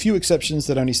 with few exceptions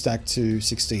that only stack to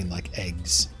 16, like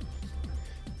eggs.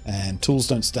 And tools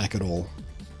don't stack at all.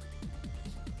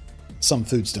 Some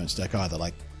foods don't stack either,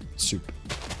 like soup.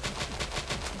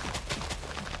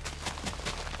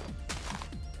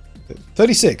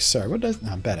 36, sorry, what did I...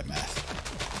 No, I'm bad at math.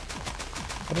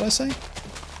 What did I say?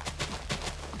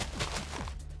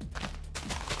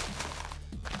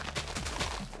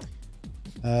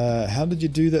 How did you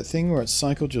do that thing where it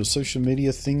cycled your social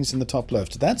media things in the top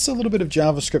left? That's a little bit of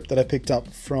JavaScript that I picked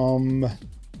up from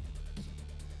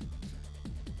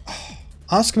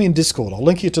Ask me in Discord. I'll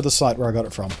link you to the site where I got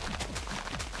it from.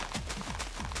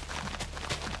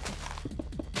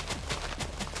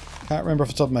 Can't remember off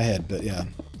the top of my head, but yeah.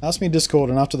 Ask me in Discord,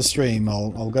 and after the stream,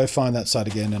 I'll go find that site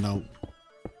again, and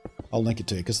I'll link it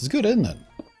to you, because it's good, isn't it?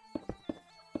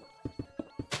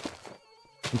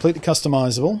 Completely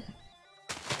customizable.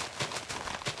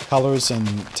 Colors and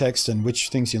text and which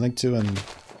things you link to, and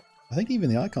I think even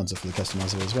the icons are fully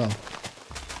customizable as well.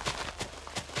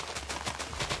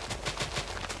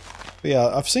 But yeah,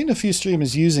 I've seen a few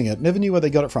streamers using it. Never knew where they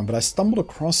got it from, but I stumbled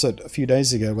across it a few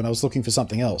days ago when I was looking for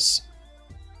something else.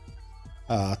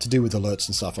 To do with alerts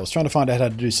and stuff. I was trying to find out how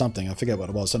to do something. I forget what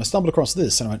it was. And I stumbled across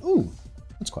this and I went, ooh,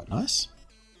 that's quite nice.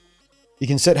 You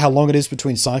can set how long it is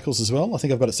between cycles as well. I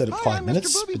think I've got it set at 5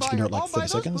 minutes, but you can do it like 30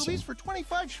 seconds. For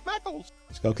 25 schmeckles.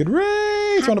 Skull Kid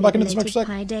Ray! Trying to back into the smoke stack.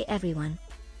 Pi Day, everyone.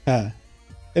 It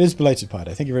is belated Pi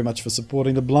Day. Thank you very much for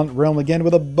supporting the Blunt Realm again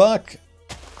with $1.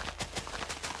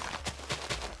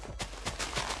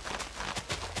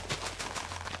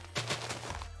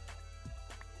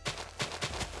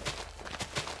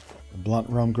 The Blunt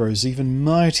Realm grows even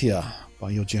mightier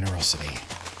by your generosity.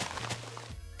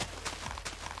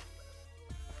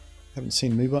 Haven't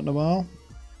seen Moobot in a while.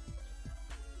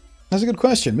 That's a good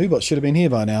question. Moobot should have been here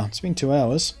by now. It's been 2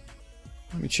 hours.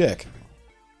 Let me check.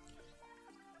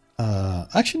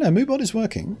 Actually, no, Moobot is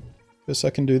working. Because I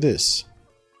can do this.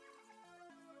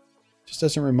 Just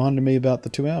hasn't reminded me about the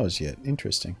 2 hours yet.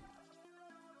 Interesting.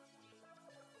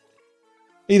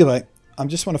 Either way, I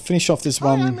just want to finish off this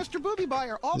one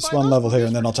level here,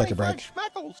 and then I'll take a break.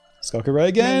 Skull Kid Ray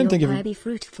again. Thank you. May your pie be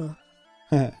fruitful.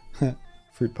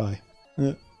 Fruit pie.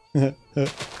 It's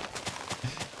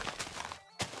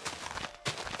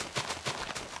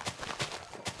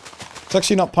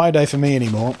actually not Pi Day for me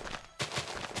anymore.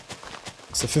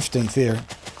 It's the 15th here.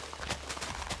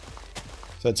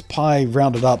 So it's Pi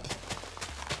rounded up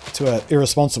to an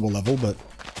irresponsible level, but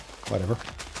whatever.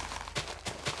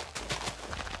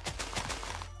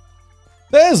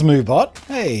 There's Moobot.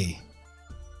 Hey.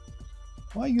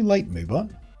 Why are you late,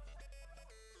 Moobot?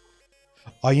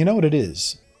 Oh, you know what it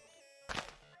is?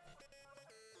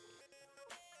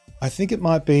 I think it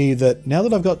might be that now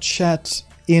that I've got chat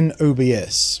in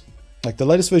OBS, like the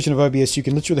latest version of OBS, you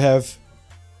can literally have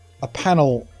a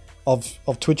panel of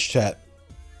Twitch chat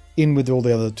in with all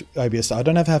the other OBS. I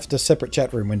don't have a separate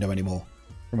chat room window anymore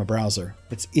from a browser.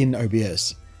 It's in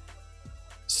OBS.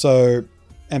 So,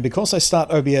 and because I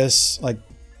start OBS, like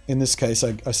in this case,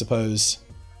 I suppose,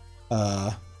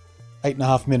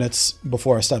 8.5 minutes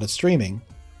before I started streaming,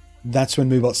 that's when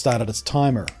Moobot started its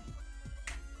timer.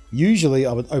 Usually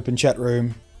I would open chat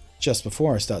room just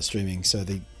before I start streaming, so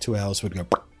the 2 hours would go.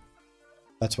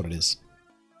 That's what it is.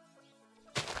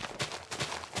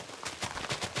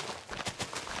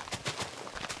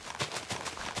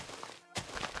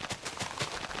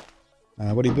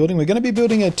 What are you building? We're going to be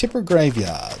building a tipper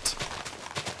graveyard.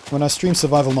 When I stream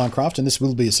Survival Minecraft, and this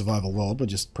will be a survival world, we're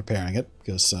just preparing it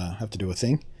because I have to do a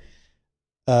thing.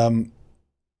 But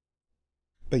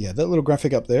yeah, that little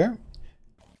graphic up there.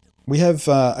 We have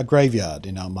a graveyard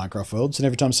in our Minecraft worlds, and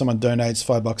every time someone donates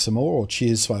 $5 or more, or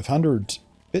cheers 500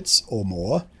 bits or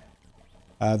more,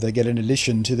 they get an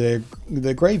addition to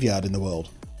their graveyard in the world.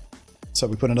 So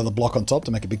we put another block on top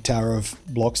to make a big tower of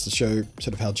blocks to show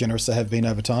sort of how generous they have been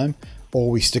over time, or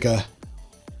we stick a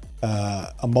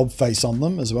mob face on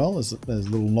them as well, as a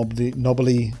little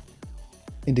knobbly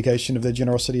indication of their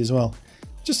generosity as well.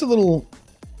 Just a little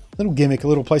gimmick, a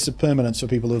little place of permanence for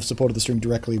people who have supported the stream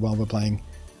directly while we're playing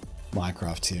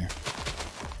Minecraft here.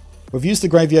 We've used the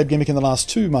graveyard gimmick in the last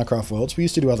 2 Minecraft worlds. We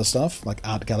used to do other stuff, like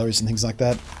art galleries and things like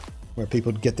that, where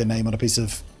people would get their name on a piece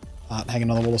of art hanging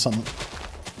on the wall or something.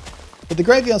 But the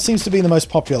graveyard seems to be the most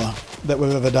popular that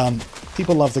we've ever done.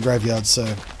 People love the graveyard, so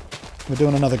we're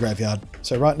doing another graveyard.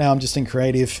 So right now I'm just in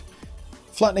creative,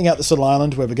 flattening out this little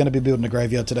island where we're going to be building a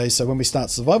graveyard today, so when we start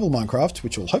Survival Minecraft,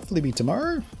 which will hopefully be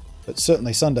tomorrow, but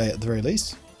certainly Sunday at the very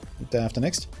least, the day after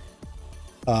next,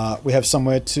 we have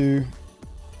somewhere to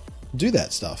do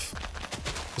that stuff.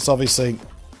 It's obviously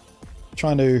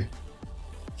trying to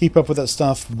keep up with that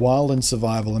stuff while in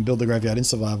survival and build the graveyard in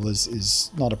survival is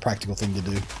not a practical thing to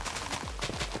do.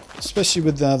 Especially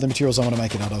with the materials I want to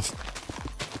make it out of.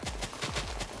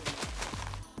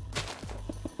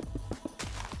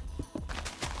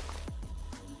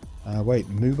 Wait,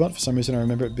 Moobot? For some reason I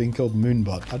remember it being called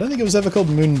Moonbot. I don't think it was ever called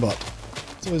Moonbot.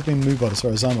 It's always been Moobot as far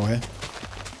as I'm aware.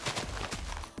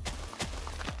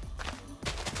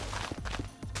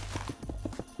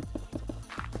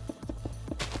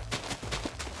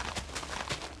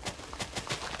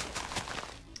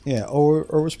 Yeah, or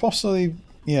it was possibly,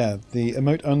 yeah, the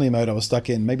emote only emote I was stuck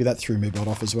in. Maybe that threw Moobot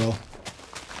off as well.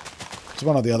 It's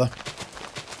one or the other.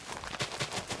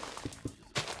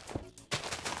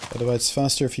 By the way, it's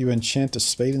faster if you enchant to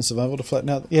speed and survival to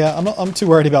flatten out. Yeah, I'm too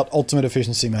worried about ultimate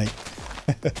efficiency, mate.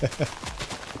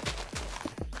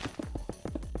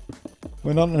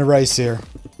 We're not in a race here.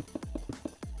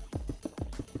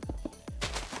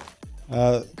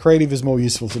 Creative is more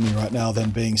useful to me right now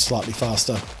than being slightly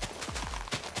faster.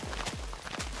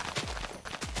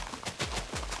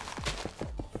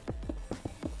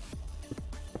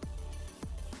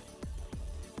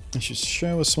 I should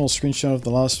show a small screenshot of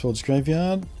the last world's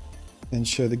graveyard, then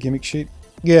show the gimmick sheet.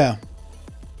 Yeah.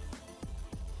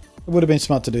 It would have been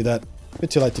smart to do that. A bit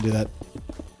too late to do that.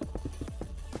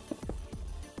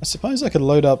 I suppose I could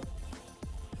load up...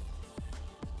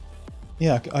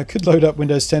 Yeah, I could load up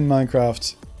Windows 10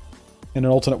 Minecraft in an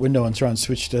alternate window and try and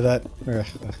switch to that.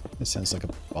 It sounds like a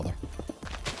bother.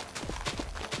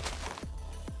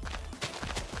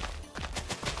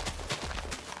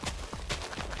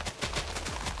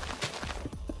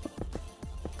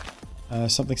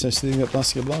 Something so soothing about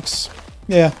basket blocks.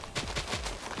 Yeah.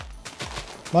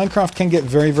 Minecraft can get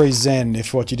very, very zen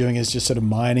if what you're doing is just sort of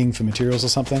mining for materials or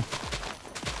something.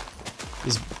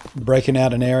 Just breaking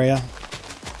out an area.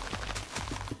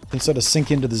 You can sort of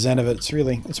sink into the zen of it.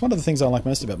 It's one of the things I like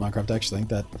most about Minecraft, actually.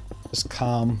 That just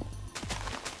calm,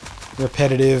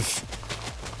 repetitive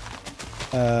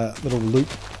little loop.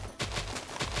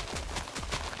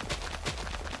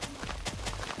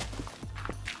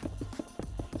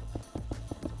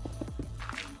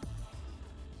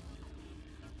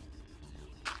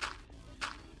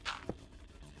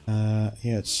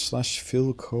 Yeah, it's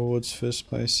 /fill chords, first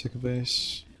base, second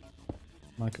base.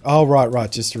 Oh,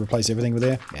 right, just to replace everything with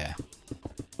there? Yeah.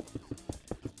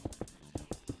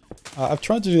 I've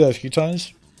tried to do that a few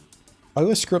times. I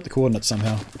always screw up the coordinates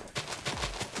somehow.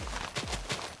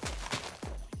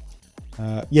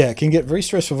 Yeah, it can get very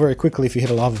stressful very quickly if you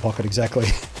hit a lava pocket, exactly.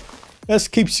 That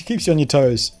keeps you on your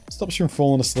toes. Stops you from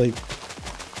falling asleep.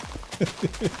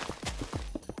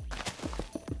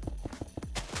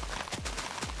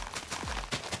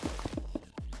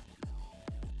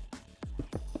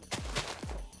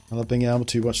 I love being able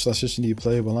to watch / listen to you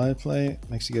play while I play.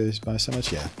 Makes you go by so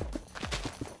much, yeah.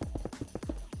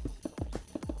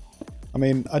 I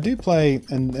mean, I do play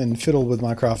and fiddle with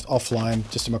Minecraft offline,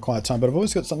 just in my quiet time, but I've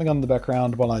always got something on in the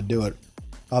background while I do it.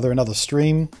 Either another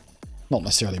stream, not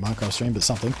necessarily a Minecraft stream, but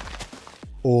something.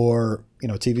 Or, you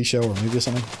know, a TV show or a movie or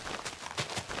something.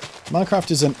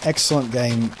 Minecraft is an excellent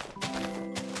game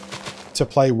to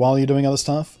play while you're doing other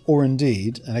stuff, or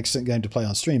indeed, an excellent game to play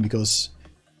on stream because...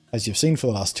 as you've seen for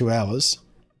the last 2 hours,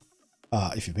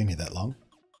 if you've been here that long,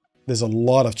 there's a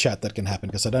lot of chat that can happen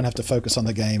because I don't have to focus on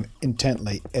the game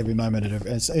intently every moment.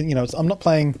 I'm not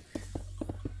playing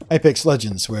Apex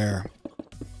Legends where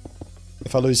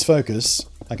if I lose focus,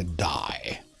 I could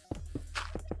die.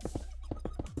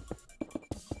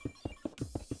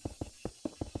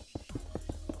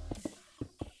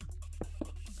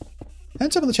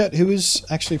 Hands up in the chat who is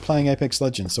actually playing Apex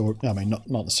Legends, or I mean, not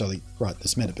necessarily right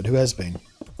this minute, but who has been.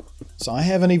 So I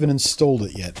haven't even installed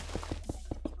it yet.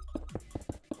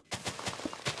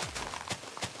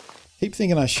 Keep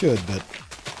thinking I should, but...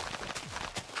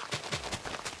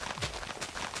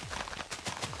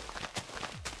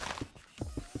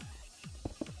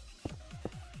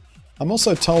 I'm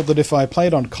also told that if I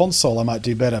played on console I might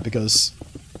do better because...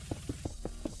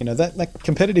 you know, that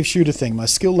competitive shooter thing, my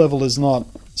skill level is not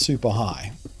super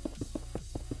high.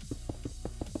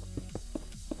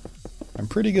 I'm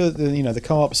pretty good at the, you know, the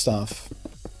co-op stuff,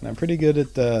 and I'm pretty good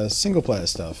at the single-player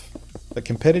stuff. But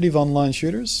competitive online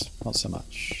shooters, not so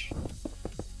much.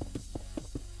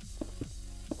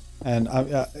 And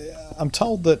I'm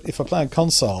told that if I play on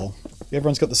console,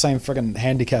 everyone's got the same friggin'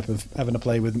 handicap of having to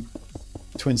play with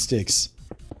twin sticks.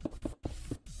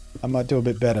 I might do a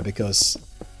bit better because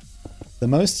the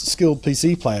most skilled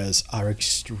PC players are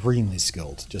extremely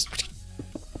skilled. Just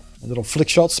little flick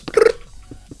shots.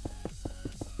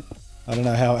 I don't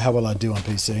know how well I do on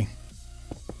PC.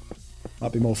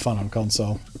 Might be more fun on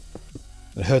console.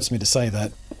 It hurts me to say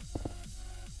that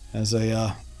as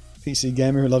a PC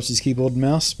gamer who loves his keyboard and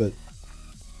mouse, but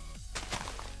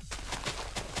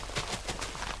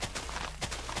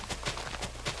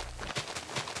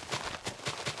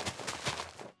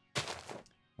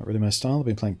not really my style. I've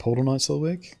been playing Portal Knights all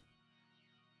week.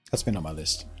 That's been on my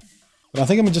list. But I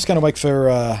think I'm just going to wait for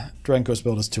Dragon Quest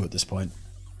Builders 2 at this point.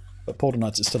 But Portal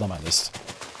Knights is still on my list.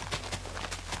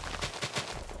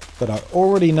 But I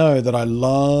already know that I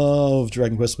love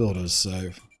Dragon Quest Builders,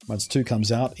 so once 2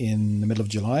 comes out in the middle of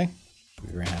July, I'll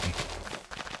be very happy.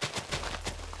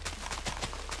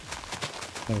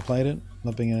 Never played it.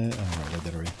 Not being a... oh, I read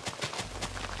that already.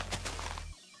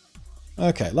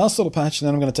 Okay, last little patch, and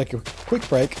then I'm going to take a quick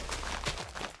break.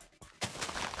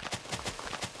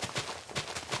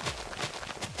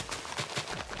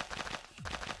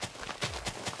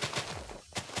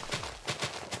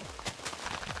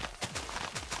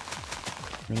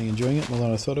 Really enjoying it more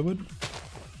than I thought it would.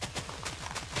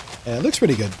 Yeah, it looks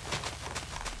pretty good.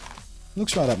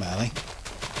 Looks right up my alley.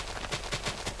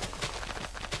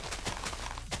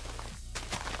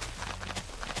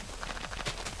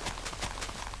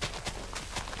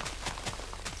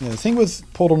 Yeah, the thing with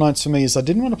Portal Knights for me is I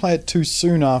didn't want to play it too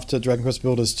soon after Dragon Quest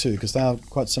Builders 2, because they are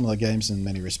quite similar games in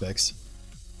many respects.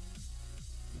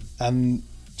 And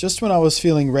just when I was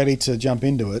feeling ready to jump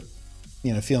into it,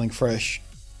 you know, feeling fresh,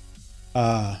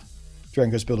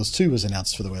 Dragon Quest Builders 2 was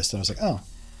announced for the West, and I was like, oh,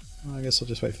 well, I guess I'll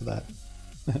just wait for that.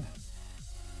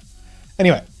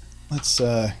 Anyway, let's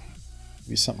give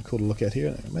you something cool to look at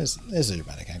here. There's a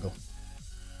dramatic angle.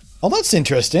 Oh, that's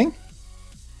interesting.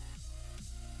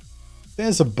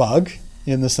 There's a bug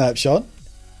in the snapshot.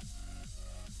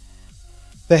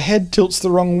 The head tilts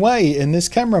the wrong way in this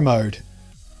camera mode.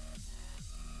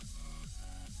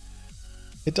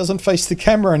 It doesn't face the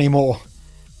camera anymore.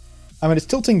 I mean, it's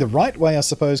tilting the right way, I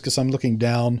suppose, because I'm looking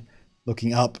down,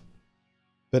 looking up.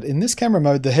 But in this camera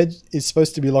mode, the head is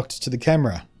supposed to be locked to the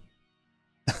camera.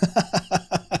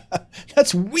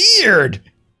 That's weird!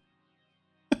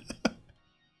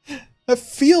 That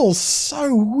feels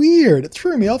so weird. It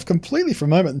threw me off completely for a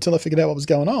moment until I figured out what was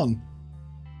going on.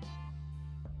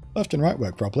 Left and right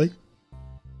work properly.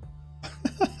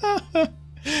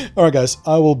 Alright guys,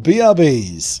 I will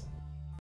BRBs.